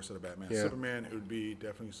probably my worst of the Batman. Yeah. Superman, it would be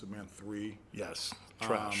definitely Superman 3. Yes,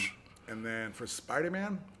 trash. And then for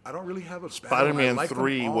Spider-Man, I don't really have a Spider-Man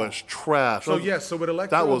 3 was trash. So yes, so with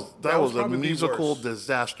Electro, that was a probably the musical worst.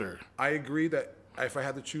 disaster. I agree that if I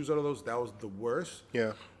had to choose out of those, that was the worst.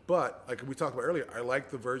 Yeah. But like we talked about earlier, I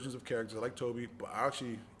like the versions of characters. I like Toby, but I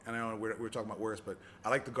actually, and I know we're talking about worse, but I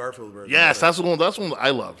like the Garfield version. Yes, that's one I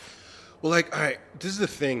love. Well, like, all right, this is the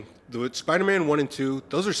thing. The Spider-Man 1 and 2,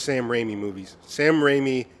 those are Sam Raimi movies. Sam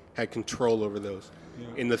Raimi had control over those.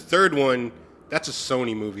 In the third one, that's a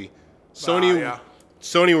Sony movie.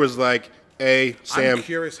 Sony was like, "Hey, Sam." I'm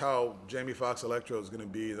curious how Jamie Foxx Electro is going to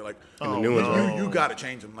be. They're like, the new ones, right? You got to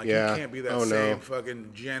change him. Like, you can't be that same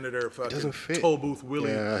fucking janitor, fucking toll booth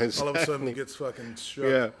Willie. Yeah, exactly. All of a sudden gets fucking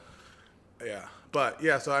struck. Yeah. But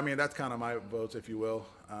yeah, so I mean, that's kind of my votes, if you will.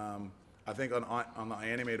 I think on the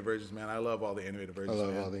animated versions, man, I love all the animated versions. I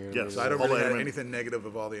love all the animated versions. So I don't really have anything negative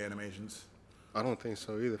of all the animations. I don't think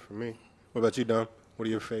so either for me. What about you, Dom? What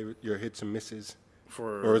are your hits and misses?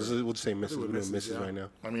 Or we'll just say misses. We're doing misses right now.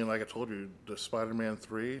 I mean, like I told you, the Spider-Man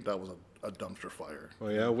 3, that was a dumpster fire. Oh,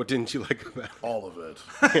 yeah? What didn't you like about it? All of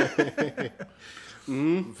it.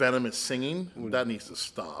 Venom is singing. That needs to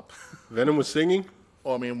stop. Venom was singing?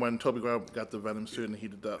 Oh, I mean, when Tobey Maguire got the Venom suit and he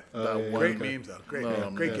did that one. Great memes, though. Great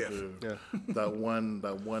gif. Yeah. that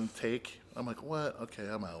one take. I'm like, what? Okay,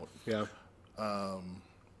 I'm out. Yeah.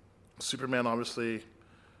 Superman, obviously.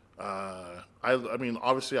 I mean,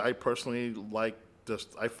 obviously, I personally like this.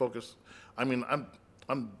 I focus. I mean, I'm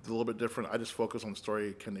a little bit different. I just focus on the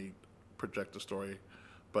story. Can they project the story?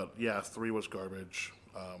 But yeah, 3 was garbage.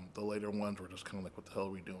 The later ones were just kind of like, what the hell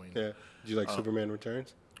are we doing? Yeah. Did you like Superman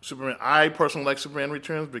Returns? Superman. I personally like Superman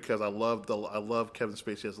Returns because I love Kevin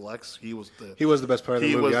Spacey as Lex. He was the best part of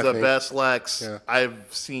the movie. He was the best Lex I've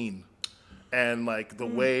seen, and like the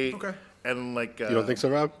way. Okay. And like. You don't think so,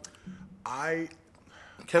 Rob?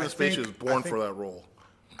 Kevin Spacey was born for that role.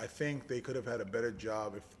 I think they could have had a better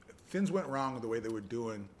job if things went wrong the way they were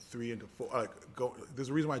doing 3 into 4. There's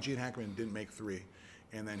a reason why Gene Hackman didn't make 3,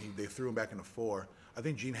 and then they threw him back into 4. I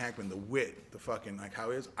think Gene Hackman, the wit, the fucking like how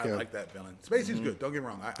he is, I like that villain. Spacey's good. Don't get me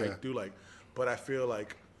wrong. I do like, but I feel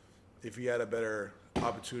like if he had a better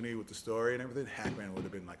opportunity with the story and everything, Hackman would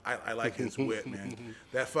have been like, I like his wit, man.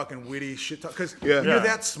 That fucking witty shit talk. Because you're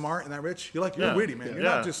that smart and that rich. You're witty, man. You're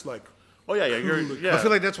not just like. Oh yeah. I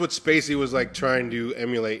feel like that's what Spacey was like trying to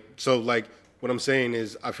emulate. So like what I'm saying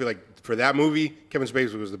is, I feel like for that movie, Kevin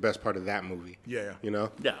Spacey was the best part of that movie. Yeah. You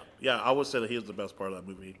know. Yeah. I would say that he was the best part of that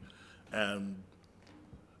movie, and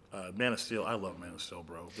Man of Steel. I love Man of Steel,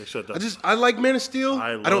 bro. They should. I like Man of Steel.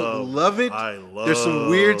 I don't love it. There's some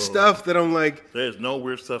weird stuff that I'm like. There's no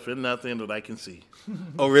weird stuff in that thing that I can see.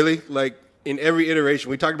 Oh really? Like in every iteration,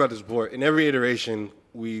 we talked about this before. In every iteration,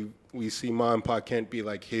 we see Ma and Pa Kent be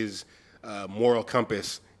like his moral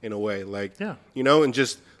compass in a way, like you know, and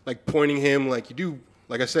just like pointing him like you do.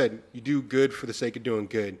 Like I said, you do good for the sake of doing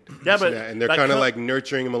good. Yeah, but and they're kind of like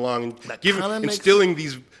nurturing him along and instilling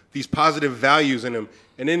these positive values in him.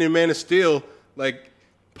 And then in Man of Steel, like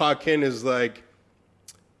Pa Kent is like,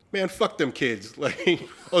 man, fuck them kids. Like,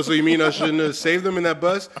 oh, so you mean I shouldn't have saved them in that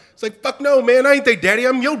bus? It's like, fuck no, man, I ain't their daddy.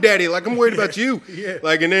 I'm your daddy. Like, I'm worried about you.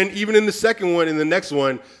 Like, and then even in the second one, in the next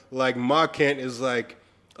one, like Ma Kent is like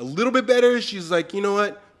a little bit better. She's like, you know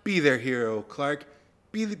what? Be their hero, Clark.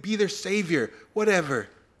 Be their savior, whatever.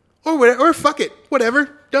 Or fuck it,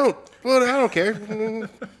 whatever. Don't. Well, I don't care. Go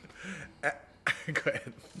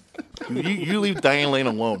ahead. You leave Diane Lane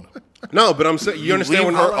alone. No, but I'm saying you understand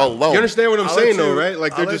what alone. You understand what I'm saying, though, right?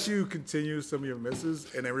 Like I'll let you continue some of your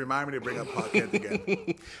misses, and then remind me to bring up Pa Kent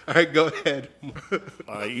again. All right, go ahead.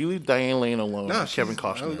 All right, you leave Diane Lane alone. No, Kevin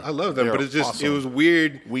Costner. I love them, but it's just awesome. It was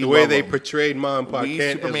weird the way they portrayed Ma and Pa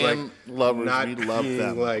Kent Superman as like lovers. Not we love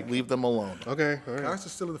them. Like, leave them alone. Okay, all right.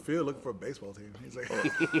 Costner's still in the field looking for a baseball team. He's like,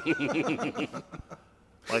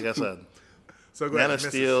 like I said. So go Man ahead, of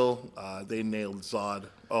Steel, they nailed Zod.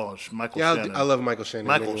 Oh, Michael Shannon. I love Michael Shannon.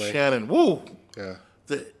 Michael Shannon, woo! Yeah.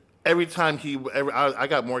 Every time I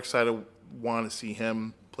got more excited, wanting to see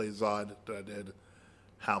him play Zod than I did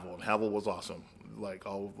Havel. And Havel was awesome.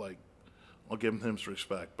 I'll give him his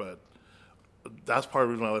respect, but that's part of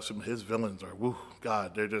the reason why I listen. His villains are, woo,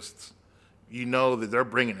 God, they're just, that they're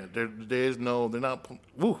bringing it. They're not,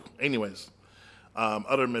 woo. Anyways,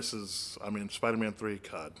 other misses. I mean, Spider-Man 3,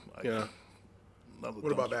 God.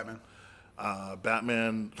 What about Batman?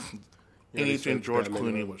 Batman. Anything George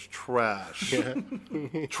Clooney was trash.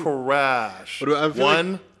 Trash.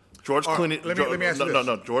 George Clooney. Let me ask you this.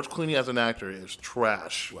 No. George Clooney as an actor is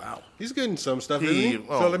trash. Wow. He's good in some stuff, isn't he?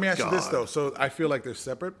 So let me ask you this, though. So I feel like they're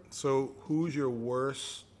separate. So who's your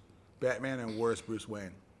worst Batman and worst Bruce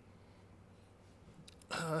Wayne?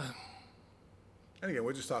 And again,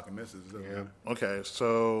 we're just talking misses. Yeah. Okay,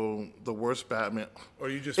 so the worst Batman. Or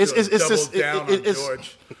you just doubled down on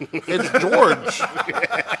George. It's George.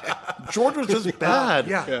 George was just bad.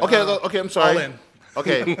 Yeah. Okay, I'm sorry. All in.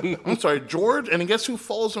 Okay, I'm sorry, George. And guess who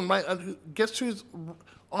follows him right? Guess who's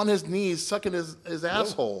on his knees sucking his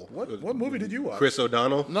asshole? What movie did you watch? Chris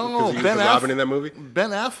O'Donnell? No, he was the Robin in that movie?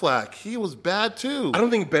 Ben Affleck. He was bad too. I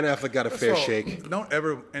don't think Ben Affleck got a fair shake. Don't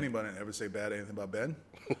anybody ever say bad anything about Ben.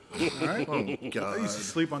 All right. Oh God. I used to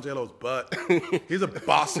sleep on J-Lo's butt. He's a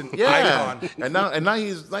Boston icon. And now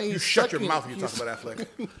he's you shut your mouth when you talk about Affleck.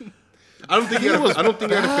 I don't think he had a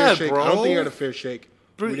fair shake. Bro. I don't think he had a fair shake.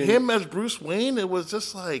 Him as Bruce Wayne, it was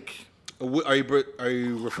just like. Are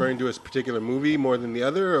you referring to a particular movie more than the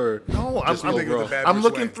other, or no? I'm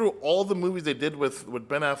looking through all the movies they did with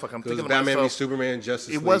Ben Affleck. I'm thinking Batman myself, v Superman, Justice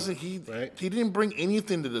League. It wasn't he. Right? He didn't bring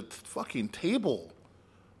anything to the fucking table.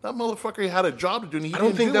 That motherfucker had a job to do, and he I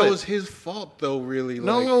don't think that was his fault, though. Really,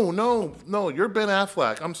 no. You're Ben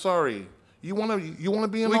Affleck. I'm sorry. You want to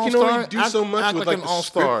be an all-star? We can only do so much with like the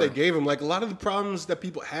script they gave him. Like a lot of the problems that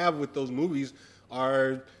people have with those movies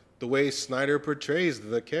are the way Snyder portrays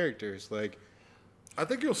the characters. Like, I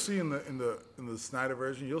think you'll see in the Snyder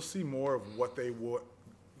version, you'll see more of what they were.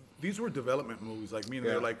 These were development movies, meaning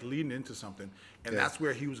they're leading into something, and that's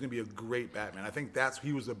where he was going to be a great Batman. I think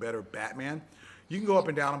he was a better Batman. You can go up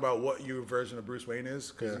and down about what your version of Bruce Wayne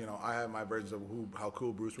is, because I have my versions of how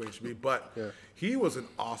cool Bruce Wayne should be. But he was an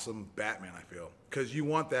awesome Batman, I feel, because you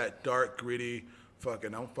want that dark, gritty.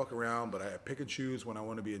 Fucking, I don't fuck around, but I pick and choose when I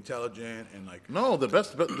want to be intelligent and like. No, the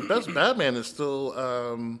best Batman is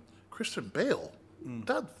still Christian Bale.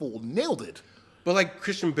 That fool nailed it. But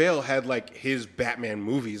Christian Bale had his Batman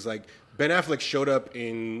movies. Ben Affleck showed up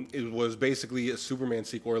it was basically a Superman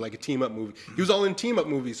sequel or a team up movie. He was all in team up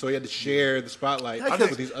movies, so he had to share the spotlight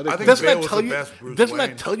with these other. Doesn't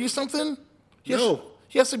that tell you something? No.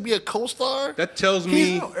 He has to be a co-star. That tells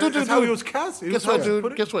me. That's how he was cast. Guess what,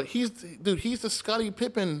 dude? Guess what? He's the Scottie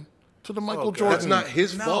Pippen to the Michael Jordan. That's not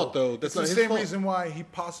his fault, though. That's not his fault. It's the same reason why he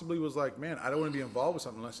possibly was like, man, I don't want to be involved with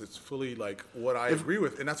something unless it's fully what I agree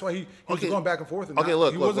with, and that's why he was going back and forth. And he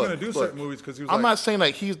wasn't going to do certain movies because he was. I'm not saying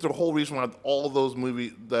he's the whole reason why all those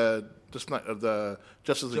movies, the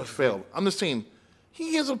Justice League failed. I'm just saying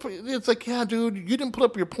he is it's dude, you didn't put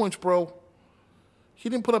up your points, bro. He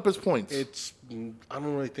didn't put up his points. I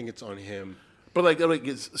don't really think it's on him. But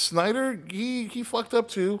Snyder, he fucked up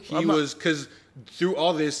too. Because through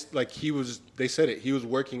all this, they said it, he was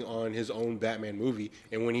working on his own Batman movie,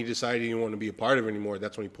 and when he decided he didn't want to be a part of it anymore,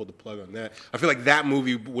 that's when he pulled the plug on that. I feel like that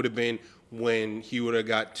movie would have been when he would have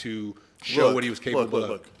got to show what he was capable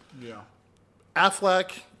of. Yeah.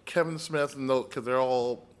 Affleck, Kevin Smith, because they're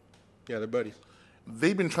all. Yeah, they're buddies.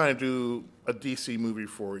 They've been trying to do a DC movie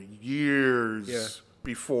for years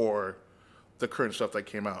before the current stuff that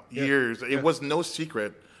came out. Yeah. Years. It was no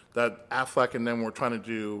secret that Affleck and them were trying to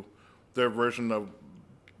do their version of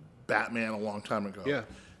Batman a long time ago. Yeah.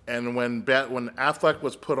 And when Affleck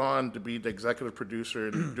was put on to be the executive producer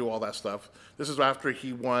and do all that stuff, this is after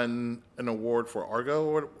he won an award for Argo,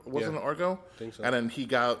 or wasn't it Argo? I think so.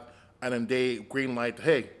 And then they green light,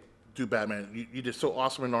 hey, do Batman. You did so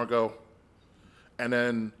awesome in Argo. And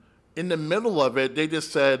then in the middle of it, they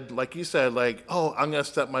just said, like you said, oh, I'm going to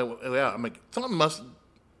step my way out. I'm like, something must.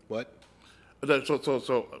 What?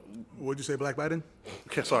 So. What'd you say, Black Biden?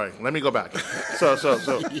 Okay, sorry. Let me go back. So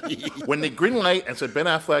when they green light and said, Ben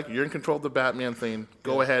Affleck, you're in control of the Batman thing.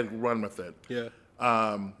 Go ahead, run with it. Yeah.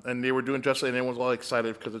 And they were doing Justice League, and everyone was all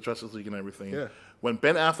excited because of Justice League and everything. Yeah. When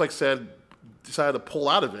Ben Affleck decided to pull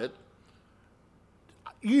out of it,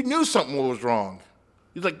 you knew something was wrong.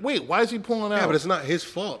 He's like, wait, why is he pulling out? Yeah, but it's not his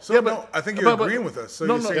fault. So, no, I think you're agreeing with us. So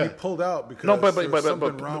you're saying he pulled out because there's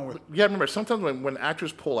something wrong with... Yeah, remember, sometimes when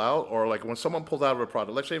actors pull out, or when someone pulls out of a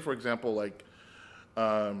product, let's say, for example,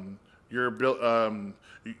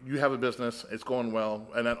 you have a business, it's going well,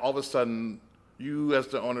 and then all of a sudden, you as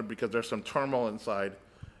the owner, because there's some turmoil inside,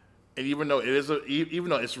 and even though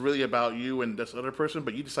it's really about you and this other person,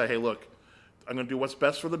 but you decide, hey, look, I'm going to do what's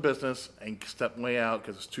best for the business and step way out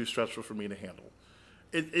because it's too stressful for me to handle.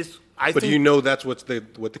 But do you know that's what the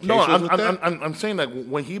case was with that? I'm saying that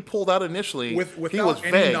when he pulled out initially, without he was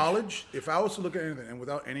any vague. knowledge, if I was to look at anything and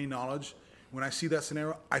without any knowledge, when I see that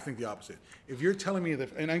scenario, I think the opposite. If you're telling me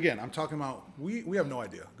that, and again, I'm talking about, we have no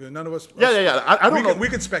idea. None of us. Yeah. I don't know. We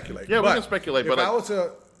can speculate. Yeah, we can speculate. If I was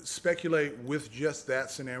to speculate with just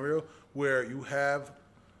that scenario where you have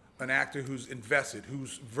an actor who's invested,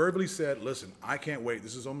 who's verbally said, listen, I can't wait.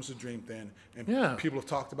 This is almost a dream thing. And people have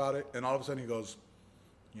talked about it. And all of a sudden he goes,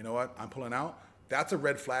 you know what? I'm pulling out. That's a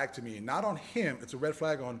red flag to me. Not on him. It's a red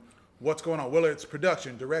flag on what's going on. Whether it's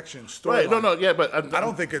production, direction, story. Right. No. Yeah, but I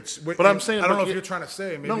don't think it's. But I'm saying. I don't know if you're trying to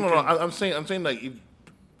say. Maybe no. I'm saying like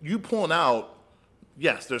you pulling out.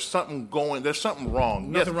 Yes, there's something going. There's something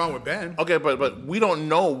wrong. Nothing wrong with Ben. Okay, but we don't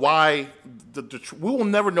know why. We will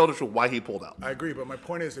never know the truth why he pulled out. I agree, but my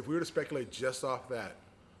point is, if we were to speculate just off that,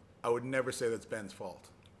 I would never say that's Ben's fault.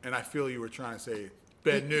 And I feel you were trying to say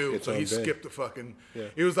Ben knew, so he skipped the fucking. Yeah.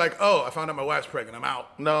 He was like, "Oh, I found out my wife's pregnant. I'm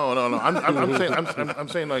out." No. I'm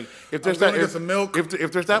saying like if there's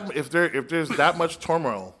if there's that much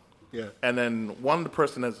turmoil. Yeah. And then one of the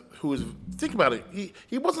person think about it,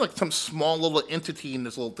 he wasn't like some small little entity in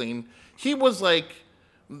this little thing. He was like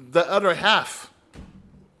the other half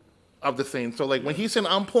of the thing. So like when he said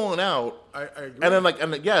I'm pulling out, I agree. And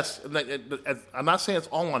then yes, I'm not saying it's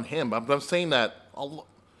all on him, but I'm saying that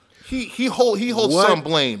he holds some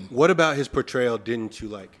blame. What about his portrayal didn't you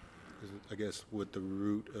like? I guess what the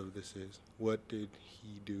root of this is. What did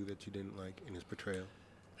he do that you didn't like in his portrayal?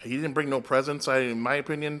 He didn't bring no presence, in my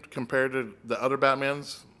opinion, compared to the other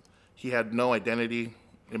Batmans. He had no identity,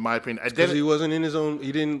 in my opinion. Because he wasn't in his own.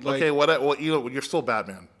 He didn't like. Okay, well, you're still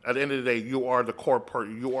Batman. At the end of the day, you are the core part.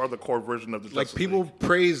 You are the core version of the Justice people League.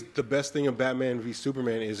 praise the best thing of Batman v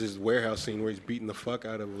Superman is his warehouse scene where he's beating the fuck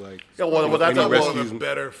out of like. Yeah, well, that's one of the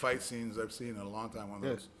better fight scenes I've seen in a long time. One of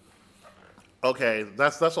those. Okay,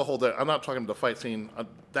 that's a whole. I'm not talking the fight scene.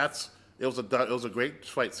 It was a great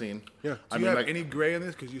fight scene. Yeah. Do you have any gray in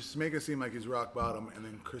this? Because you make it seem like he's rock bottom, and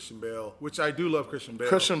then Christian Bale, which I do love Christian Bale.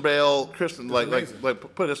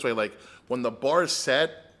 Like put it this way, like when the bar is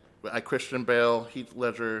set, at Christian Bale, Heath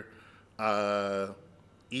Ledger,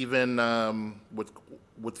 even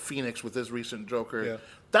with Phoenix with his recent Joker,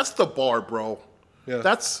 that's the bar, bro. Yeah.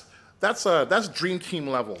 That's Dream Team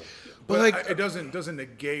level. But like, it doesn't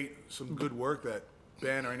negate some good work that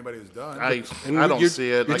Ben or anybody has done. I don't see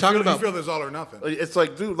it. You're talking about. You feel there's all or nothing. It's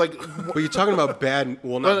like, dude, like. But you're talking about bad.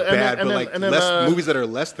 Well, not bad, but like less movies that are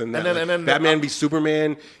less than that. And then Batman v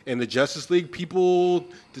Superman and the Justice League. People,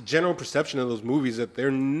 the general perception of those movies that they're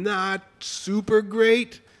not super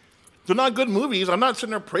great. They're not good movies. I'm not sitting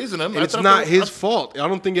there praising them. And it's not his fault. I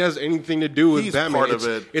don't think it has anything to do with Batman. Part of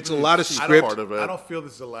it. It's a lot of script. I don't feel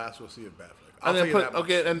this is the last we'll see of Batman.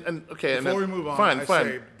 Before we move on,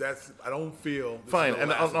 fine. I don't feel fine.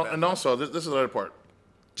 And also, this is the other part.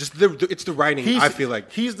 Just it's the writing. I feel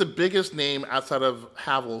like he's the biggest name outside of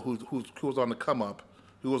Havel, who was on the come up.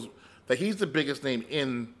 He's the biggest name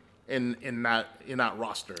in that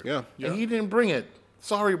roster. Yeah. And he didn't bring it.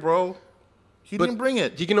 Sorry, bro. He didn't bring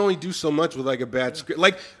it. You can only do so much with like a bad script.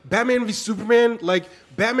 Like Batman v Superman, like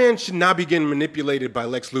Batman should not be getting manipulated by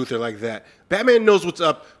Lex Luthor like that. Batman knows what's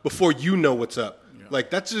up before you know what's up. Yeah. Like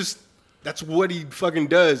that's what he fucking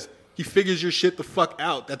does. He figures your shit the fuck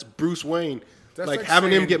out. That's Bruce Wayne. That's like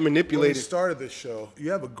having him get manipulated. When we started this show, you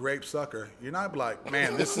have a grape sucker. You're not like,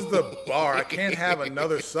 man, this is the bar. I can't have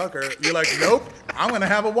another sucker. You're like, nope, I'm going to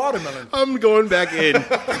have a watermelon. I'm going back in.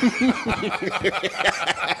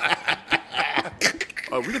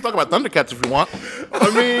 We can talk about Thundercats if you want. I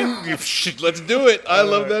mean, let's do it. I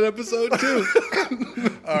love that episode too.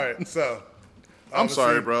 All right, so I'm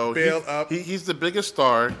sorry, bro. Bailed up. He's the biggest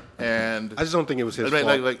star, and I just don't think it was his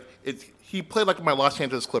fault. He played like my Los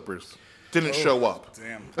Angeles Clippers. Didn't show up.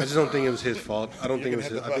 Damn. I just don't think it was his fault. I don't think it was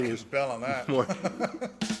his. I think it was Bell on that. More.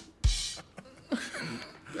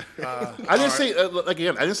 I didn't say I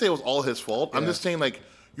didn't say it was all his fault. Yeah. I'm just saying like.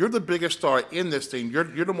 You're the biggest star in this thing. You're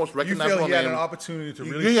the most recognizable name. You feel he had an opportunity to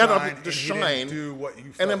really shine, to shine. He didn't do what you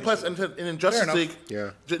felt and then plus, in the Justice League,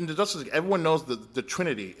 in the Justice League, everyone knows the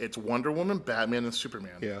Trinity. It's Wonder Woman, Batman, and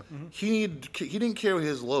Superman. Yeah. Mm-hmm. He didn't carry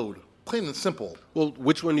his load. Plain and simple. Well,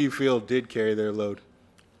 which one do you feel did carry their load?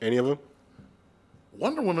 Any of them?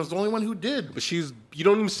 Wonder Woman's the only one who did. But you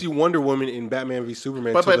don't even see Wonder Woman in Batman v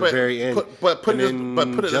Superman until the very end. But put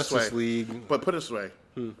it this way. League. But put it this way.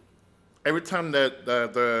 every time that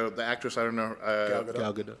the actress, I don't know,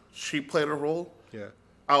 Gal Gadot, she played a role. Yeah.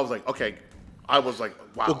 I was like, okay. I was like,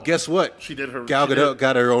 wow. Well, guess what? She did her. Gal Gadot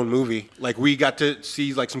got her own movie. Like, we got to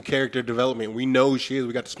see like some character development. We know who she is.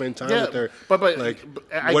 We got to spend time with her. But like,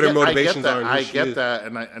 what her motivations are. I get that,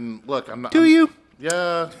 and look, I'm not. Do you?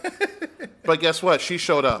 Yeah. But guess what? She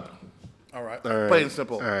showed up. All right. Plain and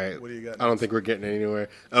simple. All right. What do you got I don't think we're getting anywhere.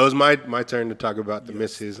 It was my turn to talk about the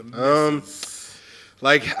misses.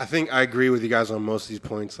 Like, I think I agree with you guys on most of these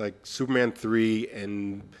points. Like, Superman 3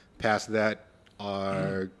 and past that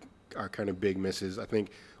are kind of big misses. I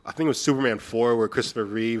think it was Superman 4 where Christopher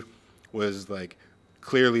Reeve was like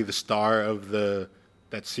clearly the star of that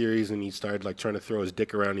series, and he started like trying to throw his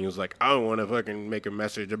dick around. And he was like, I don't want to fucking make a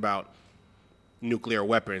message about nuclear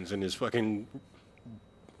weapons, and his fucking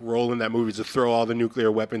role in that movie is to throw all the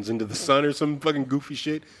nuclear weapons into the sun or some fucking goofy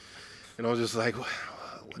shit. And I was just like,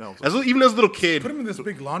 No, even as a little kid, Put him in this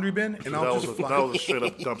big laundry bin, and I'll just fly. that was a straight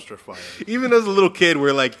up dumpster fire. even as a little kid,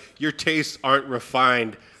 where like your tastes aren't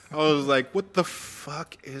refined, I was like, what the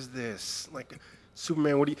fuck is this? Like,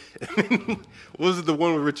 Superman, what do you? Was it the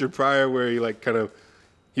one with Richard Pryor where he like kind of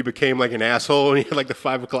he became like an asshole and he had like the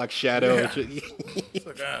 5 o'clock shadow? Yeah. And shit? It's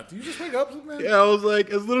like, do you just wake up, Superman? Yeah, I was like,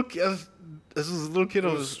 as a little kid, I was was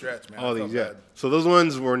a stretch, man. all I these, felt yeah. bad. So those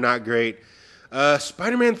ones were not great.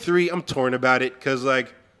 Spider-Man 3, I'm torn about it because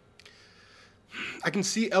like I can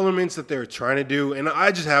see elements that they're trying to do, and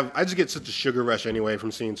I just get such a sugar rush anyway from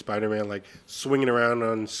seeing Spider-Man like swinging around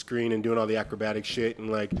on screen and doing all the acrobatic shit, and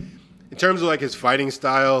like in terms of like his fighting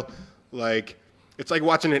style, like it's like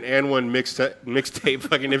watching an N1 mixtape.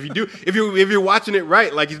 Fucking if you're watching it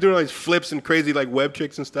right, like he's doing all these flips and crazy like web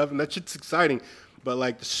tricks and stuff, and that shit's exciting. But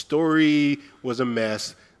like the story was a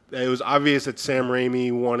mess. It was obvious that Sam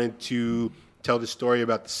Raimi wanted to tell the story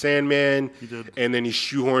about the Sandman, He did. and then he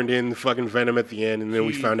shoehorned in the fucking Venom at the end, and then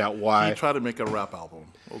we found out why. He tried to make a rap album.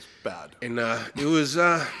 It was bad. And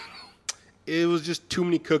it was just too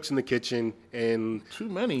many cooks in the kitchen, and Too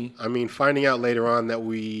many. I mean, finding out later on that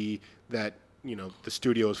the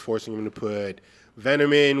studio was forcing him to put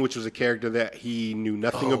Venom in, which was a character that he knew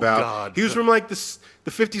nothing about. God. He was from like the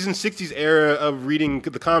 50s and 60s era of reading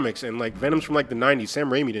the comics, and like Venom's from like the 90s.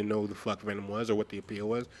 Sam Raimi didn't know who the fuck Venom was or what the appeal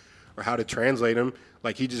was or how to translate him.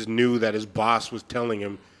 Like, he just knew that his boss was telling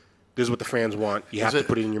him, this is what the fans want. You have to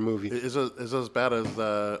put it in your movie. Is it as bad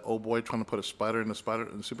as old boy trying to put a spider in the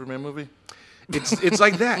Superman movie? It's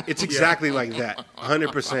like that. It's exactly like that.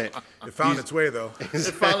 100%. It found its way, though. It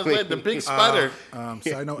found its way, the big spider.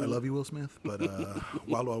 Side note, I love you, Will Smith, but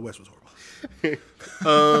Wild Wild West was horrible.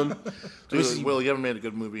 Dude, Will, you haven't made a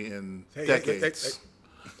good movie in decades.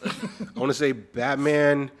 I want to say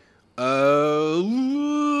Batman.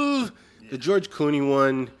 The George Clooney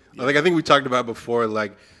one. Yeah. Like, I think we talked about before.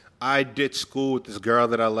 Like, I did school with this girl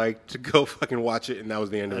that I liked to go fucking watch it, and that was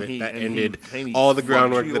the end of it. That ended all the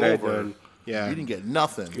groundwork that I had done. Yeah, you didn't get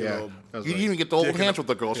nothing. Yeah, you didn't even get to hold hands with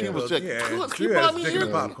the girl. She was like, she bought me here.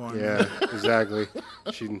 Popcorn. Yeah, exactly.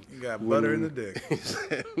 You got butter in the dick.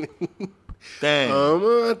 Dang.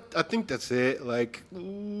 I think that's it. Like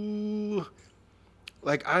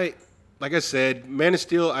I said, Man of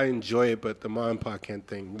Steel, I enjoy it, but the Ma and Pa Kent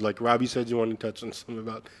thing. Like Robbie said, you wanted to touch on something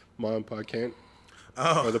about Ma and Pa Kent.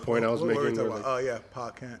 Or the point I was making. Oh yeah, Pa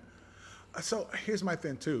Kent. So here's my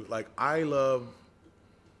thing too. Like, I love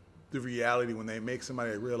the reality when they make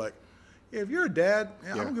somebody real, like, yeah, if you're a dad,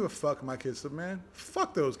 I don't give a fuck if my kids, man.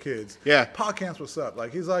 Fuck those kids. Yeah. Pa Kent's what's up.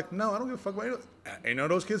 Like, he's like, no, I don't give a fuck about it. Ain't none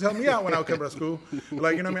of those kids helped me out when I was coming to school.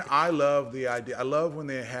 Like, you know what I mean? I love the idea. I love when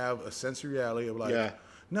they have a sense of reality of like,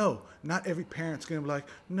 no, not every parent's going to be like,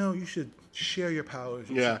 no, you should share your powers.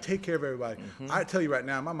 You should take care of everybody. Mm-hmm. I tell you right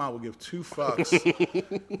now, my mom will give 2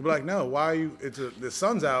 fucks. Be like, no, why are you, the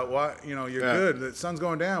sun's out. Why, you're good. The sun's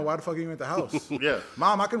going down. Why the fuck are you at the house? Yeah.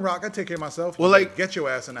 Mom, I can rock. I take care of myself. Well, like, get your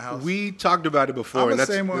ass in the house. We talked about it before. I'm the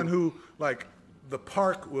same one who, like, the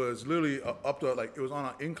park was literally up to, like, it was on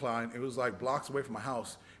an incline. It was like blocks away from my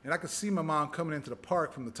house. And I could see my mom coming into the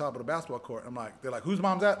park from the top of the basketball court. I'm like, they're like, whose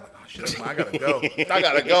mom's that? I'm like, oh, shit, I gotta go. I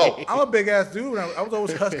gotta go. I'm a big ass dude. I was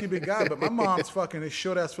always husky, big guy, but my mom's fucking this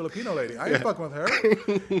short ass Filipino lady. I ain't fucking with her.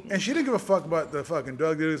 And she didn't give a fuck about the fucking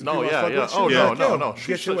drug dealers. No, yeah. No.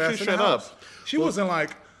 She shut up. She wasn't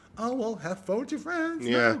like, oh, well, have fun with your friends.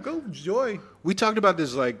 Yeah. No, go enjoy. We talked about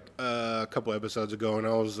this like a couple episodes ago, and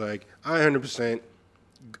I was like, I 100%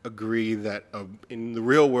 agree that in the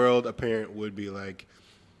real world, a parent would be like,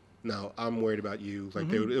 no, I'm worried about you. Like,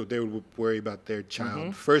 they would worry about their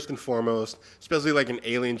child first and foremost, especially like an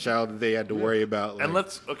alien child that they had to worry about. Like, and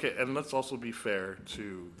let's also be fair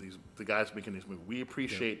to the guys making these movies. We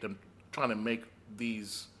appreciate them trying to make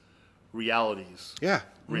these realities. Yeah.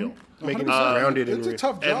 Real. Making it grounded. It's a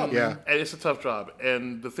tough job. And it's a tough job.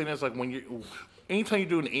 And the thing is, like, anytime you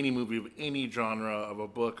do any movie of any genre of a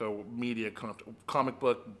book or media, comic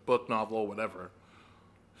book, novel, whatever.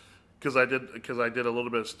 Because I did a little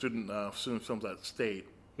bit of student films at State.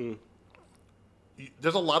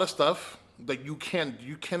 There's a lot of stuff that you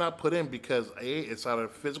cannot put in because A, it's out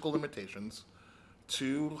of physical limitations.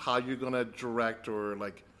 2, how you're gonna direct, or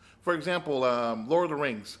like, for example, Lord of the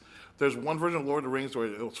Rings. There's one version of Lord of the Rings where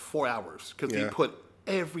it was 4 hours because they put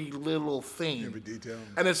every little thing, every detail,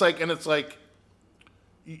 and it's like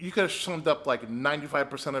you could have summed up like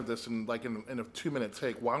 95% of this in a 2-minute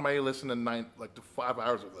take. Why am I listening to 5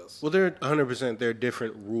 hours of this? Well, there are 100%. There are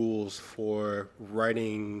different rules for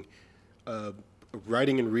writing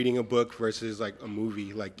and reading a book versus like a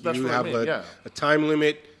movie. Like you have a time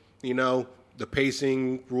limit. You know, the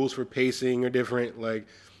pacing rules for pacing are different. Like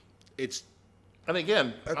it's. And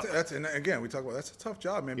again, we talk about that's a tough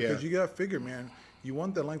job, man. Because you gotta figure, man. You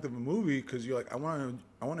want the length of a movie because you're like, I want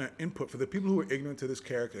an input for the people who are ignorant to this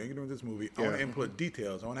character, ignorant to this movie. I want to input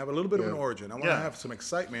details. I want to have a little bit of an origin. I want to have some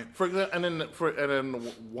excitement. For example,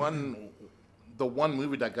 the one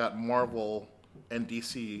movie that got Marvel and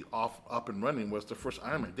DC up and running was the first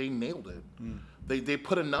Iron Man. They nailed it. They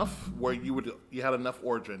put enough where you had enough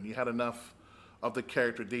origin, you had enough of the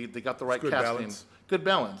character. They got the right casting, good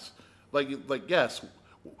balance. Like yes.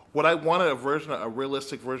 Would I want a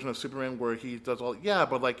realistic version of Superman where he does all? Yeah,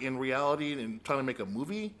 but like in reality and trying to make a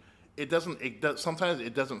movie, sometimes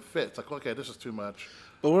it doesn't fit. It's like, okay, this is too much.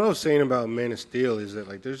 But what I was saying about Man of Steel is that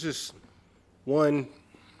like there's just one,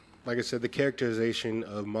 like I said, the characterization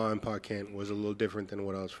of Ma and Pa Kent was a little different than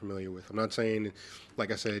what I was familiar with. I'm not saying,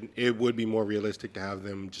 like I said, it would be more realistic to have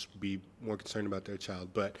them just be more concerned about their child,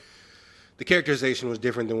 but the characterization was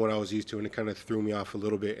different than what I was used to, and it kind of threw me off a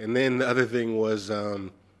little bit. And then the other thing was the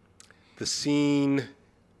scene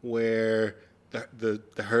where the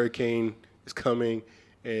hurricane is coming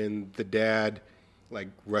and the dad like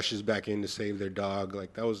rushes back in to save their dog.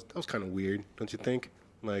 Like that was kind of weird, don't you think?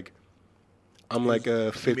 Like I'm like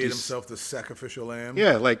a 50. He made himself the sacrificial lamb.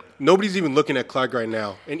 Yeah, like nobody's even looking at Clark right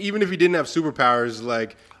now. And even if he didn't have superpowers,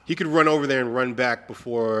 like he could run over there and run back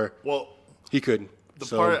before he could.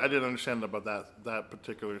 The part I didn't understand about that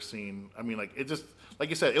particular scene, I mean, like, it just, like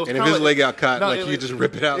you said, it was kind of. And if his leg got caught, you just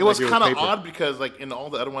rip it out. It was kind of odd because, like, in all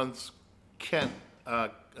the other ones, Jonathan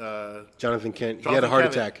Kent, he had a heart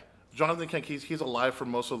attack. Jonathan Kent, he's alive for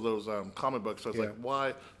most of those comic books. So it's like,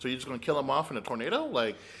 why? So you're just going to kill him off in a tornado?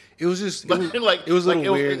 Like, it was just, it was a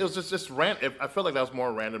little weird. It was just random. I felt like that was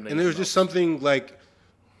more random than And there was just something, like,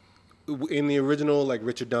 in the original, like,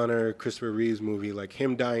 Richard Donner, Christopher Reeves movie, like,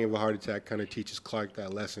 him dying of a heart attack kind of teaches Clark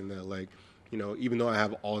that lesson that, like, you know, even though I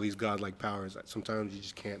have all these godlike powers, sometimes you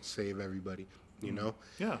just can't save everybody, you know?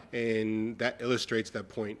 Yeah. And that illustrates that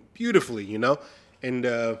point beautifully, you know? And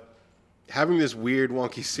having this weird,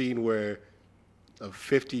 wonky scene where a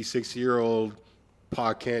 56-year-old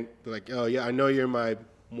Pa Kent, like, oh, yeah, I know you're my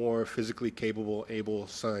more physically capable, able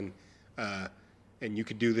son, and you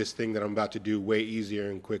could do this thing that I'm about to do way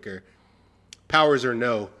easier and quicker. Powers or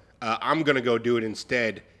no, I'm going to go do it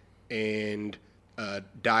instead and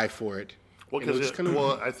die for it.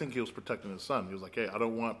 Well, I think he was protecting his son. He was like, hey, I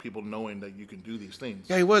don't want people knowing that you can do these things.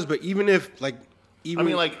 Yeah, he was, but even if, like... in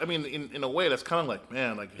a way, that's kind of like,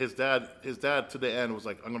 man, like his dad to the end was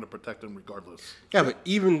like, I'm going to protect him regardless. Yeah, but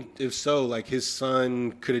even if so, like his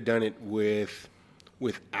son could have done it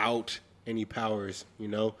without any powers, you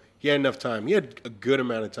know? He had enough time. He had a good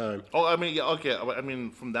amount of time. Oh, I mean, yeah, okay. I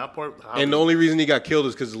mean, from that part... And the only reason he got killed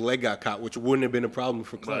is because his leg got caught, which wouldn't have been a problem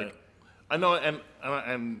for Clark. Right. I know,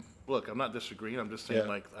 and look, I'm not disagreeing. I'm just saying,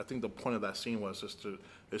 like, I think the point of that scene was just to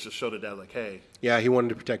show the dad, like, hey... Yeah, he wanted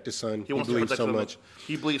to protect his son. He believed so much.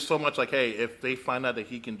 He believes so much, like, hey, if they find out that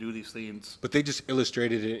he can do these things... But they just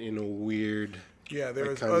illustrated it in a weird... Yeah,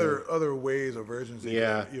 there's other ways or versions.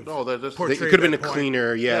 Yeah. It could have been a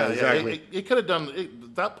cleaner. Yeah, exactly. It could have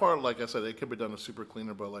done... that part, like I said, it could be done a super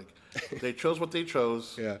cleaner, but, like, they chose what they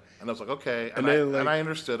chose. Yeah. And I was like, okay. And I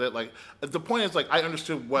understood it. Like, the point is, like, I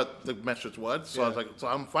understood what the message was, so I was like, so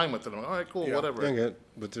I'm fine with it. I'm like, all right, cool, whatever. Yeah,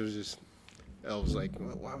 but there's just... I was like,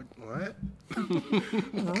 what?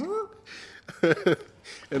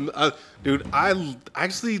 And dude, I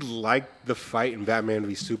actually like the fight in Batman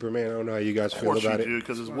v Superman. I don't know how you guys feel about it.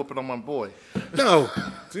 Because it's whooping on my boy. No,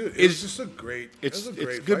 dude, it's just a great. It's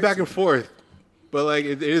good back and forth, but like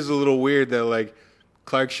it is a little weird that like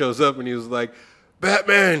Clark shows up and he was like,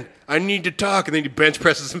 Batman, I need to talk, and then he bench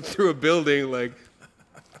presses him through a building. Like,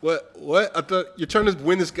 what? I thought you're trying to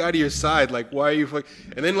win this guy to your side. Like, why are you?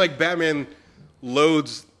 And then like Batman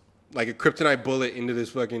loads like a kryptonite bullet into this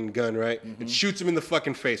fucking gun, right? It shoots him in the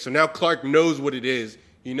fucking face. So now Clark knows what it is.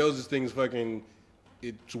 He knows this thing's fucking,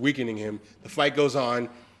 it's weakening him. The fight goes on,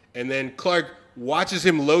 and then Clark watches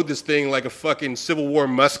him load this thing like a fucking Civil War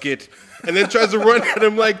musket, and then tries to run at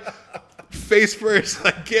him like face first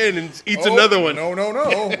again and eats another one.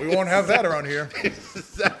 No. We won't have that around here.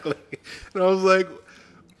 Exactly. And I was like,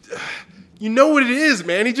 you know what it is,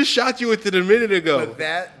 man. He just shot you with it a minute ago. But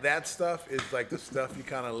that stuff is like the stuff you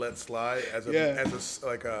kind of let slide as a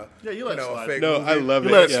like a you let it slide. fake No, movie. I love You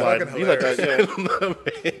it. let it Yeah. slide. Fucking You let that. hilarious. Yeah. I love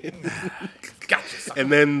it. Gotcha.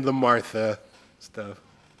 And then the Martha stuff.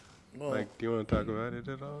 Like, do you want to talk about it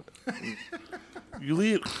at all? You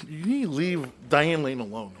need to leave Diane Lane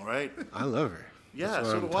alone, all right? I love her. Yeah, That's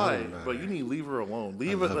so what I'm do I. talking about. But you need to leave her alone.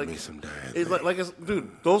 Leave I it love like me some Diane it's like dude.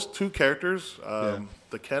 Those two characters,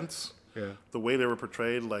 the Kents, the way they were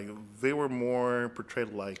portrayed, like they were more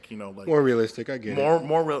portrayed like like More realistic, I get it.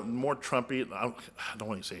 more Trumpy. I don't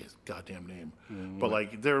want to say his goddamn name, but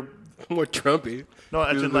like they're More Trumpy. no,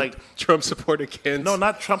 as in like Trump supporter Kent. no,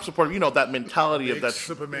 not Trump supporter. You know that mentality of Make that.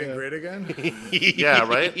 Superman great again. Yeah,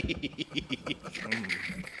 right.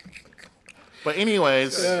 But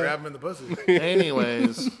anyways, Grab him in the pussy.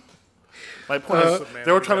 my point is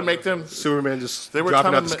they were trying to make them. Superman just They were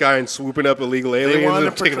dropping trying out to the ma- sky and swooping up illegal aliens wanted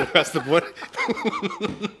and to taking them across the border.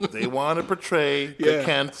 They want to portray the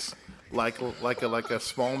Kents like a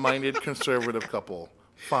small-minded conservative couple.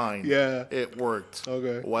 Fine. Yeah. It worked.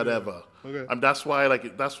 Okay. Whatever. Okay. That's why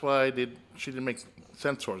she didn't make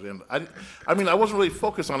sense towards the end. I mean I wasn't really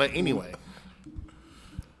focused on it anyway.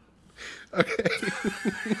 Okay.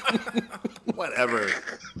 Whatever.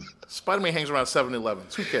 Spider-Man hangs around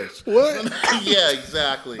 7-Elevens. Who cares? What? Yeah,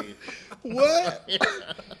 exactly. What?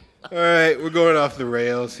 All right, we're going off the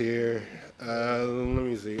rails here. Let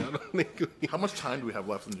me see. I don't think How much time do we have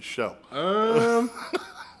left in the show?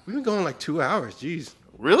 we've been going like 2 hours. Jeez.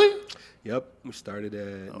 Really? Yep, we started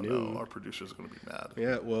at Oh noon. no, our producer's gonna be mad.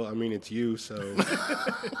 Yeah, well, I mean, it's you, so.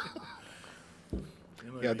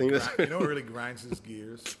 Yeah, I think that's. You know what really grinds his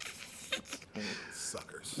gears?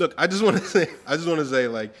 Suckers. Look, I just want to say,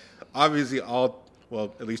 like, obviously,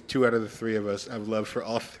 at least 2 out of the 3 of us have love for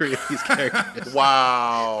all 3 of these characters.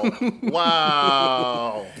 Wow.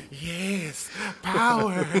 Wow. Yes,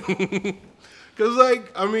 power. Because,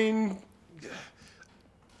 like, I mean,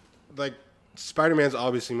 like, Spider-Man's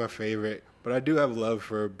obviously my favorite, but I do have love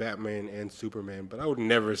for Batman and Superman. But I would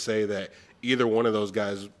never say that either one of those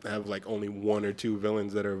guys have, like, only 1 or 2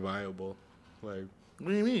 villains that are viable. Like, What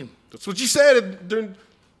do you mean? that's what you said.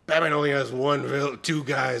 Batman only has 2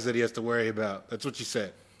 guys that he has to worry about. That's what you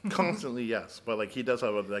said. Constantly, yes, but like he does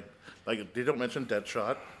have a like they don't mention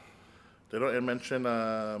Deadshot. They don't mention.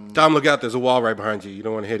 Tom, look out. There's a wall right behind you. You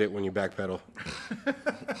don't want to hit it when you backpedal.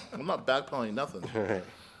 I'm not backpedaling nothing.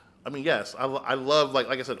 I mean, yes, I love like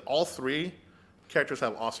I said, all 3 characters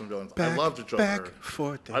have awesome villains. I love the Joker. Back,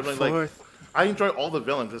 forth, and I mean, forth. I enjoy all the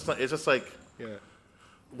villains. It's just like Yeah.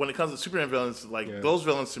 when it comes to Superman villains, like Yeah. those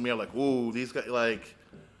villains to me are like, ooh, these guys like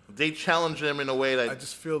they challenge them in a way that I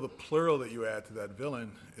just feel the plural that you add to that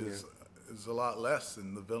villain is a lot less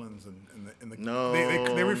than the villains in the. No.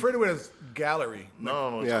 They refer to it as gallery.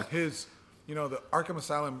 no, Yeah. His, the Arkham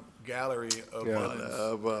Asylum gallery of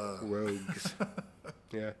villains. Rogues.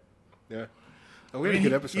 Yeah. Yeah. Oh, we I had mean, a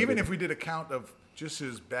good episode. even if we did a count of just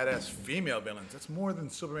his badass female villains, that's more than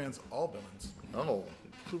Superman's all villains. no,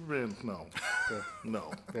 Superman, no,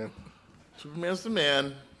 no. Yeah. Superman's the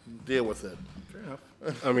man. Deal with it. Fair enough.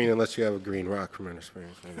 I mean, unless you have a green rock from Inner Space,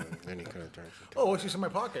 then he kind of turns into. Oh, what's this in my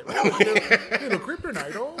pocket? Oh, little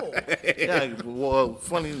kryptonite. Oh. Yeah, well,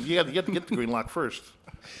 funny, you have to get the green lock first.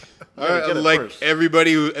 All right, get it like first.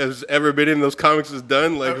 everybody who has ever been in those comics has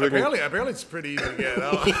done. Like, Apparently it's pretty easy to get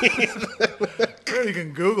out. Apparently you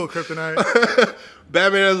can Google kryptonite.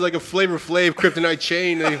 Batman has like a Flavor Flav kryptonite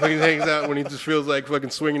chain that he fucking hangs out when he just feels like fucking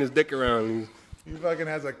swinging his dick around. He fucking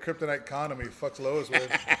has a kryptonite condom he fucks Lois with.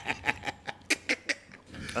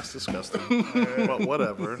 That's disgusting. But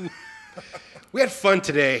whatever. We had fun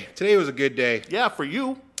today. Today was a good day. Yeah, for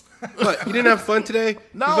you. What? You didn't have fun today?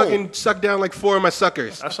 No. You fucking sucked down like 4 of my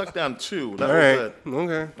suckers. I sucked down 2. That All was right. it.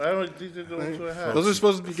 Okay. I don't these are the only 2 I had. Those are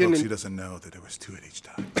supposed to be Folks, he getting. doesn't know that there was 2 at each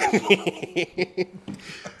time.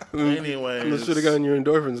 Anyways. Should have gotten your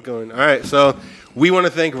endorphins going. All right, so we want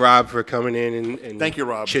to thank Rob for coming in and Thank you,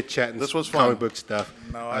 Rob. chit chatting. This was fun. Comic book stuff.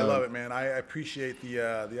 No, I love it, man. I appreciate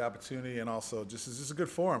the opportunity, and also just it's just a good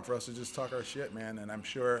forum for us to just talk our shit, man. And I'm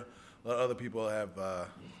sure a lot of other people have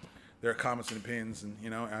their comments and opinions,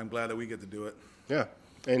 and I'm glad that we get to do it. Yeah,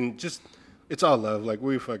 and just it's all love. Like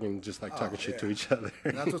we fucking just like talking shit to each other.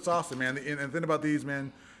 And that's what's awesome, man. And the thing about these,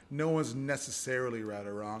 man, no one's necessarily right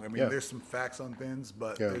or wrong. I mean, there's some facts on things,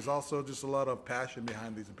 but there's also just a lot of passion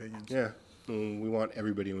behind these opinions. Yeah. We want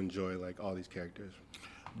everybody to enjoy, like, all these characters.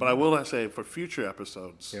 But I will say, for future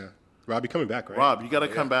episodes. Yeah. Rob, you coming back, right? Rob, you got to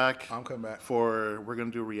come back. I'm coming back. We're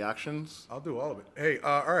going to do reactions. I'll do all of it. Hey,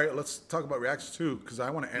 all right, let's talk about reactions, too, because I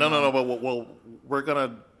want to end No, but we're going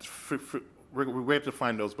to... We have to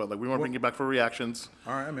find those, but like we want to bring you back for reactions.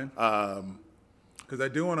 All right, I'm in. Because I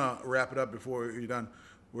do want to wrap it up before you're done.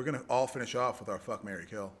 We're going to all finish off with our Fuck, Marry,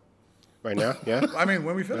 Kill. Right now? Yeah? I mean,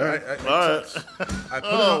 when we finish, I tagged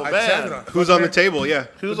it on. Who's on the table? Yeah.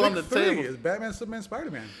 Who's on the three table? is Batman, Superman,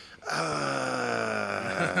 Spider-Man.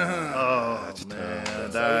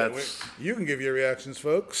 That's You can give your reactions,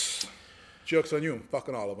 folks. Joke's on you. I'm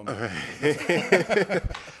fucking all of them.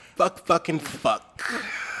 Fuck.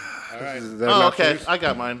 All right. okay. I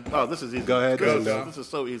got mine. Oh, this is easy. Go ahead. This is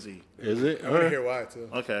so easy. Is it? I want to hear why, too.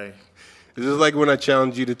 Okay. Is this like when I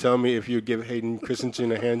challenged you to tell me if you give Hayden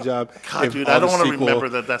Christensen a hand job? God, dude, I don't want to remember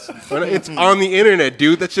that. It's on the internet,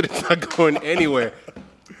 dude. That shit is not going anywhere.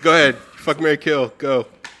 Go ahead. Fuck, marry, kill. Go.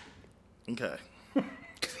 Okay.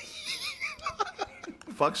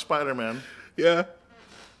 Fuck Spider-Man. Yeah.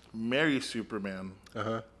 Marry Superman.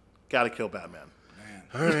 Gotta kill Batman.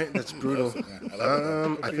 All right, that's brutal.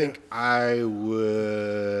 I think I would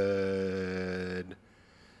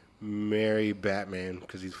marry Batman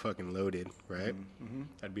because he's fucking loaded, right? Mm-hmm.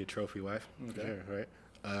 I'd be a trophy wife. Okay. Sure,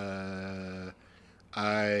 right?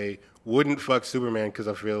 I wouldn't fuck Superman because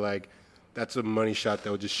I feel like that's a money shot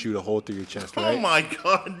that would just shoot a hole through your chest, right? Oh my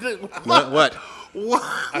God! What?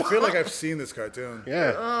 I feel like I've seen this cartoon.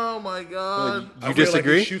 Yeah. Oh my God! You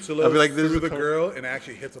disagree? Like he shoots a little through the girl and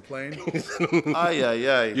actually hits a plane.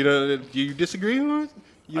 Aye. You know? Do you disagree with?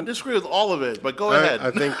 I disagree with all of it, but go ahead.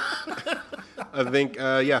 I think,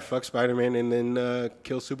 fuck Spider-Man and then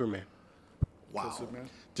kill Superman. Wow. Kill Superman?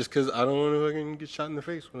 Just because I don't want to fucking get shot in the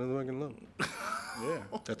face when I'm fucking low. Yeah.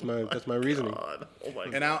 That's my reasoning. God. Oh my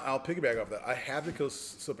God. And I'll piggyback off that. I have to kill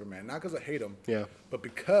Superman, not because I hate him, but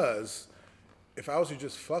because if I was to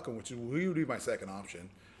just fuck him, he would be my second option.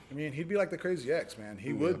 I mean, he'd be like the Crazy Ex, man.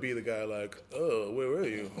 He would be the guy like, oh, where were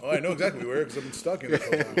you? Oh, I know exactly where because I've been stuck in this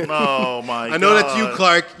whole time. Oh, my God. I know that's you,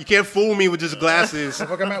 Clark. You can't fool me with just glasses.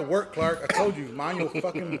 Fuck, I'm at work, Clark. I told you, mind your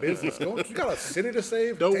fucking business. You got a city to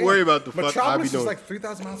save? Don't worry about the fuck I be Metropolis doing. is like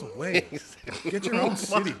 3,000 miles away. Get your own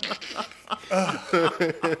city.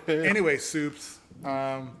 Anyway, Soups.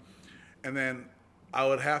 And then I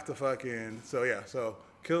would have to fucking... So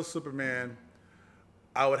kill Superman.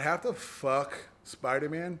 I would have to fuck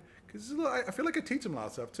Spider-Man because I feel like I teach him a lot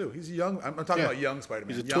of stuff too. He's young. I'm talking about young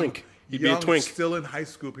Spider-Man. He's a twink. He'd be a twink. Still in high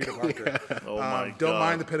school, Peter Parker. Oh my God. Don't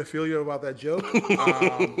mind the pedophilia about that joke.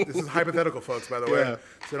 This is hypothetical, folks, by the way.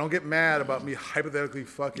 So don't get mad about me hypothetically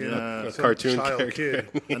fucking a cartoon child kid.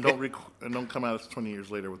 And don't come out 20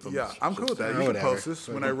 years later with them. Yeah, I'm cool with that. You can post this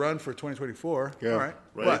when I run for 2024. Yeah. All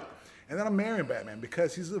right. And then I'm marrying Batman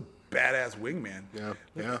because he's a badass wingman. Yeah.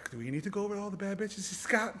 Do we need to go over all the bad bitches he's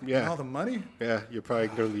got? Yeah. And all the money? Yeah, you're probably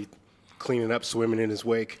going to be cleaning up, swimming in his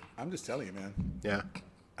wake. I'm just telling you, man. Yeah.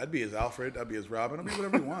 I'd be his Alfred. I'd be his Robin. I'd be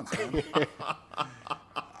whatever he wants, man.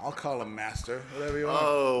 I'll call him Master. Whatever you want.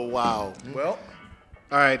 Oh, wow. Well.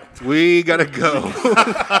 All right, we got to go.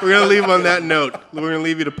 We're going to leave on that note. We're going to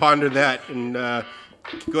leave you to ponder that. And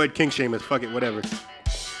go ahead, King Seamus. Fuck it, whatever.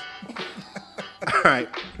 All right,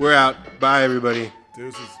 we're out. Bye, everybody.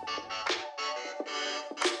 Deuces.